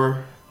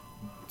more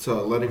to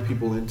letting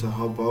people in to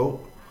help out.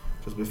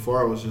 Because before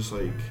I was just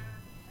like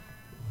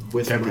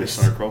with Kept my it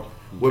circle.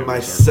 with Kept my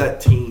it circle.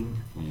 set team.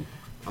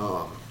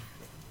 Mm.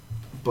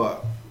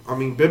 But I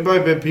mean, bit by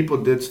bit, people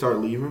did start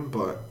leaving,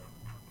 but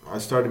I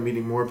started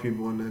meeting more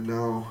people, and then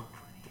now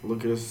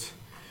look at us.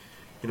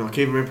 You know,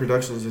 Caveman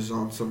Productions is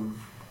on some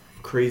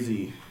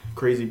crazy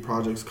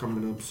projects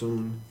coming up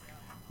soon.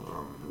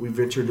 We've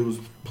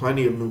introduced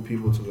plenty of new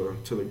people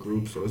to the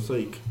group, so it's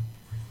like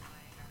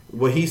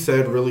what he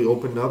said really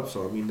opened up.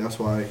 So I mean, that's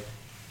why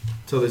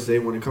till this day,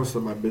 when it comes to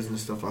my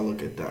business stuff, I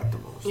look at that the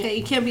most. Yeah,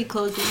 you can't be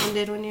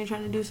closed-minded when you're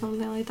trying to do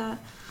something like that.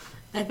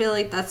 I feel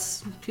like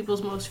that's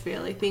people's most fear,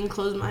 like being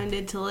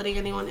closed-minded to letting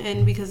anyone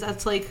in because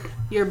that's like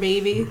your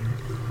baby,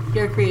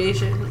 your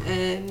creation,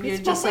 and you're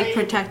just like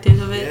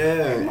protective of it.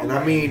 Yeah, and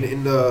I mean,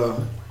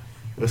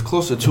 it's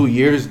close to 2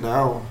 years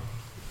now.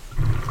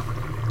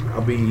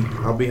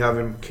 I'll be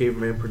having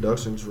Caveman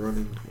Productions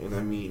running, and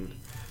I mean,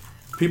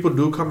 people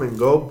do come and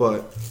go,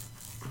 but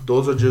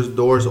those are just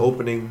doors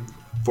opening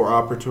for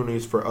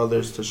opportunities for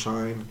others to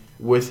shine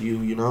with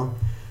you. You know,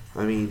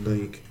 I mean,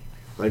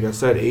 like I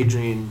said,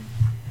 Adrian.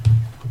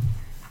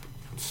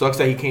 Sucks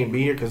that he can't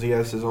be here because he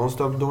has his own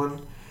stuff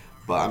doing,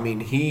 but I mean,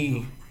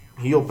 he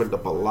opened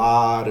up a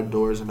lot of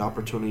doors and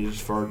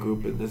opportunities for our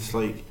group, and it's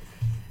like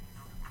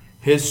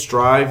his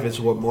strive is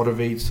what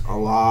motivates a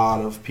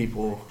lot of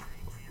people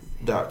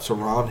that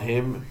surround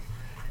him,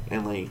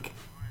 and like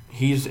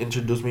he's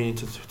introduced me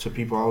to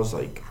people I was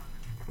like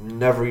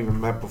never even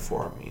met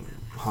before. I mean,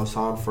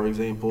 Hassan, for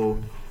example,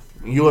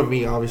 you and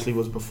me obviously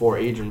was before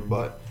Adrian,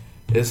 but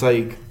it's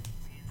like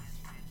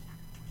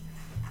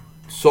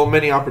so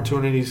many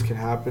opportunities can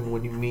happen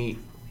when you meet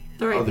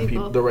The right other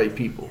people. the right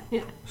people.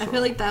 Yeah, I So-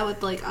 feel like that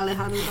with like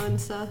Alejandro and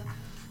stuff.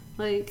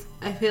 Like,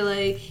 I feel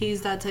like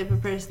he's that type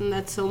of person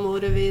that's so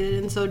motivated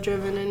and so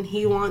driven, and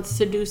he wants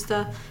to do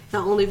stuff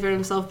not only for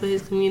himself but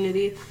his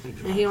community.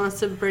 And he wants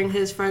to bring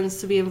his friends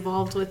to be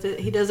involved with it.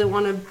 He doesn't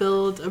want to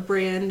build a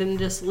brand and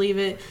just leave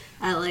it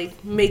at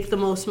like make the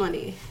most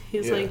money.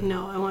 He's Yeah. like,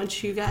 no, I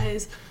want you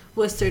guys,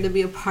 Worcester, to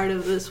be a part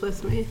of this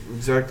with me.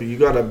 Exactly. You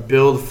gotta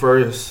build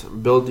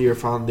first, build your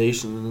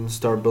foundation, and then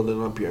start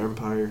building up your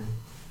empire.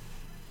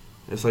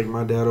 It's like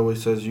my dad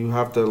always says, you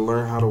have to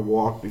learn how to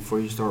walk before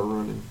you start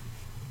running.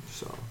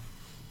 So,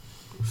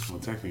 Well,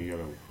 technically, you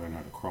gotta learn how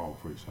to crawl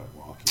before you start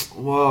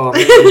walking. well, I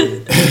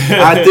mean,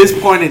 at this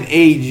point in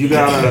age,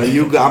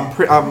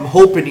 I'm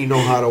hoping you know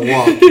how to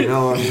walk. You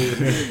know, I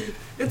mean,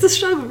 It's a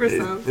struggle for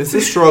some. it's a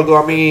struggle.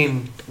 I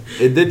mean,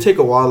 it did take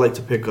a while, like,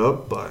 to pick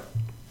up, but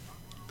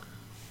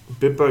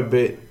bit by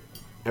bit,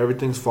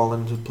 everything's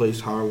falling into place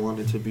how I want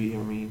it to be. I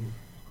mean,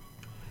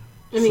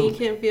 You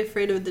can't be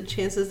afraid of the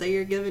chances that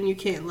you're given. You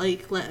can't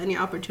like let any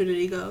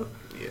opportunity go.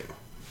 yeah,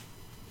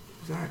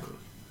 exactly.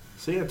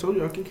 See, I told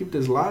you I can keep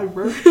this live,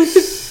 bro.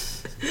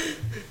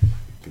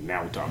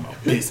 Now we're talking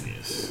about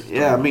business.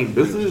 Yeah, I mean,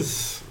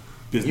 business.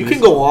 Business. You can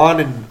go on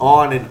and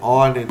on and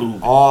on and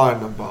Boom.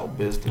 on about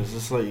business.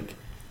 It's like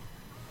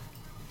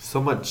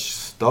so much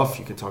stuff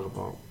you can talk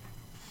about.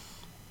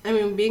 I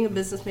mean, being a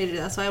business major,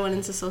 that's why I went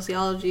into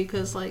sociology,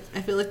 because like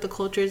I feel like the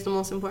culture is the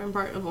most important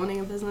part of owning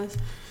a business.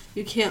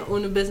 You can't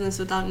own a business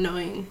without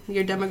knowing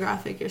your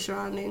demographic, your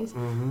surroundings.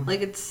 Mm-hmm. Like,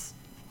 it's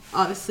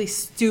obviously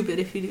stupid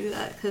if you do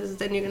that, because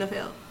then you're gonna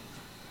fail.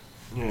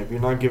 Yeah, if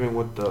you're not giving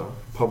what the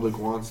public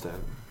wants, then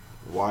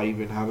Why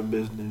even have a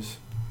business?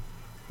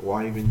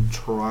 Why even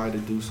try to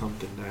do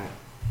something that?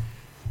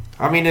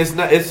 I mean, it's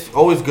not. It's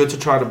always good to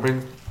try to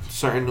bring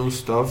certain new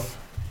stuff,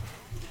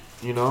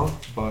 you know.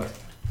 But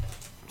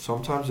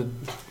sometimes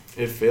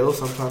it fails.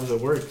 Sometimes it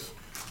works.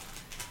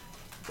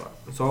 But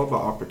it's all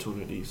about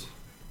opportunities,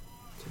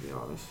 to be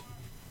honest.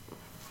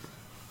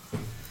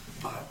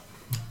 But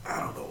I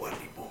don't know what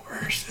anymore.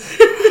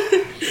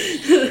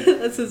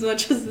 That's as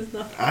much as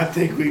enough. I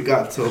think we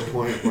got to a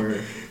point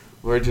where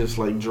we're just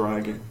like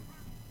dragging.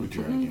 We're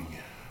dragging.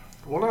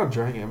 Well, not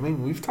dragging. I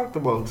mean, we've talked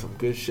about some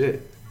good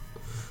shit.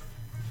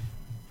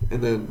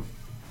 And then...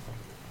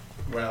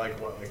 We're at like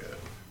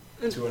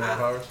 2.5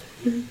 hours?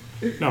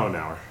 No, an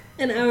hour.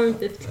 An hour and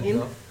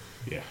 15.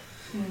 Yeah.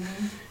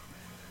 Mm-hmm.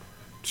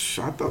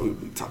 I thought we'd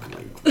be talking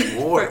like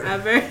more.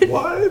 Forever.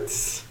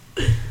 What?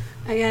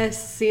 I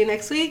guess see you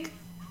next week.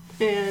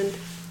 And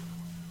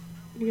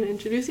you're going to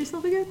introduce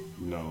yourself again?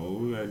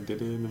 No, I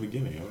did it in the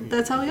beginning.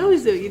 That's how we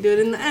always do it. You do it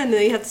in the end, and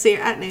then you have to say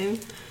your at name.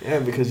 Yeah,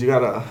 because you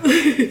gotta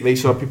make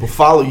sure people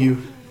follow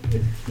you.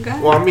 Okay.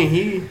 Well, I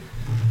mean,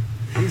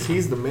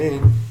 he's the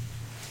man.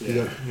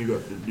 Yeah. You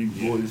got the big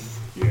voice.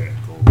 Yeah,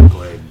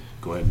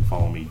 go ahead and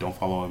follow me. Don't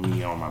follow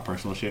me on my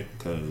personal shit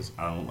because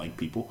I don't like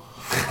people.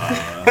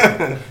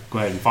 Go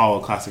ahead and follow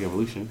Classic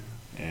Evolution,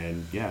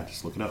 and yeah,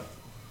 just look it up.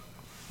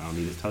 I don't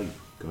need to tell you.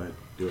 Go ahead,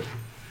 do it.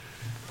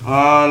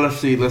 Let's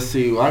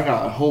see. I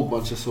got a whole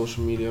bunch of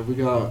social media. We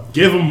got.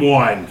 Give him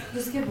one.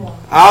 Just give one.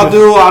 I'll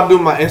do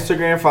my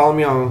Instagram. Follow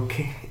me on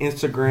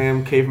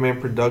Instagram, Caveman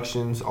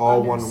Productions,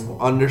 all one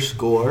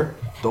underscore.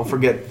 Don't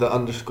forget the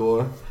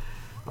underscore.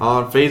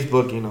 On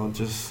Facebook,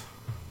 just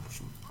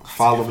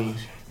follow me.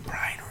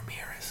 Brian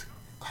Ramirez,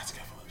 Classic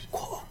Evolution.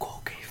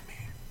 Quote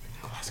Caveman.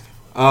 Classic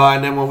Evolution.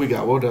 And then we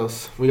got? What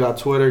else? We got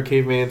Twitter,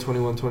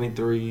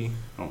 Caveman2123.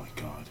 Oh my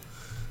god.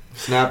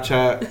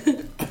 Snapchat,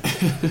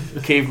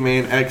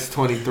 Caveman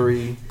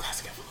X23.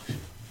 Classic Evolution.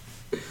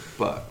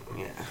 But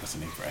yeah, That's the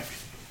name for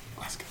everything.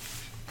 Classic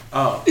Evolution.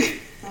 Oh.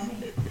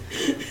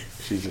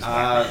 She's just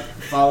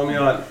Follow me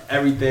on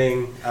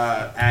everything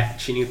at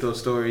Chinito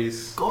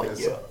Stories. Go,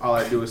 yeah. All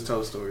I do is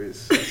tell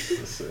stories.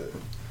 That's it.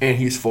 and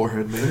he's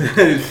forehead man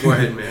His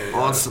forehead, man.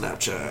 on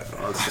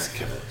Snapchat. On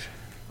Classic Snapchat. Evolution.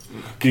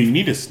 Dude, you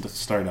need to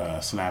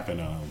start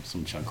snapping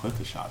some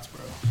Chuncliffe shots,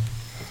 bro.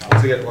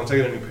 Once I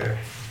get a new pair.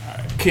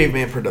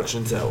 Caveman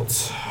Productions out.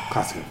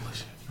 Classic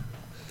Evolution.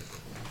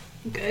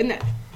 Good night.